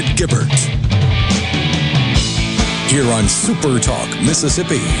Gerard Gibert here on Super Talk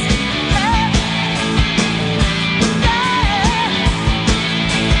Mississippi.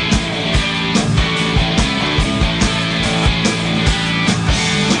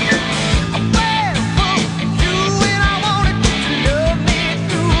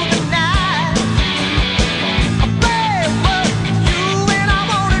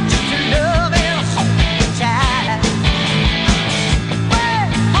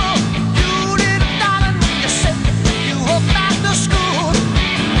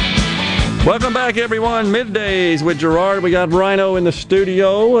 Welcome back, everyone. Middays with Gerard. We got Rhino in the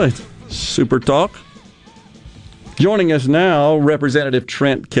studio. Super Talk. Joining us now, Representative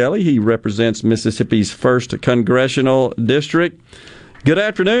Trent Kelly. He represents Mississippi's 1st Congressional District. Good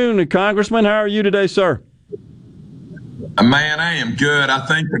afternoon, Congressman. How are you today, sir? Man, I am good. I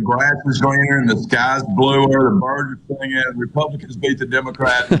think the grass is greener and the sky's bluer. The birds are singing. Republicans beat the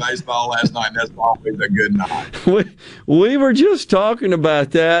Democrats in baseball last night, and that's always a good night. We were just talking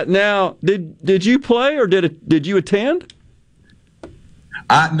about that. Now, did you play or did you attend?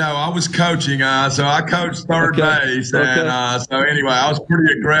 No, I was coaching, so I coached third base, and so anyway, I was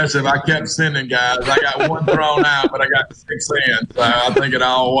pretty aggressive. I kept sending guys. I got one thrown out, but I got 6 in, so I think it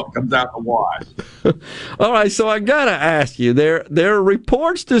all comes out the wash. All right, so I got to ask you, there are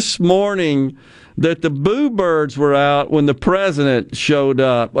reports this morning that the boo birds were out when the president showed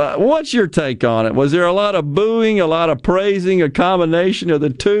up. What's your take on it? Was there a lot of booing, a lot of praising, a combination of the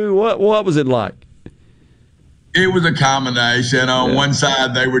two? What was it like? It was a combination. On one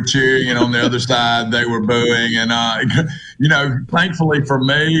side, they were cheering, and on the other side, they were booing. And, thankfully for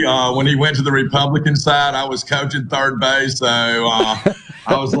me, when he went to the Republican side, I was coaching third base. So I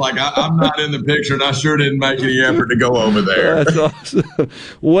was like, I'm not in the picture, and I sure didn't make any effort to go over there. That's awesome.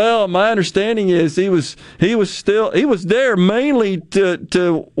 Well, my understanding is he was there mainly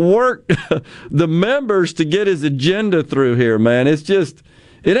to work the members to get his agenda through here, man.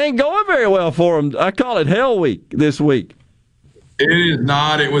 It ain't going very well for him. I call it Hell Week this week. It is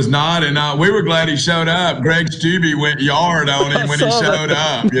not. It was not. And we were glad he showed up. Greg Stubbe went yard on him when he showed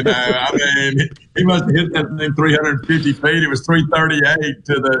up. I mean, he must have hit that thing 350 feet. It was 338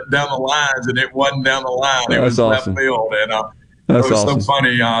 down the lines, and it wasn't down the line. It was awesome. Left field. And it was awesome. So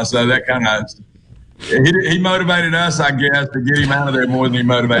funny. So that kind of he motivated us, I guess, to get him out of there more than he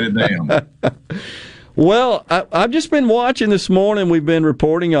motivated them. Well, I've just been watching this morning. We've been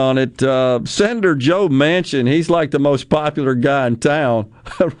reporting on it. Senator Joe Manchin, he's like the most popular guy in town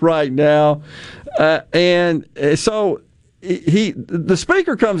right now. And so the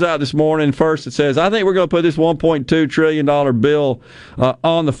speaker comes out this morning first and says, I think we're going to put this $1.2 trillion bill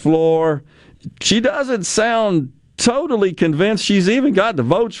on the floor. She doesn't sound totally convinced. She's even got the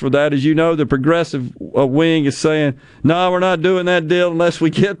votes for that. As you know, the progressive wing is saying, no, we're not doing that deal unless we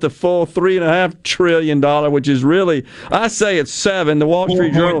get the full $3.5 trillion, which is really, I say it's 7. The Wall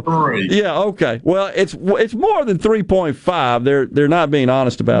Street Journal. Yeah, okay. Well, it's more than 3.5. They're not being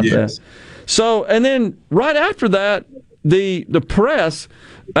honest about that. So, and then right after that, the press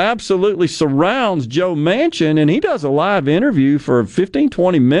absolutely surrounds Joe Manchin, and he does a live interview for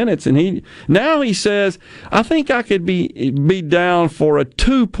 15-20 minutes, and he says, I think I could be down for a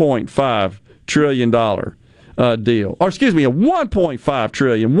 $2.5 trillion deal, or excuse me, a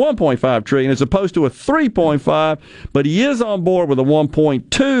 $1.5 trillion as opposed to a 3.5, but he is on board with a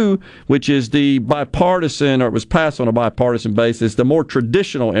 1.2, which is the bipartisan, or it was passed on a bipartisan basis, the more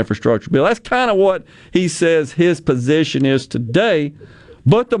traditional infrastructure bill. That's kind of what he says his position is today.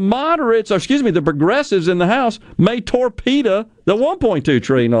 But the moderates, or excuse me, the progressives in the House may torpedo the $1.2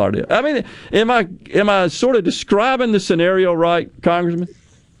 trillion deal. I mean, am I sort of describing the scenario right, Congressman?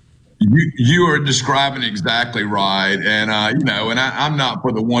 You are describing exactly right, and I'm not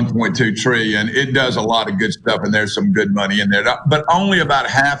for the 1.2 trillion. It does a lot of good stuff, and there's some good money in there, but only about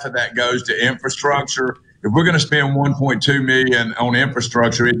half of that goes to infrastructure. if we're going to spend $1.2 million on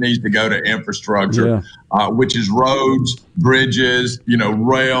infrastructure, it needs to go to infrastructure, which is roads, bridges,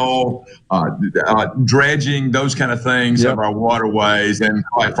 rail, dredging, those kind of things of our waterways. And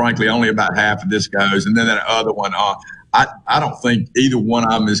quite frankly, only about half of this goes. And then that other one, I don't think either one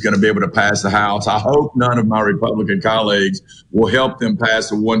of them is going to be able to pass the House. I hope none of my Republican colleagues will help them pass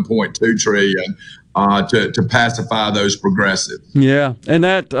the $1.2 trillion to pacify those progressives. Yeah, and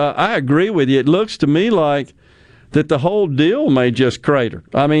that I agree with you. It looks to me like that the whole deal may just crater.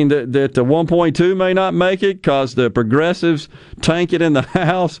 I mean, that the 1.2 may not make it because the progressives tank it in the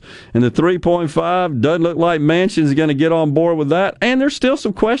House, and the 3.5 doesn't look like Manchin's going to get on board with that. And there's still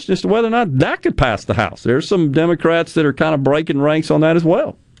some questions as to whether or not that could pass the House. There's some Democrats that are kind of breaking ranks on that as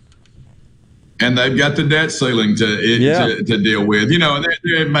well. And they've got the debt ceiling to deal with.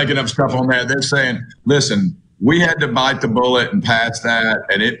 They're making up stuff on that. They're saying, listen, we had to bite the bullet and pass that,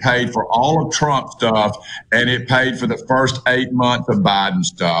 and it paid for all of Trump stuff, and it paid for the first 8 months of Biden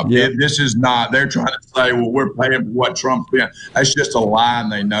stuff. Yep. This is not, they're trying to say, well, we're paying for what Trump's paying. That's just a lie,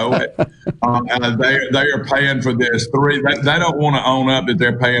 and they know it. They are paying for this. They don't want to own up that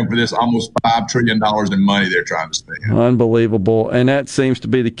they're paying for this almost $5 trillion in money they're trying to spend. Unbelievable, and that seems to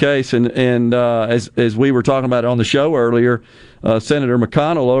be the case. And as we were talking about on the show earlier, Senator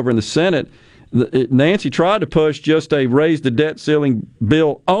McConnell over in the Senate, Nancy tried to push just a raise the debt ceiling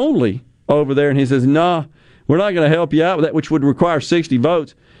bill only over there, and he says, nah, we're not going to help you out with that, which would require 60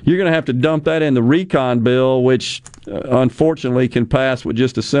 votes. You're going to have to dump that in the recon bill, which unfortunately can pass with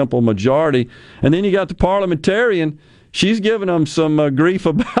just a simple majority. And then you got the parliamentarian. She's giving them some grief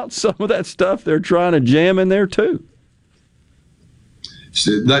about some of that stuff they're trying to jam in there, too.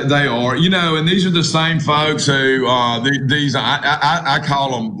 They are, and these are the same folks who I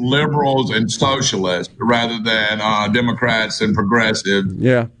call them liberals and socialists rather than Democrats and progressives.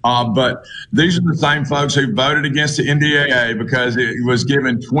 Yeah. But these are the same folks who voted against the NDAA because it was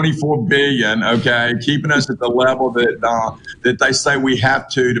given $24 billion. Okay, keeping us at the level that they say we have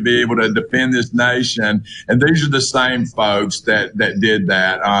to be able to defend this nation. And these are the same folks that did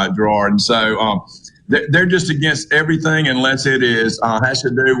that, Gerard. And so. They're just against everything unless it has to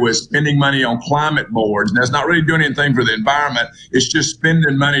do with spending money on climate boards. And that's not really doing anything for the environment. It's just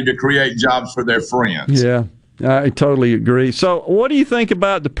spending money to create jobs for their friends. Yeah, I totally agree. So what do you think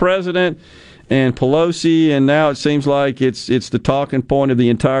about the president and Pelosi? And now it seems like it's the talking point of the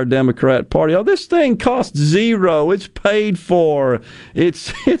entire Democrat Party. Oh, this thing costs zero. It's paid for.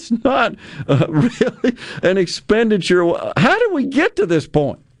 It's not really an expenditure. How did we get to this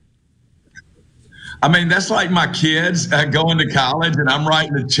point? I mean, that's like my kids going to college and I'm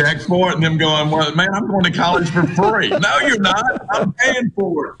writing a check for it and them going, well, man, I'm going to college for free. No, you're not. I'm paying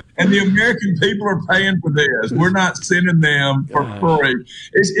for it. And the American people are paying for this. We're not sending them for free.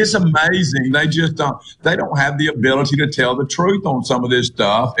 It's amazing. They just don't have the ability to tell the truth on some of this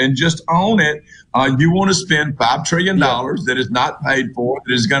stuff and just own it. You want to spend $5 trillion that is not paid for,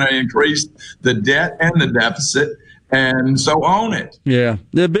 that is going to increase the debt and the deficit. And so own it. Yeah.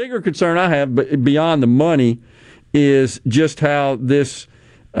 The bigger concern I have, beyond the money, is just how this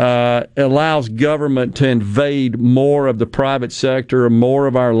allows government to invade more of the private sector, more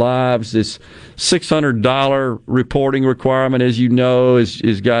of our lives. This $600 reporting requirement, as you know,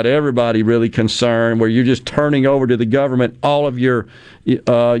 is got everybody really concerned, where you're just turning over to the government all of your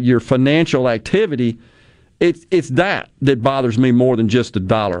financial activity. It's that bothers me more than just the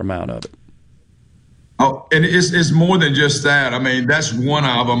dollar amount of it. Oh, and it's more than just that. I mean, that's one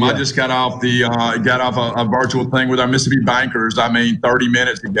of them. Yeah. I just got off a virtual thing with our Mississippi bankers, 30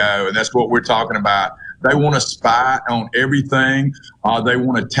 minutes ago, and that's what we're talking about. They want to spy on everything. They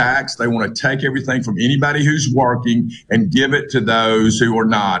want to tax. They want to take everything from anybody who's working and give it to those who are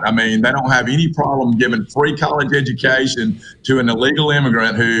not. I mean, they don't have any problem giving free college education to an illegal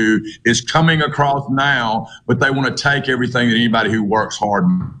immigrant who is coming across now, but they want to take everything that anybody who works hard.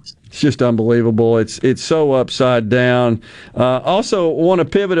 It's just unbelievable. It's so upside down. Also, want to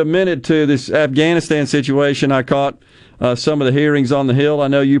pivot a minute to this Afghanistan situation. I caught some of the hearings on the Hill. I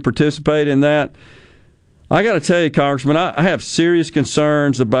know you participate in that. I got to tell you, Congressman, I have serious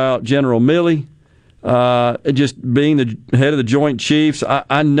concerns about General Milley, just being the head of the Joint Chiefs.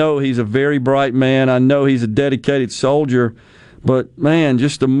 I know he's a very bright man. I know he's a dedicated soldier. But, man,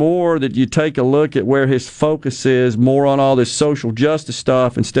 just the more that you take a look at where his focus is, more on all this social justice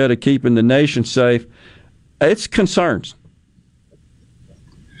stuff instead of keeping the nation safe, it's concerns.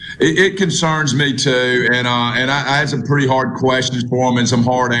 It concerns me, too, and I had some pretty hard questions for him and some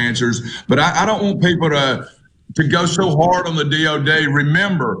hard answers. But I don't want people to to go so hard on the DOD.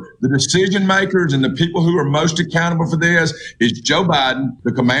 Remember, the decision makers and the people who are most accountable for this is Joe Biden,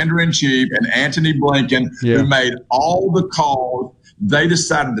 the commander-in-chief, and Antony Blinken, who made all the calls. They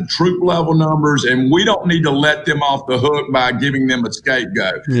decided the troop level numbers, and we don't need to let them off the hook by giving them a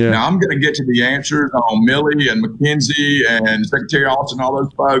scapegoat. Now, I'm going to get to the answers on Milley and McKenzie and Secretary Austin, all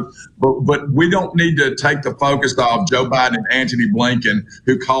those folks, but we don't need to take the focus off Joe Biden and Antony Blinken,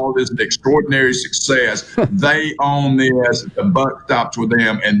 who called this an extraordinary success. They own this. The buck stops with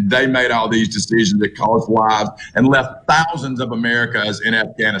them, and they made all these decisions that cost lives and left thousands of Americans in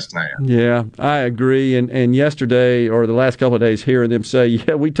Afghanistan. Yeah, I agree. And yesterday, or the last couple of days, hearing them say,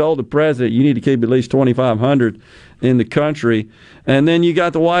 we told the president you need to keep at least 2,500 in the country. And then you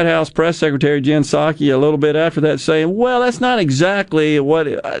got the White House press secretary, Jen Psaki, a little bit after that saying, well, that's not exactly what?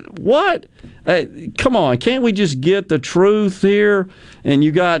 Come on, can't we just get the truth here? And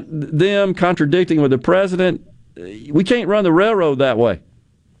you got them contradicting with the president. We can't run the railroad that way.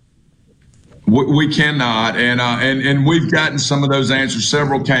 We cannot, and we've gotten some of those answers.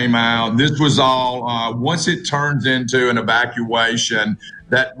 Several came out. This was all, once it turns into an evacuation,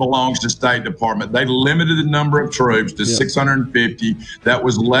 that belongs to State Department. They limited the number of troops to 650. That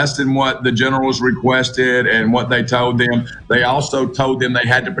was less than what the generals requested and what they told them. They also told them they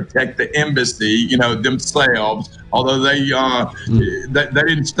had to protect the embassy, themselves. Although they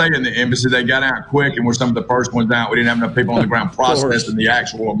didn't stay in the embassy, they got out quick and were some of the first ones out. We didn't have enough people on the ground processing the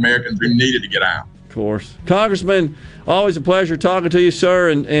actual Americans who needed to get out. Of course. Congressman, always a pleasure talking to you, sir,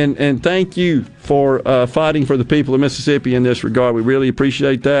 and thank you for fighting for the people of Mississippi in this regard. We really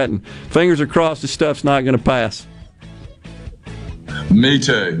appreciate that, and fingers are crossed this stuff's not going to pass. Me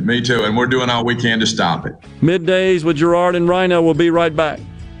too, and we're doing all we can to stop it. Middays with Gerard and Rhino. We'll be right back.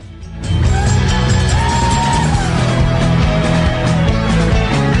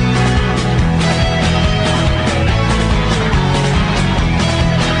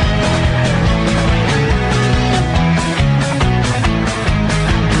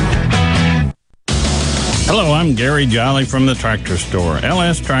 Hello, I'm Gary Jolly from the Tractor Store.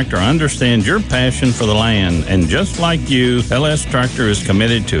 LS Tractor understands your passion for the land, and just like you, LS Tractor is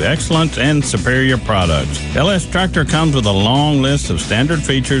committed to excellence and superior products. LS Tractor comes with a long list of standard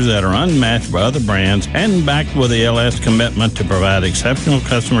features that are unmatched by other brands and backed with the LS commitment to provide exceptional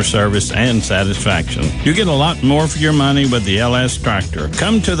customer service and satisfaction. You get a lot more for your money with the LS Tractor.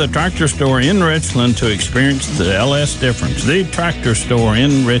 Come to the Tractor Store in Richland to experience the LS difference. The Tractor Store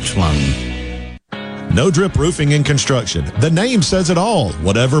in Richland. No Drip Roofing and Construction. The name says it all.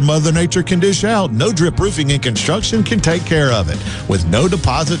 Whatever Mother Nature can dish out, No Drip Roofing and Construction can take care of it with no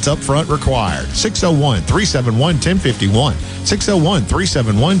deposits up front required. 601-371-1051.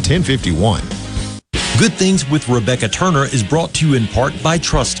 601-371-1051. Good Things with Rebecca Turner is brought to you in part by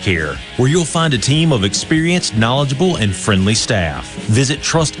Trust Care, where you'll find a team of experienced, knowledgeable, and friendly staff. Visit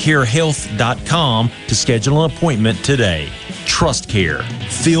trustcarehealth.com to schedule an appointment today. Trust Care.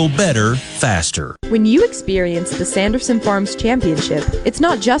 Feel better, faster. When you experience the Sanderson Farms Championship, it's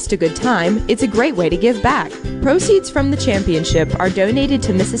not just a good time, it's a great way to give back. Proceeds from the championship are donated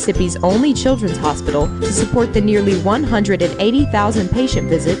to Mississippi's only children's hospital to support the nearly 180,000 patient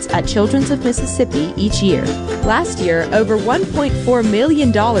visits at Children's of Mississippi each year. Last year, over $1.4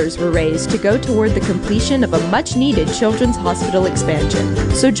 million were raised to go toward the completion of a much-needed children's hospital expansion.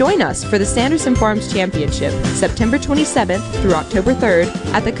 So join us for the Sanderson Farms Championship, September 27th through October 3rd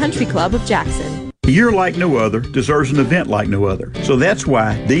at the Country Club of Jackson. A year like no other deserves an event like no other. So that's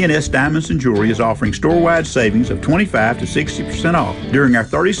why D&S Diamonds and Jewelry is offering store-wide savings of 25 to 60% off during our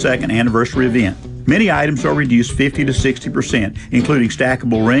 32nd anniversary event. Many items are reduced 50 to 60%, including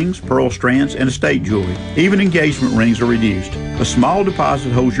stackable rings, pearl strands, and estate jewelry. Even engagement rings are reduced. A small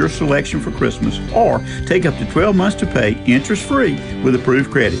deposit holds your selection for Christmas, or take up to 12 months to pay interest-free with approved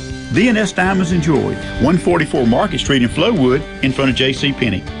credit. D&S Diamonds and Jewelry, 144 Market Street in Flowood, in front of J.C.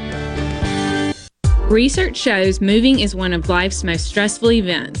 Penney. Research shows moving is one of life's most stressful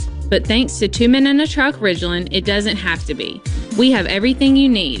events, but thanks to 2 Men and a Truck Ridgeland, it doesn't have to be. We have everything you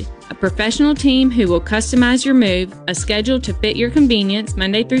need. A professional team who will customize your move, a schedule to fit your convenience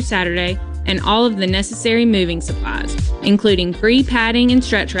Monday through Saturday, and all of the necessary moving supplies, including free padding and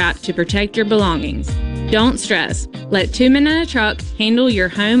stretch wrap to protect your belongings. Don't stress. Let 2 Men and a Truck handle your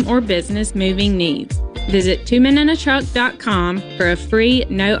home or business moving needs. Visit 2menandatruck.com for a free,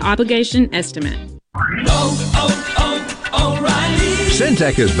 no-obligation estimate. O'Reilly.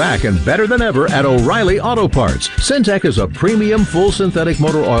 Syntec is back and better than ever at O'Reilly Auto Parts. Syntec is a premium full synthetic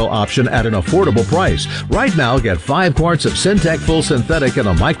motor oil option at an affordable price. Right now, get 5 quarts of Syntec full synthetic and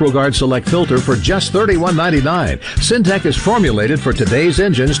a MicroGuard Select filter for just $31.99. Syntec is formulated for today's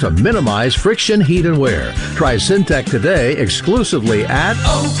engines to minimize friction, heat, and wear. Try Syntec today exclusively at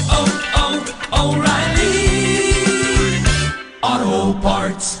O'Reilly Auto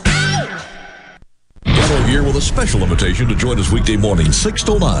Parts. Gallo here with a special invitation to join us weekday morning, 6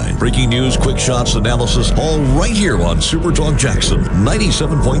 till 9. Breaking news, quick shots, analysis, all right here on Super Talk Jackson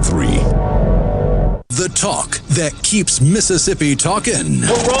 97.3. The talk that keeps Mississippi talking.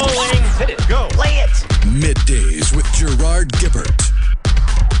 We're rolling. Hit it. Go. Play it. Middays with Gerard Gibert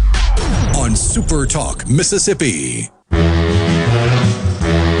on Super Talk Mississippi.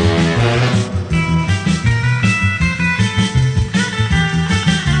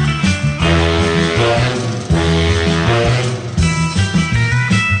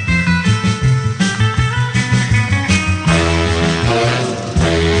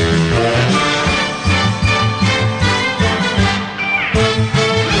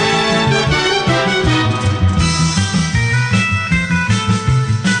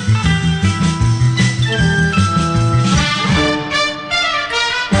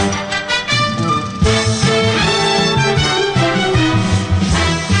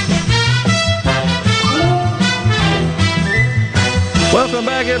 Welcome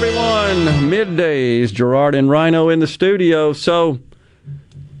back, everyone. Middays, Gerard and Rhino in the studio. So,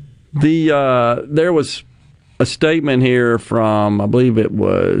 there was a statement here from, I believe it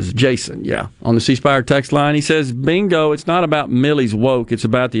was Jason, on the C Spire text line. He says, bingo, it's not about Milley's woke. It's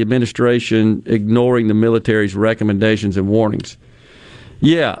about the administration ignoring the military's recommendations and warnings.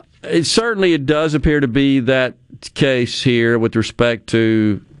 Yeah, it does appear to be that case here with respect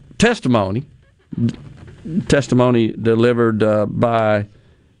to testimony delivered by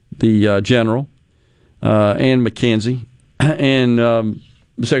the general and McKenzie and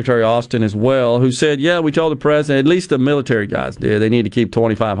Secretary Austin as well, who said, we told the president, at least the military guys did, they need to keep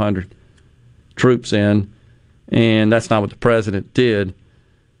 2,500 troops in, and that's not what the president did.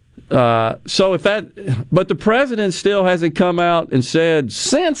 But the president still hasn't come out and said,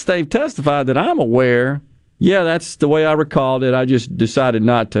 since they've testified that I'm aware, that's the way I recalled it, I just decided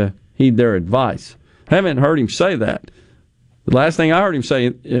not to heed their advice. Haven't heard him say that. The last thing I heard him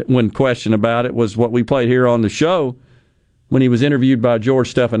say when questioned about it was what we played here on the show when he was interviewed by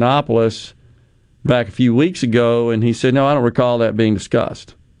George Stephanopoulos back a few weeks ago, and he said, no, I don't recall that being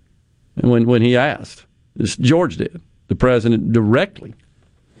discussed. And when he asked, George did, the president directly.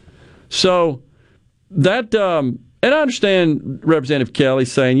 So that, and I understand Representative Kelly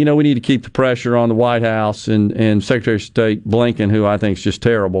saying, we need to keep the pressure on the White House and Secretary of State Blinken, who I think is just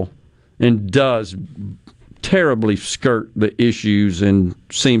terrible and does terribly skirt the issues and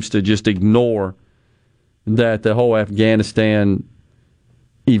seems to just ignore that the whole Afghanistan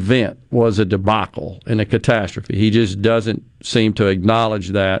event was a debacle and a catastrophe. He just doesn't seem to acknowledge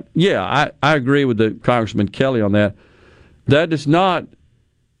that. I agree with the Congressman Kelly on that. That does not,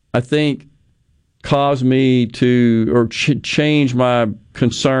 I think, cause me to change my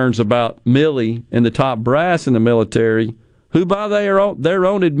concerns about Milley and the top brass in the military, who by their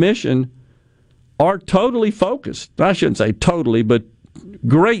own admission are totally focused. I shouldn't say totally, but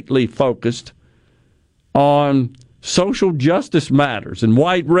greatly focused on social justice matters and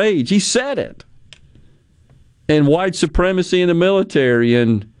white rage. He said it. And white supremacy in the military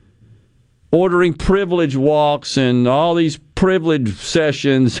and ordering privilege walks and all these privilege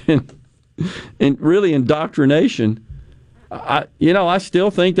sessions and really indoctrination. I still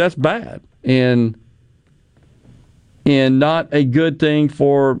think that's bad and not a good thing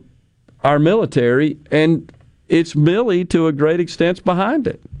for our military, and it's Milley to a great extent behind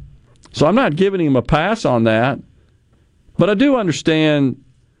it. So I'm not giving him a pass on that, but I do understand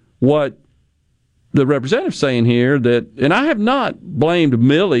what the representative's saying here, and I have not blamed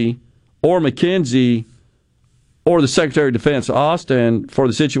Milley or McKenzie or the Secretary of Defense Austin for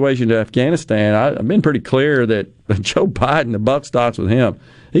the situation in Afghanistan. I've been pretty clear that Joe Biden, the buck stops with him.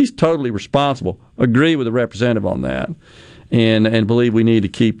 He's totally responsible. Agree with the representative on that. And believe we need to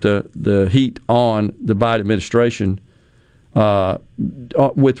keep the heat on the Biden administration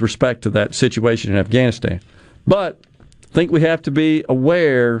with respect to that situation in Afghanistan. But I think we have to be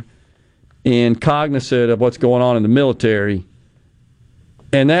aware and cognizant of what's going on in the military,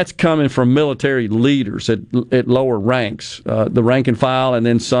 and that's coming from military leaders at lower ranks, the rank and file, and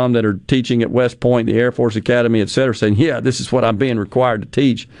then some that are teaching at West Point, the Air Force Academy, et cetera, saying, this is what I'm being required to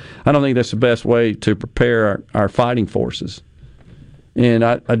teach. I don't think that's the best way to prepare our fighting forces. And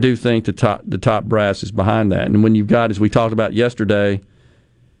I do think the top brass is behind that. And when you've got, as we talked about yesterday,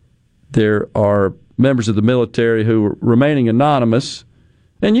 there are members of the military who are remaining anonymous,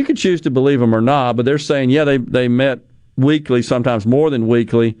 and you can choose to believe them or not, but they're saying, yeah, they met weekly, sometimes more than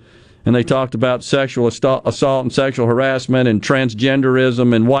weekly, and they talked about sexual assault and sexual harassment and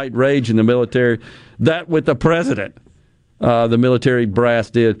transgenderism and white rage in the military. That with the president, the military brass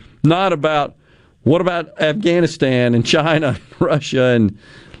did. Not about, what about Afghanistan and China and Russia and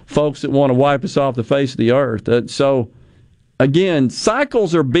folks that want to wipe us off the face of the earth. So, again,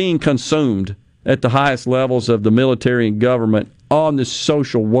 cycles are being consumed at the highest levels of the military and government on this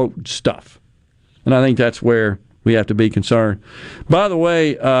social woke stuff. And I think that's where we have to be concerned. By the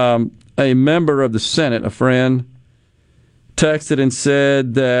way, a member of the Senate, a friend, texted and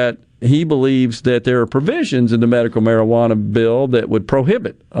said that he believes that there are provisions in the medical marijuana bill that would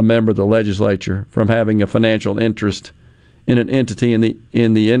prohibit a member of the legislature from having a financial interest in an entity in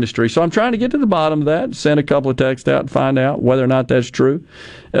the industry. So I'm trying to get to the bottom of that, send a couple of texts out and find out whether or not that's true.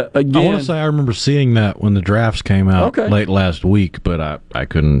 Again, I want to say I remember seeing that when the drafts came out late last week, but I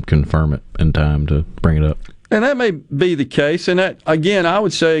couldn't confirm it in time to bring it up. And that may be the case. And that, again, I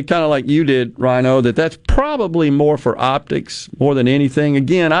would say, kind of like you did, Rhino, that's probably more for optics more than anything.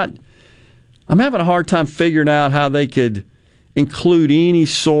 Again, I'm having a hard time figuring out how they could include any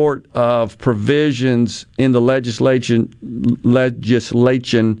sort of provisions in the legislation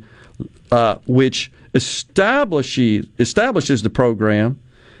which establishes the program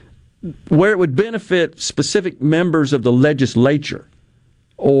where it would benefit specific members of the legislature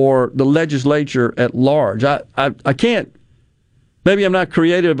or the legislature at large. I can't, maybe I'm not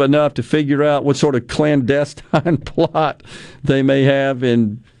creative enough to figure out what sort of clandestine plot they may have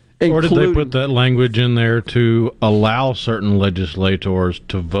in or did they put that language in there to allow certain legislators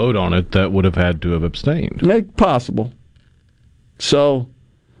to vote on it that would have had to have abstained? Possible. So,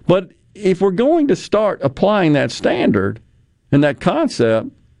 but if we're going to start applying that standard and that concept,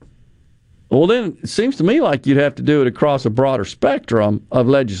 well, then it seems to me like you'd have to do it across a broader spectrum of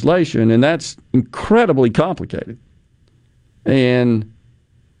legislation, and that's incredibly complicated. And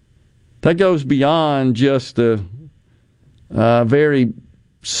that goes beyond just the very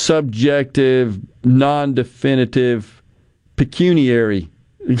subjective, non-definitive, pecuniary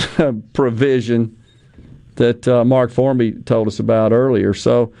provision that Mark Formby told us about earlier.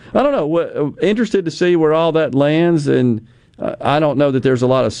 So, I don't know. Interested to see where all that lands, and I don't know that there's a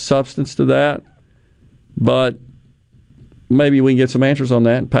lot of substance to that, but maybe we can get some answers on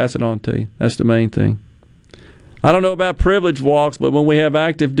that and pass it on to you. That's the main thing. I don't know about privilege walks, but when we have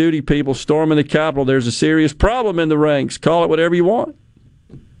active duty people storming the Capitol, there's a serious problem in the ranks. Call it whatever you want.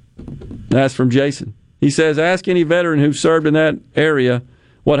 That's from Jason. He says, ask any veteran who served in that area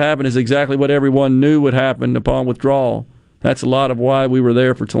what happened is exactly what everyone knew would happen upon withdrawal. That's a lot of why we were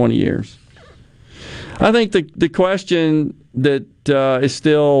there for 20 years. I think the question that is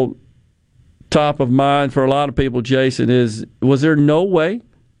still top of mind for a lot of people, Jason, is was there no way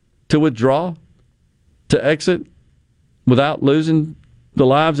to withdraw, to exit, without losing the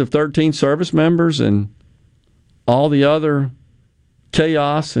lives of 13 service members and all the other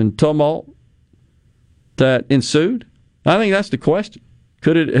chaos and tumult that ensued? I think that's the question.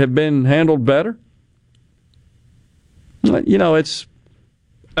 Could it have been handled better? It's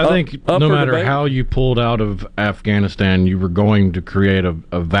I think no matter debate. How you pulled out of Afghanistan, you were going to create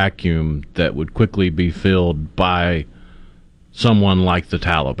a vacuum that would quickly be filled by someone like the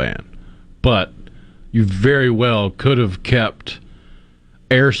Taliban. But you very well could have kept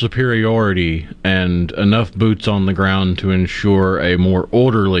air superiority and enough boots on the ground to ensure a more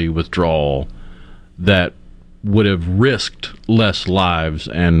orderly withdrawal that would have risked less lives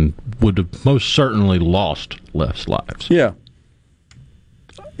and would have most certainly lost less lives. Yeah.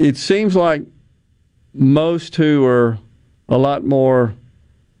 It seems like most who are a lot more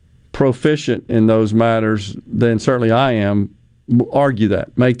proficient in those matters than certainly I am argue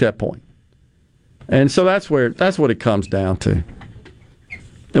that, make that point. And so that's what it comes down to.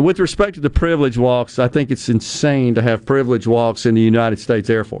 And with respect to the privilege walks, I think it's insane to have privilege walks in the United States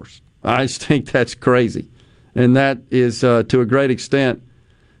Air Force. I just think that's crazy. And that is, to a great extent,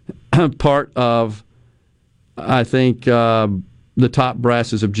 part of, I think, the top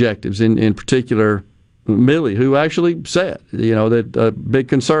brass's objectives, in particular, Milley, who actually said, that a big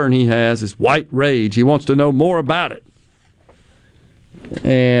concern he has is white rage. He wants to know more about it.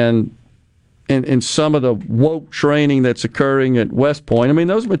 And some of the woke training that's occurring at West Point, I mean,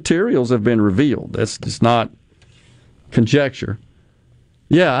 those materials have been revealed. That's just not conjecture.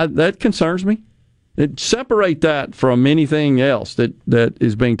 Yeah, that concerns me. Separate that from anything else that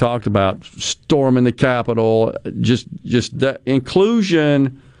is being talked about, storming the Capitol, just the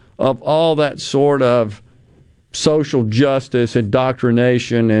inclusion of all that sort of social justice,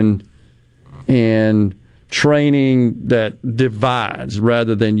 indoctrination, and and training that divides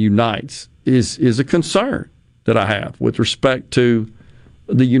rather than unites is a concern that I have with respect to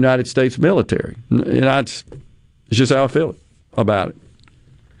the United States military. And it's just how I feel about it.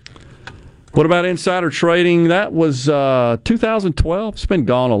 What about insider trading? That was 2012. It's been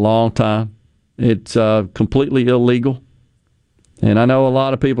gone a long time. It's completely illegal. And I know a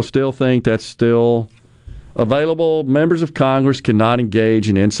lot of people still think that's still available. Members of Congress cannot engage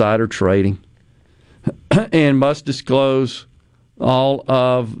in insider trading and must disclose all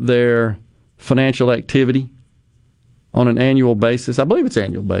of their financial activity on an annual basis. I believe it's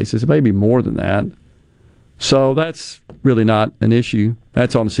annual basis. It may be more than that. So that's really not an issue.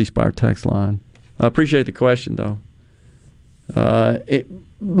 That's on the C Spire text line. I appreciate the question, though.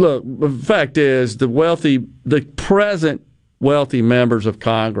 Look, the fact is, the present wealthy members of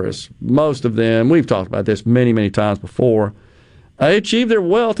Congress, most of them, we've talked about this many, many times before, achieve their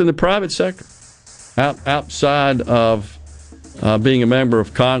wealth in the private sector, outside of being a member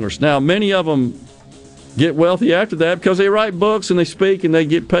of Congress. Now, many of them get wealthy after that because they write books and they speak and they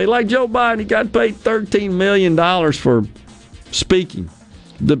get paid. Like Joe Biden, he got paid $13 million for speaking.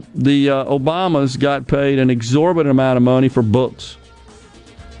 The Obamas got paid an exorbitant amount of money for books.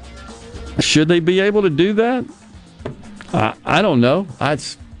 Should they be able to do that? I don't know.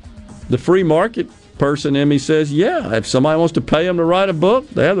 The free market person in me says, yeah, if somebody wants to pay them to write a book,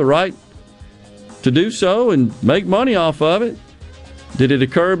 they have the right to do so and make money off of it. Did it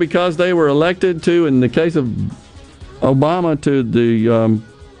occur because they were elected to, in the case of Obama, to the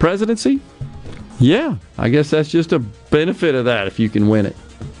presidency? Yeah, I guess that's just a benefit of that if you can win it.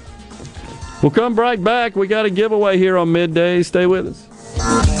 We'll come right back. We got a giveaway here on Middays. Stay with us.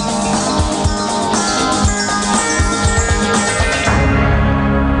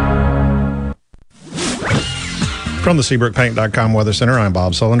 From the SeabrookPaint.com Weather Center, I'm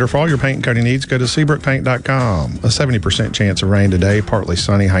Bob Sullender. For all your paint and coating needs, go to SeabrookPaint.com. A 70% chance of rain today, partly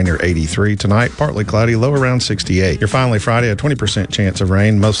sunny, high near 83. Tonight, partly cloudy, low around 68. Your finally Friday, a 20% chance of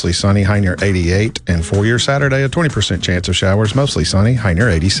rain, mostly sunny, high near 88. And for your Saturday, a 20% chance of showers, mostly sunny, high near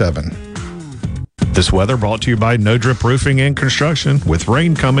 87. This weather brought to you by No Drip Roofing and Construction. With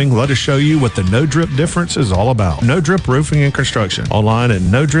rain coming, let us show you what the No Drip difference is all about. No Drip Roofing and Construction. Online at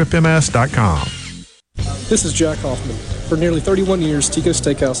NoDripMS.com. This is Jack Hoffman. For nearly 31 years, Tico's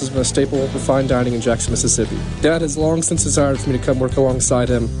Steakhouse has been a staple of fine dining in Jackson, Mississippi. Dad has long since desired for me to come work alongside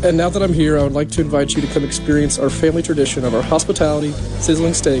him, and now that I'm here, I would like to invite you to come experience our family tradition of our hospitality,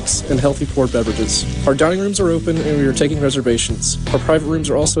 sizzling steaks, and healthy poured beverages. Our dining rooms are open, and we are taking reservations. Our private rooms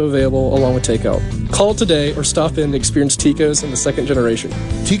are also available, along with takeout. Call today or stop in to experience Tico's in the second generation.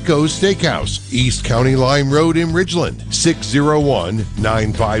 Tico's Steakhouse, East County Line Road in Ridgeland,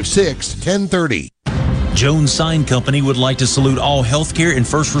 601-956-1030. Jones Sign Company would like to salute all healthcare and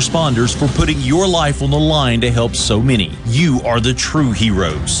first responders for putting your life on the line to help so many. You are the true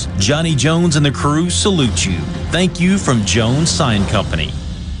heroes. Johnny Jones and the crew salute you. Thank you from Jones Sign Company.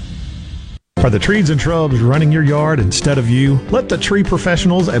 Are the trees and shrubs running your yard instead of you? Let the tree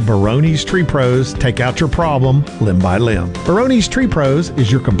professionals at Baroni's Tree Pros take out your problem limb by limb. Baroni's Tree Pros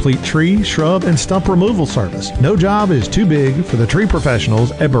is your complete tree, shrub, and stump removal service. No job is too big for the tree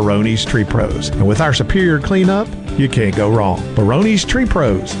professionals at Baroni's Tree Pros. And with our superior cleanup, you can't go wrong. Baroni's Tree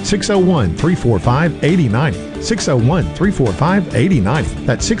Pros, 601-345-8090. 601-345-8090.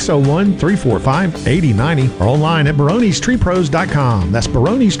 That's 601-345-8090. Or online at baronistreepros.com. That's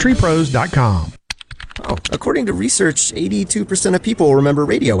baronistreepros.com. Oh, according to research, 82% of people remember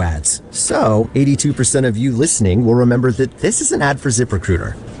radio ads. So, 82% of you listening will remember that this is an ad for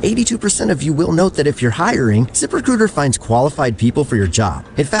ZipRecruiter. 82% of you will note that if you're hiring, ZipRecruiter finds qualified people for your job.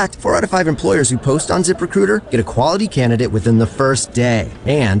 In fact, 4 out of 5 employers who post on ZipRecruiter get a quality candidate within the first day.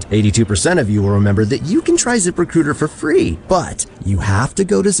 And 82% of you will remember that you can try ZipRecruiter for free, but you have to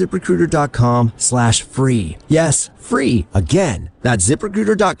go to ZipRecruiter.com/free. Yes, free. Again, that's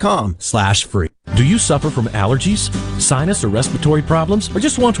ZipRecruiter.com/free. Do you suffer from allergies, sinus, or respiratory problems, or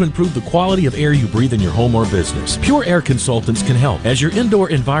just want to improve the quality of air you breathe in your home or business? Pure Air Consultants can help. As your indoor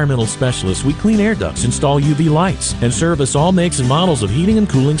environmental specialist, we clean air ducts, install UV lights, and service all makes and models of heating and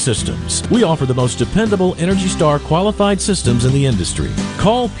cooling systems. We offer the most dependable Energy Star qualified systems in the industry.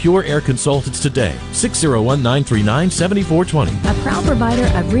 Call Pure Air Consultants today, 601-939-7420. A proud provider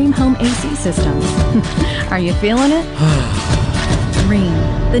of Ream Home AC systems. Are you feeling it? Ream,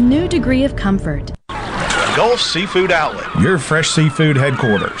 the new degree of comfort. Gulf Seafood Outlet. Your fresh seafood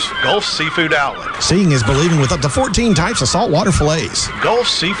headquarters. Gulf Seafood Outlet. Seeing is believing with up to 14 types of saltwater fillets. Gulf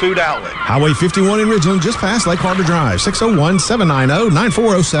Seafood Outlet. Highway 51 in Ridgeland, just past Lake Harbor Drive,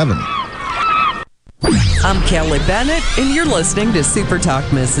 601-790-9407. I'm Kelly Bennett, and you're listening to Super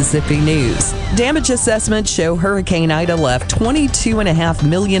Talk Mississippi News. Damage assessments show Hurricane Ida left $22.5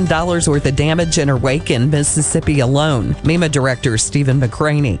 million worth of damage in her wake in Mississippi alone. MEMA Director Stephen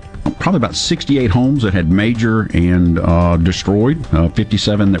McCraney. Probably about 68 homes that had major and destroyed,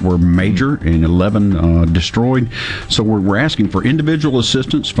 57 that were major and 11 destroyed. So we're asking for individual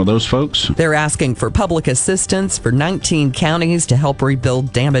assistance for those folks. They're asking for public assistance for 19 counties to help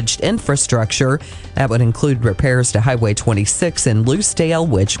rebuild damaged infrastructure. That would include repairs to Highway 26 in Loosedale,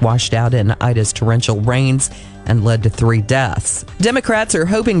 which washed out in Ida's torrential rains and led to 3 deaths. Democrats are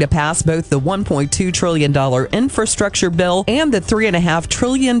hoping to pass both the $1.2 trillion infrastructure bill and the $3.5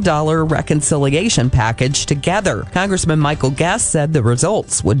 trillion reconciliation package together. Congressman Michael Guest said the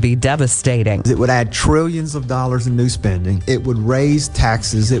results would be devastating. It would add trillions of dollars in new spending. It would raise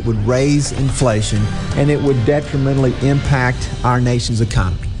taxes. It would raise inflation, and it would detrimentally impact our nation's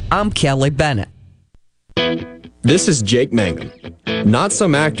economy. I'm Kelly Bennett. This is Jake Mangum, not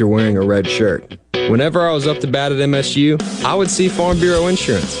some actor wearing a red shirt. Whenever I was up to bat at MSU, I would see Farm Bureau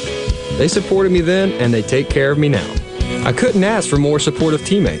Insurance. They supported me then, and they take care of me now. I couldn't ask for more supportive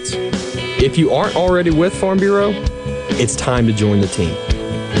teammates. If you aren't already with Farm Bureau, it's time to join the team.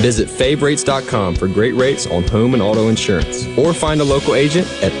 Visit favrates.com for great rates on home and auto insurance, or find a local agent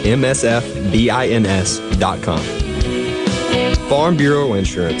at msfbins.com. Farm Bureau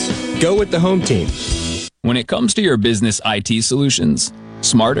Insurance. Go with the home team. When it comes to your business IT solutions,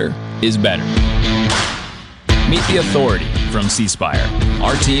 smarter is better. Meet the authority from C-Spire.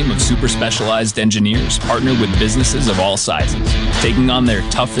 Our team of super specialized engineers partner with businesses of all sizes, taking on their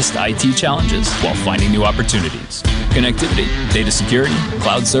toughest IT challenges while finding new opportunities. Connectivity, data security,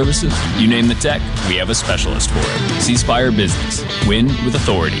 cloud services, you name the tech, we have a specialist for it. C-Spire Business. Win with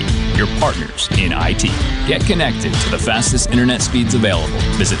authority. Your partners in IT. Get connected to the fastest internet speeds available.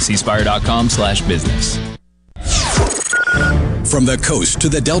 Visit cspire.com/business. From the coast to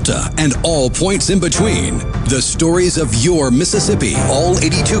the Delta and all points in between, the stories of your Mississippi, all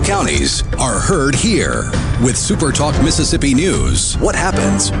 82 counties, are heard here. With Super Talk Mississippi News. What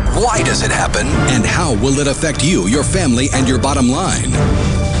happens? Why does it happen? And how will it affect you, your family, and your bottom line?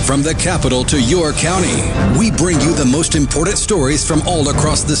 From the capital to your county, we bring you the most important stories from all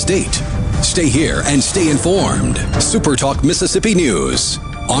across the state. Stay here and stay informed. Super Talk Mississippi News.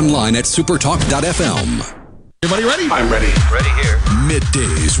 Online at supertalk.fm. Everybody ready? I'm ready. Ready here.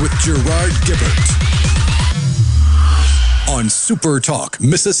 Middays with Gerard Gibert on Super Talk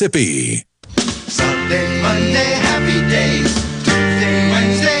Mississippi. Sunday, Monday, happy days. Tuesday,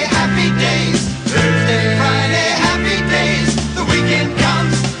 Wednesday, happy days. Thursday, Friday, happy days. The weekend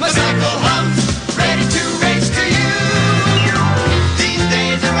comes, my cycle hums, ready to race to you. These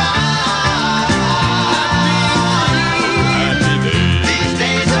days are happy days. These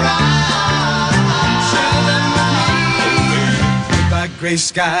days are Goodbye, gray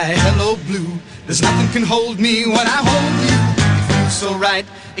sky, hello, blue. There's nothing can hold me when I hold you. It feels so right,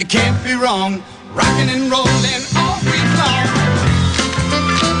 it can't be wrong. Rocking and rolling all week long.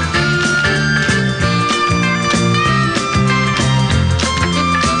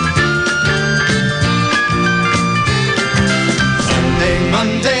 Sunday,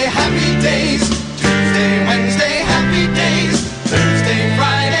 Monday, happy days. Tuesday, Wednesday, happy days. Thursday,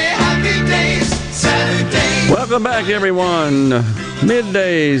 Friday, happy days. Saturday. Welcome back, everyone.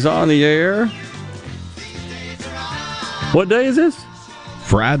 Middays on the air. What day is this?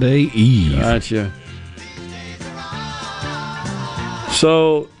 Friday Eve. Gotcha.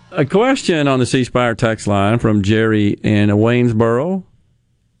 So, a question on the C-Spire text line from Jerry in Waynesboro.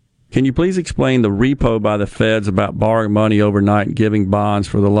 Can you please explain the repo by the feds about borrowing money overnight and giving bonds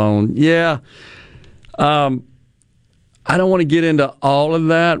for the loan? Yeah. I don't want to get into all of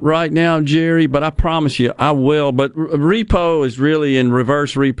that right now, Jerry, but I promise you I will. But repo is really in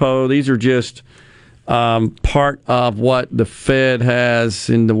reverse repo. These are just part of what the Fed has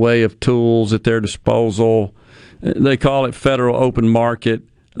in the way of tools at their disposal. They call it Federal Open Market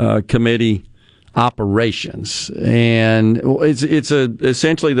Committee operations, and it's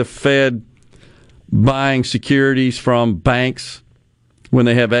essentially the Fed buying securities from banks when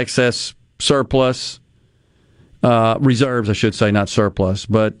they have excess surplus reserves, I should say, not surplus.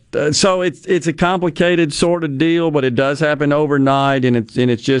 But so it's a complicated sort of deal, but it does happen overnight, and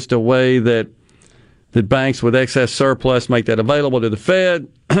it's just a way that banks with excess surplus make that available to the Fed,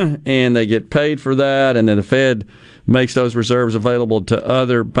 and they get paid for that, and then the Fed makes those reserves available to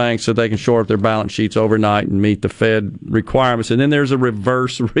other banks so they can shore up their balance sheets overnight and meet the Fed requirements. And then there's a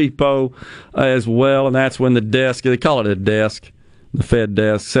reverse repo as well, and that's when the desk, they call it a desk, the Fed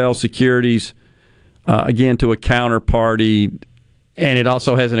desk, sells securities, again, to a counterparty and it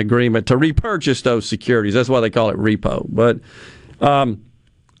also has an agreement to repurchase those securities. That's why they call it repo. But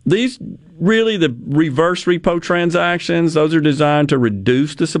these really, the reverse repo transactions, those are designed to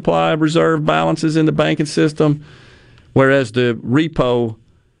reduce the supply of reserve balances in the banking system, whereas the repo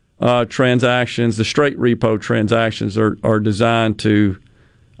transactions, the straight repo transactions, are designed to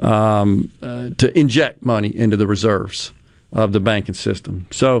inject money into the reserves of the banking system.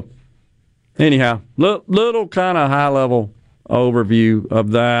 So, anyhow, little kind of high level overview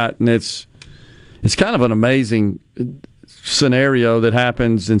of that, and it's kind of an amazing scenario that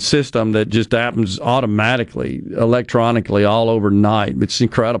happens in system that just happens automatically, electronically, all overnight. It's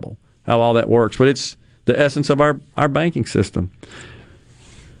incredible how all that works, but it's the essence of our banking system.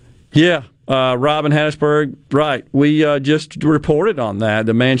 Yeah, Robin Hattiesburg, right. We just reported on that.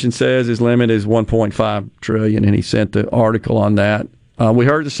 The Manchin says his limit is $1.5 trillion, and he sent the article on that. We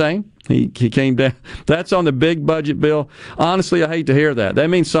heard the same. He came down. That's on the big budget bill. Honestly, I hate to hear that. That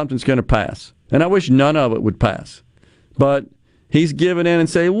means something's going to pass, and I wish none of it would pass. But he's giving in and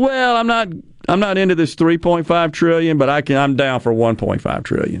saying, "Well, I'm not into this $3.5 trillion, but I'm down for $1.5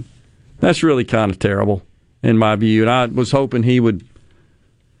 trillion." That's really kind of terrible in my view, and I was hoping he would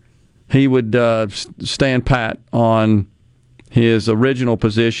stand pat on his original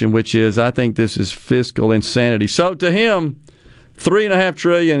position, which is, I think this is fiscal insanity. So to him, $3.5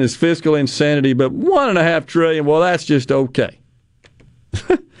 trillion is fiscal insanity, but $1.5 trillion, well, that's just okay.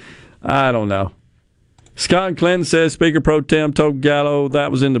 I don't know. Scott Clinton says Speaker Pro Tem told Gallo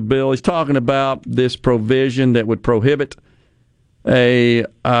that was in the bill. He's talking about this provision that would prohibit a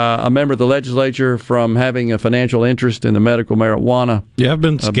member of the legislature from having a financial interest in the medical marijuana. Yeah, I've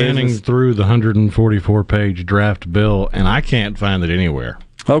been scanning through the 144-page draft bill, and I can't find it anywhere.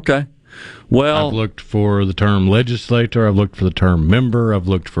 Okay. Well, I've looked for the term legislator, I've looked for the term member, I've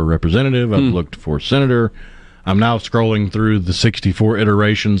looked for representative, I've looked for senator. I'm now scrolling through the 64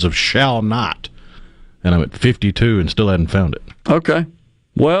 iterations of shall not, and I'm at 52 and still hadn't found it. Okay.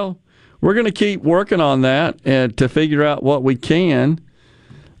 Well, we're going to keep working on that and to figure out what we can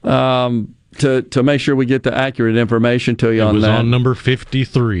to make sure we get the accurate information to you on that. It was on number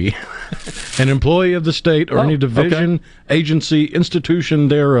 53. An employee of the state or any division, agency, institution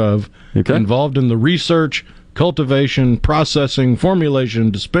thereof involved in the research, cultivation, processing,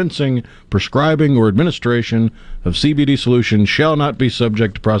 formulation, dispensing, prescribing, or administration of CBD solutions shall not be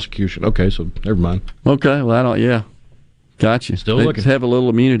subject to prosecution. Okay, so never mind. Okay, well, gotcha. Still they looking. Have a little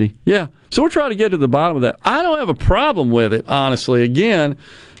immunity. Yeah, so we're trying to get to the bottom of that. I don't have a problem with it, honestly, again,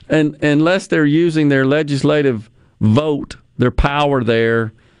 and unless they're using their legislative vote, their power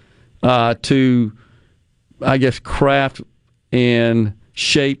there, to, I guess, craft and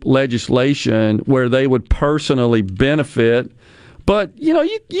shape legislation where they would personally benefit. But,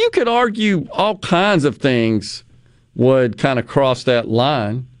 you could argue all kinds of things would kind of cross that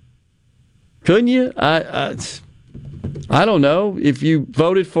line. Couldn't you? I don't know. If you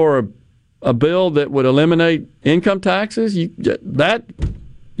voted for a bill that would eliminate income taxes, you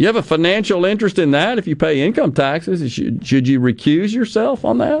have a financial interest in that if you pay income taxes. Should you recuse yourself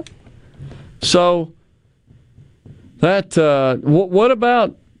on that? So that what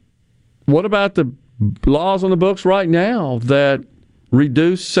about the laws on the books right now that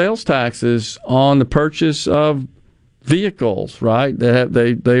reduce sales taxes on the purchase of vehicles? Right,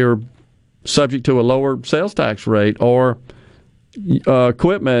 they are subject to a lower sales tax rate, or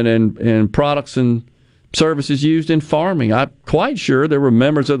equipment and products and services used in farming. I'm quite sure there were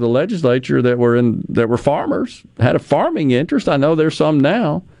members of the legislature that were farmers, had a farming interest. I know there's some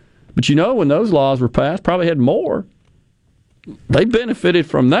now, but when those laws were passed, probably had more. They benefited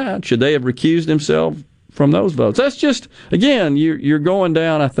from that. Should they have recused themselves from those votes? That's just, again, you're going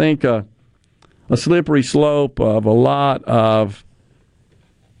down, I think, a slippery slope of a lot of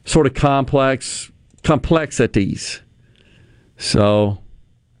sort of complexities. So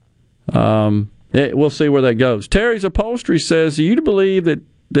we'll see where that goes. Terry's Upholstery says, do you believe that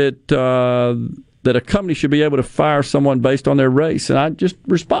a company should be able to fire someone based on their race? And I just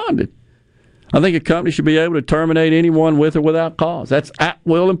responded. I think a company should be able to terminate anyone with or without cause. That's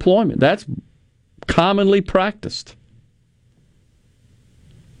at-will employment. That's commonly practiced.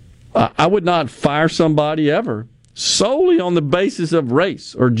 I would not fire somebody ever solely on the basis of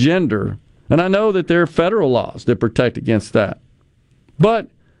race or gender. And I know that there are federal laws that protect against that. But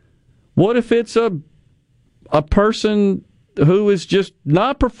what if it's a person who is just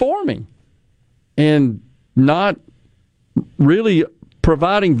not performing and not really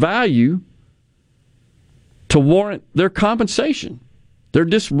providing value to warrant their compensation? They're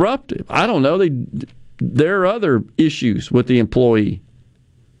disruptive. I don't know. There are other issues with the employee.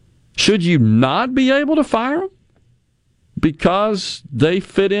 Should you not be able to fire them because they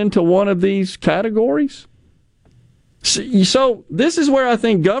fit into one of these categories? So this is where I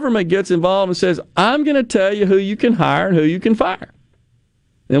think government gets involved and says, I'm going to tell you who you can hire and who you can fire,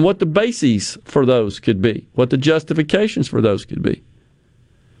 and what the bases for those could be, what the justifications for those could be.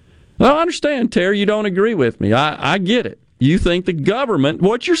 Well, I understand, Terry, you don't agree with me. I get it. You think the government,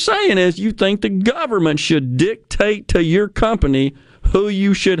 what you're saying is you think the government should dictate to your company who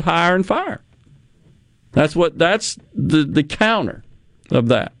you should hire and fire. That's the counter of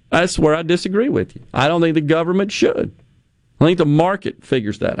that. That's where I disagree with you. I don't think the government should. I think the market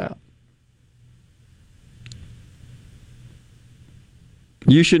figures that out.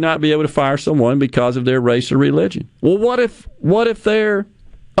 You should not be able to fire someone because of their race or religion. Well, what if they're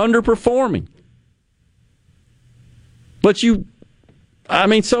underperforming? But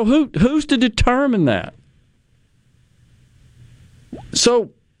so who's to determine that?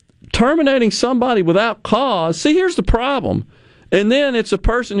 So terminating somebody without cause, see, here's the problem. And then it's a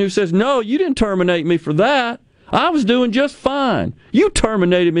person who says, no, you didn't terminate me for that. I was doing just fine. You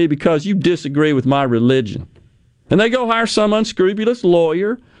terminated me because you disagree with my religion. And they go hire some unscrupulous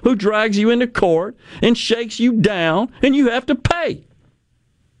lawyer who drags you into court and shakes you down, and you have to pay.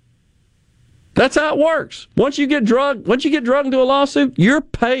 That's how it works. Once you get drugged into a lawsuit, you're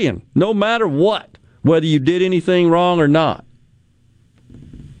paying no matter what, whether you did anything wrong or not.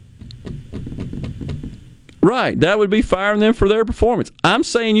 Right, that would be firing them for their performance. I'm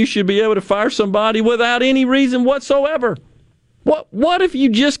saying you should be able to fire somebody without any reason whatsoever. What if you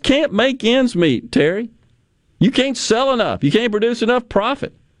just can't make ends meet, Terry? You can't sell enough. You can't produce enough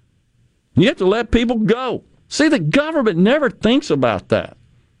profit. You have to let people go. See, the government never thinks about that.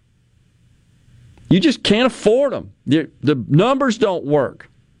 You just can't afford them. The numbers don't work.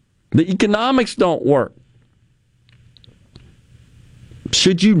 The economics don't work.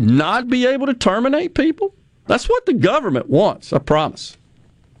 Should you not be able to terminate people? That's what the government wants, I promise.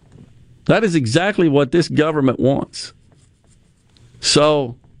 That is exactly what this government wants.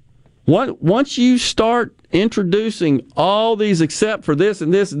 So once you start introducing all these except for this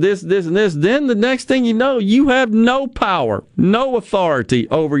and this and this and this and this, then the next thing you know, you have no power, no authority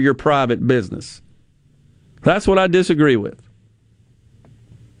over your private business. That's what I disagree with.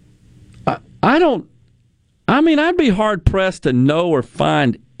 I'd be hard-pressed to know or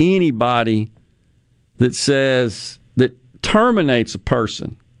find anybody that terminates a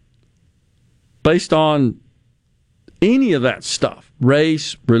person based on any of that stuff.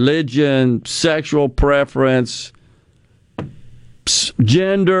 Race, religion, sexual preference,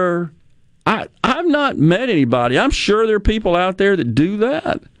 gender. I've not met anybody. I'm sure there are people out there that do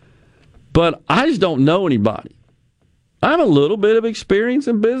that, but I just don't know anybody. I have a little bit of experience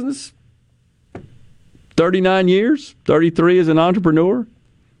in business. 39 years, 33 as an entrepreneur.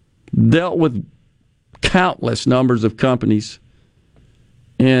 Dealt with countless numbers of companies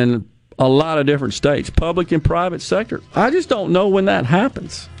in a lot of different states, public and private sector. I just don't know when that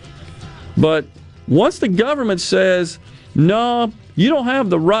happens. But once the government says, no, you don't have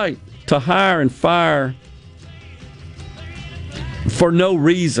the right to hire and fire for no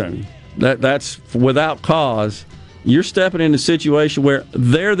reason, that's without cause, you're stepping into a situation where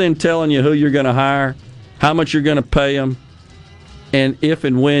they're then telling you who you're going to hire, how much you're going to pay them, and if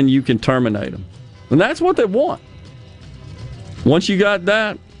and when you can terminate them. And that's what they want. Once you got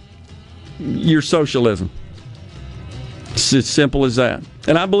that, you're socialism. It's as simple as that.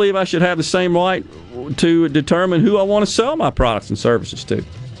 And I believe I should have the same right to determine who I want to sell my products and services to.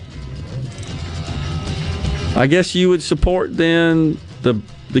 I guess you would support then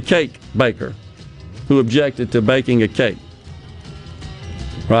the cake baker who objected to baking a cake,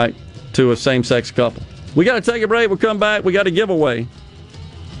 right, to a same-sex couple. We got to take a break. We'll come back. We got a giveaway.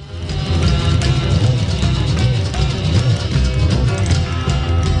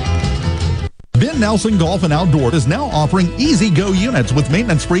 Ben Nelson Golf and Outdoor is now offering easy-go units with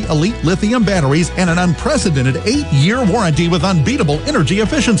maintenance-free elite lithium batteries and an unprecedented 8-year warranty with unbeatable energy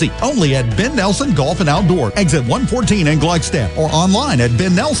efficiency. Only at Ben Nelson Golf and Outdoor, exit 114 in Gluckstadt, or online at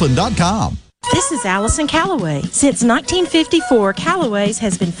bennelson.com. This is Allison Callaway. Since 1954, Callaway's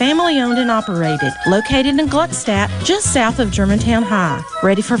has been family-owned and operated, located in Gluckstadt, just south of Germantown High.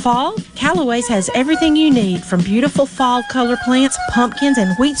 Ready for fall? Callaway's has everything you need, from beautiful fall color plants, pumpkins,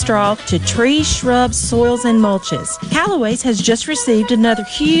 and wheat straw to trees, shrubs, soils, and mulches. Callaway's has just received another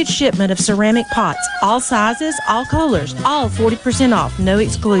huge shipment of ceramic pots, all sizes, all colors, all 40% off, no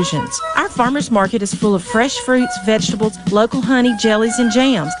exclusions. Our farmers market is full of fresh fruits, vegetables, local honey, jellies, and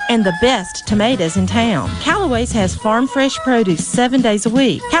jams, and the best tomatoes in town. Callaway's has farm fresh produce 7 days a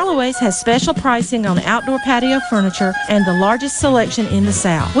week. Callaway's has special pricing on outdoor patio furniture and the largest selection in the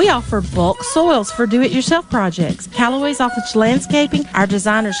South. We offer bulk soils for do-it-yourself projects. Callaway's offers landscaping. Our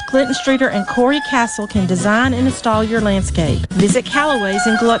designers Clinton Streeter and Corey Castle can design and install your landscape. Visit Callaway's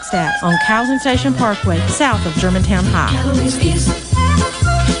in Gluckstadt on Calhoun Station Parkway, south of Germantown High. Callaway's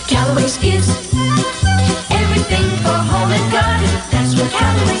is everything for home and garden. That's what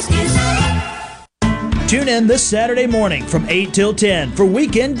Callaway's is. Tune in this Saturday morning from 8 till 10 for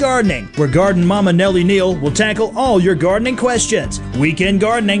Weekend Gardening, where Garden Mama Nellie Neal will tackle all your gardening questions. Weekend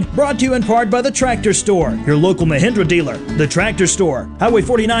Gardening brought to you in part by The Tractor Store, your local Mahindra dealer. The Tractor Store, Highway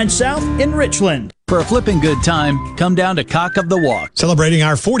 49 South in Richland. For a flipping good time, come down to Cock of the Walk. Celebrating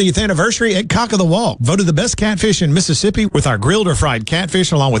our 40th anniversary at Cock of the Walk. Voted the best catfish in Mississippi with our grilled or fried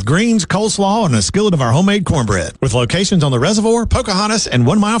catfish along with greens, coleslaw, and a skillet of our homemade cornbread. With locations on the Reservoir, Pocahontas, and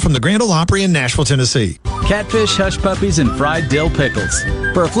 1 mile from the Grand Ole Opry in Nashville, Tennessee. Catfish, hush puppies, and fried dill pickles.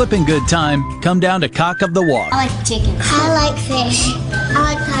 For a flipping good time, come down to Cock of the Walk. I like chicken. I like fish.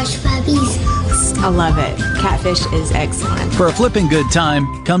 I like hush puppies. I love it. Catfish is excellent. For a flipping good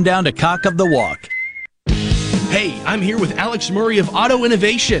time, come down to Cock of the Walk. Hey, I'm here with Alex Murray of Auto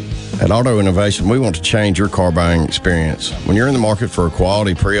Innovation. At Auto Innovation, we want to change your car buying experience. When you're in the market for a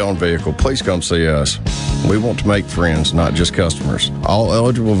quality pre-owned vehicle, please come see us. We want to make friends, not just customers. All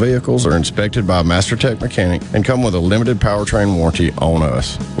eligible vehicles are inspected by a MasterTech mechanic and come with a limited powertrain warranty on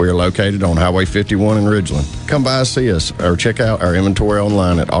us. We are located on Highway 51 in Ridgeland. Come by and see us or check out our inventory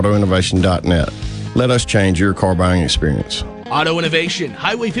online at autoinnovation.net. Let us change your car buying experience. Auto Innovation,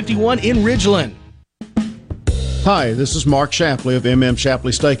 Highway 51 in Ridgeland. Hi, this is Mark Shapley of M.M.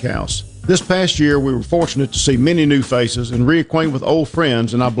 Shapley Steakhouse. This past year, we were fortunate to see many new faces and reacquaint with old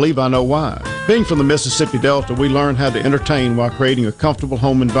friends, and I believe I know why. Being from the Mississippi Delta, we learned how to entertain while creating a comfortable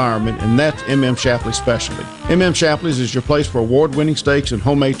home environment, and that's M.M. Shapley's specialty. M.M. Shapley's is your place for award-winning steaks and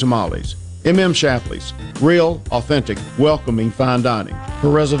homemade tamales. M.M. Shapley's, real, authentic, welcoming fine dining. For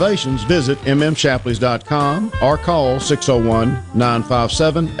reservations, visit mmshapleys.com or call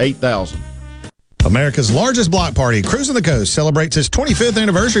 601-957-8000. America's largest block party, Cruisin the Coast, celebrates its 25th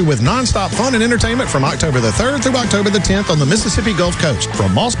anniversary with nonstop fun and entertainment from October the 3rd through October the 10th on the Mississippi Gulf Coast,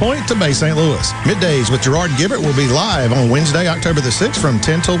 from Moss Point to Bay St. Louis. MidDays with Gerard Gibert will be live on Wednesday, October the 6th from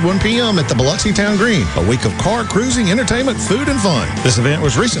 10 till 1 p.m. at the Biloxi Town Green. A week of car cruising, entertainment, food, and fun. This event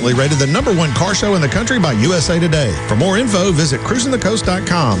was recently rated the #1 car show in the country by USA Today. For more info, visit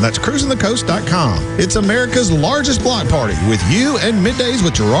cruisinthecoast.com. That's cruisinthecoast.com. It's America's largest block party with you and MidDays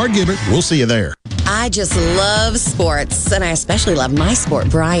with Gerard Gibert. We'll see you there. I just love sports, and I especially love my sport,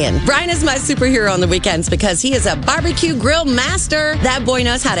 Brian. Brian is my superhero on the weekends because he is a barbecue grill master. That boy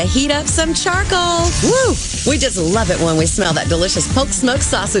knows how to heat up some charcoal. Woo! We just love it when we smell that delicious Polk smoked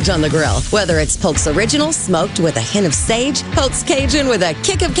sausage on the grill. Whether it's Polk's Original, smoked with a hint of sage, Polk's Cajun with a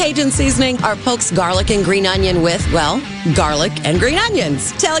kick of Cajun seasoning, or Polk's Garlic and Green Onion with, well, garlic and green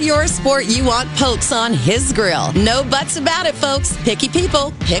onions. Tell your sport you want Polk's on his grill. No buts about it, folks. Picky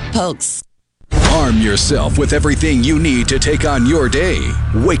people, pick Polk's. Arm yourself with everything you need to take on your day.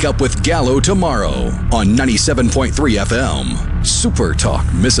 Wake up with Gallo tomorrow on 97.3 FM. Super Talk,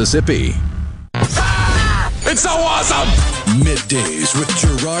 Mississippi. It's so awesome! Middays with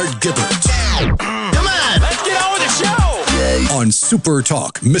Gerard Gibert. Come on, let's get on with the show! On Super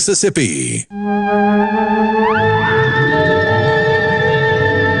Talk, Mississippi.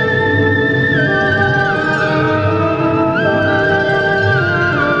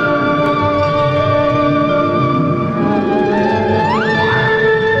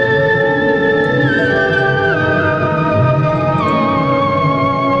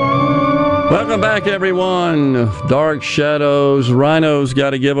 Welcome back, everyone. Dark Shadows. Rhino's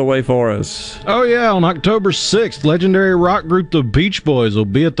got a giveaway for us. Oh, yeah. On October 6th, legendary rock group The Beach Boys will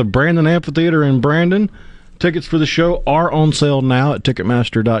be at the Brandon Amphitheater in Brandon. Tickets for the show are on sale now at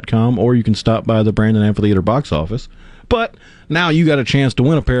Ticketmaster.com, or you can stop by the Brandon Amphitheater box office. But now you got a chance to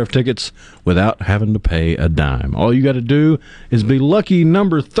win a pair of tickets without having to pay a dime. All you got to do is be lucky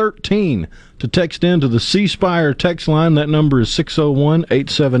number 13 to text in to the C Spire text line. That number is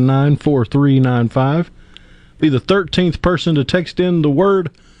 601-879-4395. Be the 13th person to text in the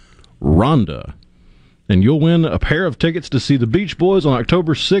word Rhonda, and you'll win a pair of tickets to see the Beach Boys on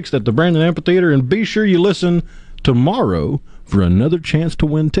October 6th at the Brandon Amphitheater. And be sure you listen tomorrow for another chance to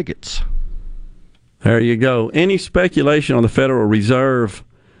win tickets. There you go. Any speculation on the Federal Reserve?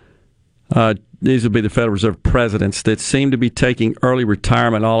 These would be the Federal Reserve presidents that seem to be taking early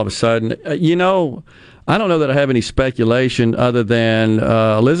retirement all of a sudden. I don't know that I have any speculation other than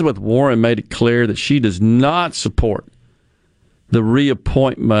Elizabeth Warren made it clear that she does not support the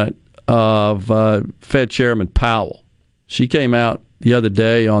reappointment of Fed Chairman Powell. She came out the other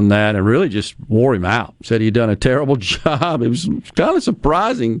day on that and really just wore him out. Said he'd done a terrible job. It was kind of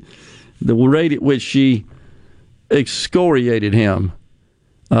surprising the rate at which she excoriated him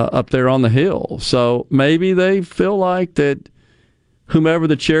up there on the Hill. So maybe they feel like that whomever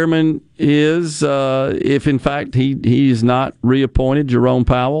the chairman is, if in fact he is not reappointed, Jerome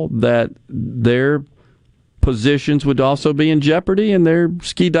Powell, that their positions would also be in jeopardy, and they're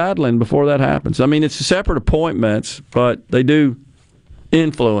ski-daddling before that happens. I mean, it's separate appointments, but they do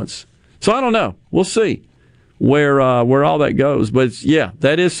influence. So I don't know. We'll see where all that goes. But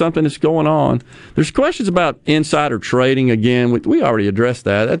that is something that's going on. There's questions about insider trading again. We already addressed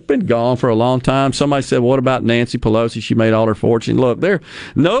that. That's been gone for a long time. Somebody said, what about Nancy Pelosi? She made all her fortune. Look,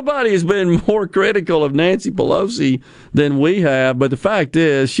 nobody has been more critical of Nancy Pelosi than we have. But the fact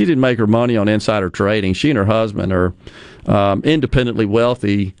is, she didn't make her money on insider trading. She and her husband are independently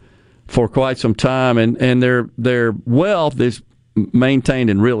wealthy for quite some time, and their wealth is maintained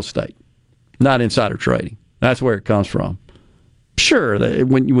in real estate, not insider trading. That's where it comes from. Sure,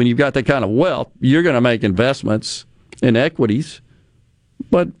 when you've got that kind of wealth, you're going to make investments in equities,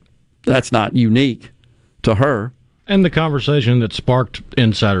 but that's not unique to her. And the conversation that sparked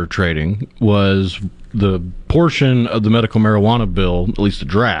insider trading was the portion of the medical marijuana bill, at least the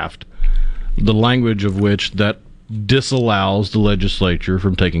draft, the language of which that disallows the legislature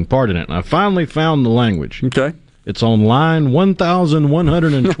from taking part in it. And I finally found the language. Okay. It's on line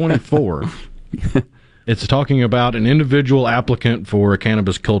 1124. It's talking about an individual applicant for a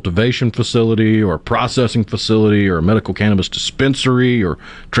cannabis cultivation facility or processing facility or a medical cannabis dispensary or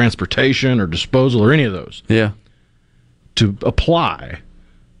transportation or disposal or any of those. Yeah. To apply,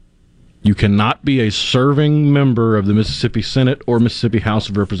 you cannot be a serving member of the Mississippi Senate or Mississippi House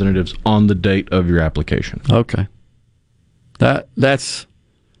of Representatives on the date of your application. Okay. That's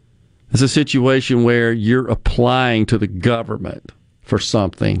a situation where you're applying to the government for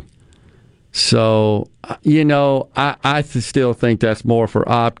something. So, I still think that's more for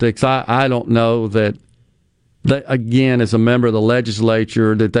optics. I don't know that, again, as a member of the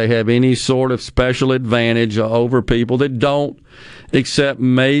legislature, that they have any sort of special advantage over people that don't, except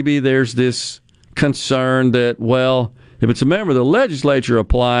maybe there's this concern that, well, if it's a member of the legislature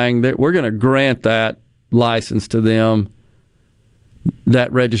applying, that we're going to grant that license to them,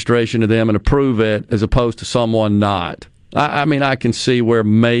 that registration to them, and approve it, as opposed to someone not. I mean, I can see where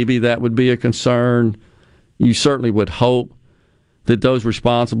maybe that would be a concern. You certainly would hope that those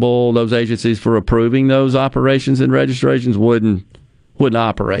responsible, those agencies for approving those operations and registrations wouldn't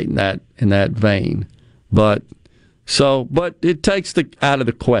operate in that vein. But it takes out of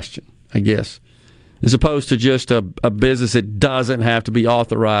the question, I guess, as opposed to just a business that doesn't have to be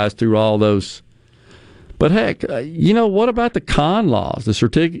authorized through all those. But heck, what about the con laws, the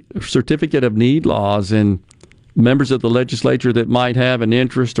certificate of need laws, and members of the legislature that might have an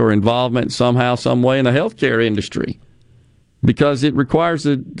interest or involvement somehow, some way in the healthcare industry, because it requires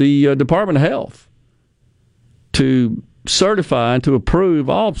the Department of Health to certify and to approve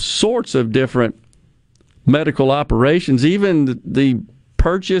all sorts of different medical operations, even the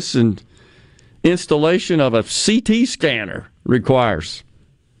purchase and installation of a CT scanner requires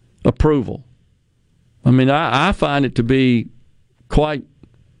approval. I mean, I find it to be quite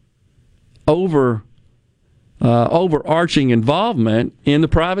overarching involvement in the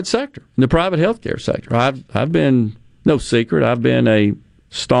private sector, in the private healthcare sector. I've been, no secret, I've been a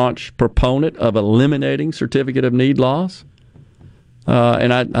staunch proponent of eliminating certificate of need laws,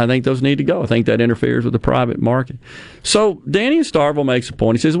 and I think those need to go. I think that interferes with the private market. So Danny in Starkville makes a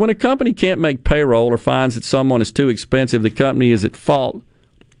point. He says, when a company can't make payroll or finds that someone is too expensive, the company is at fault.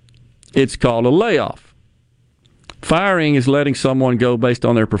 It's called a layoff. Firing is letting someone go based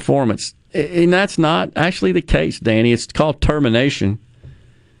on their performance. And that's not actually the case, Danny. It's called termination.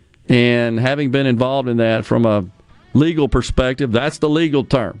 And having been involved in that from a legal perspective, that's the legal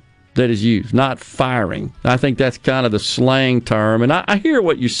term that is used, not firing. I think that's kind of the slang term. And I hear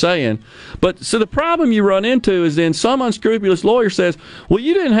what you're saying. But so the problem you run into is then some unscrupulous lawyer says, well,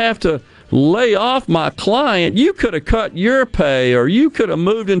 you didn't have to lay off my client. You could have cut your pay, or you could have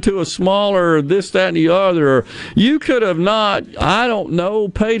moved into a smaller this, that, and the other, or you could have not, I don't know,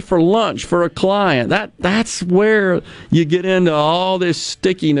 paid for lunch for a client. That's where you get into all this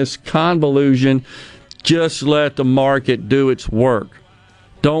stickiness, convolution. Just let the market do its work.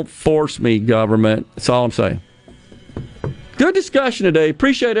 Don't force me, government. That's all I'm saying. Good discussion today.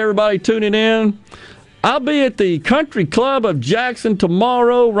 Appreciate everybody tuning in. I'll be at the Country Club of Jackson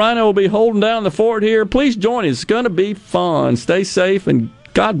tomorrow. Rhino will be holding down the fort here. Please join us. It's going to be fun. Stay safe, and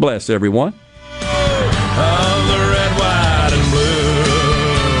God bless everyone. Of the red, white, and blue.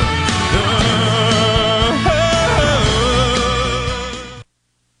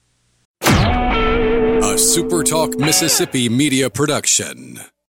 Talk Mississippi Media Production.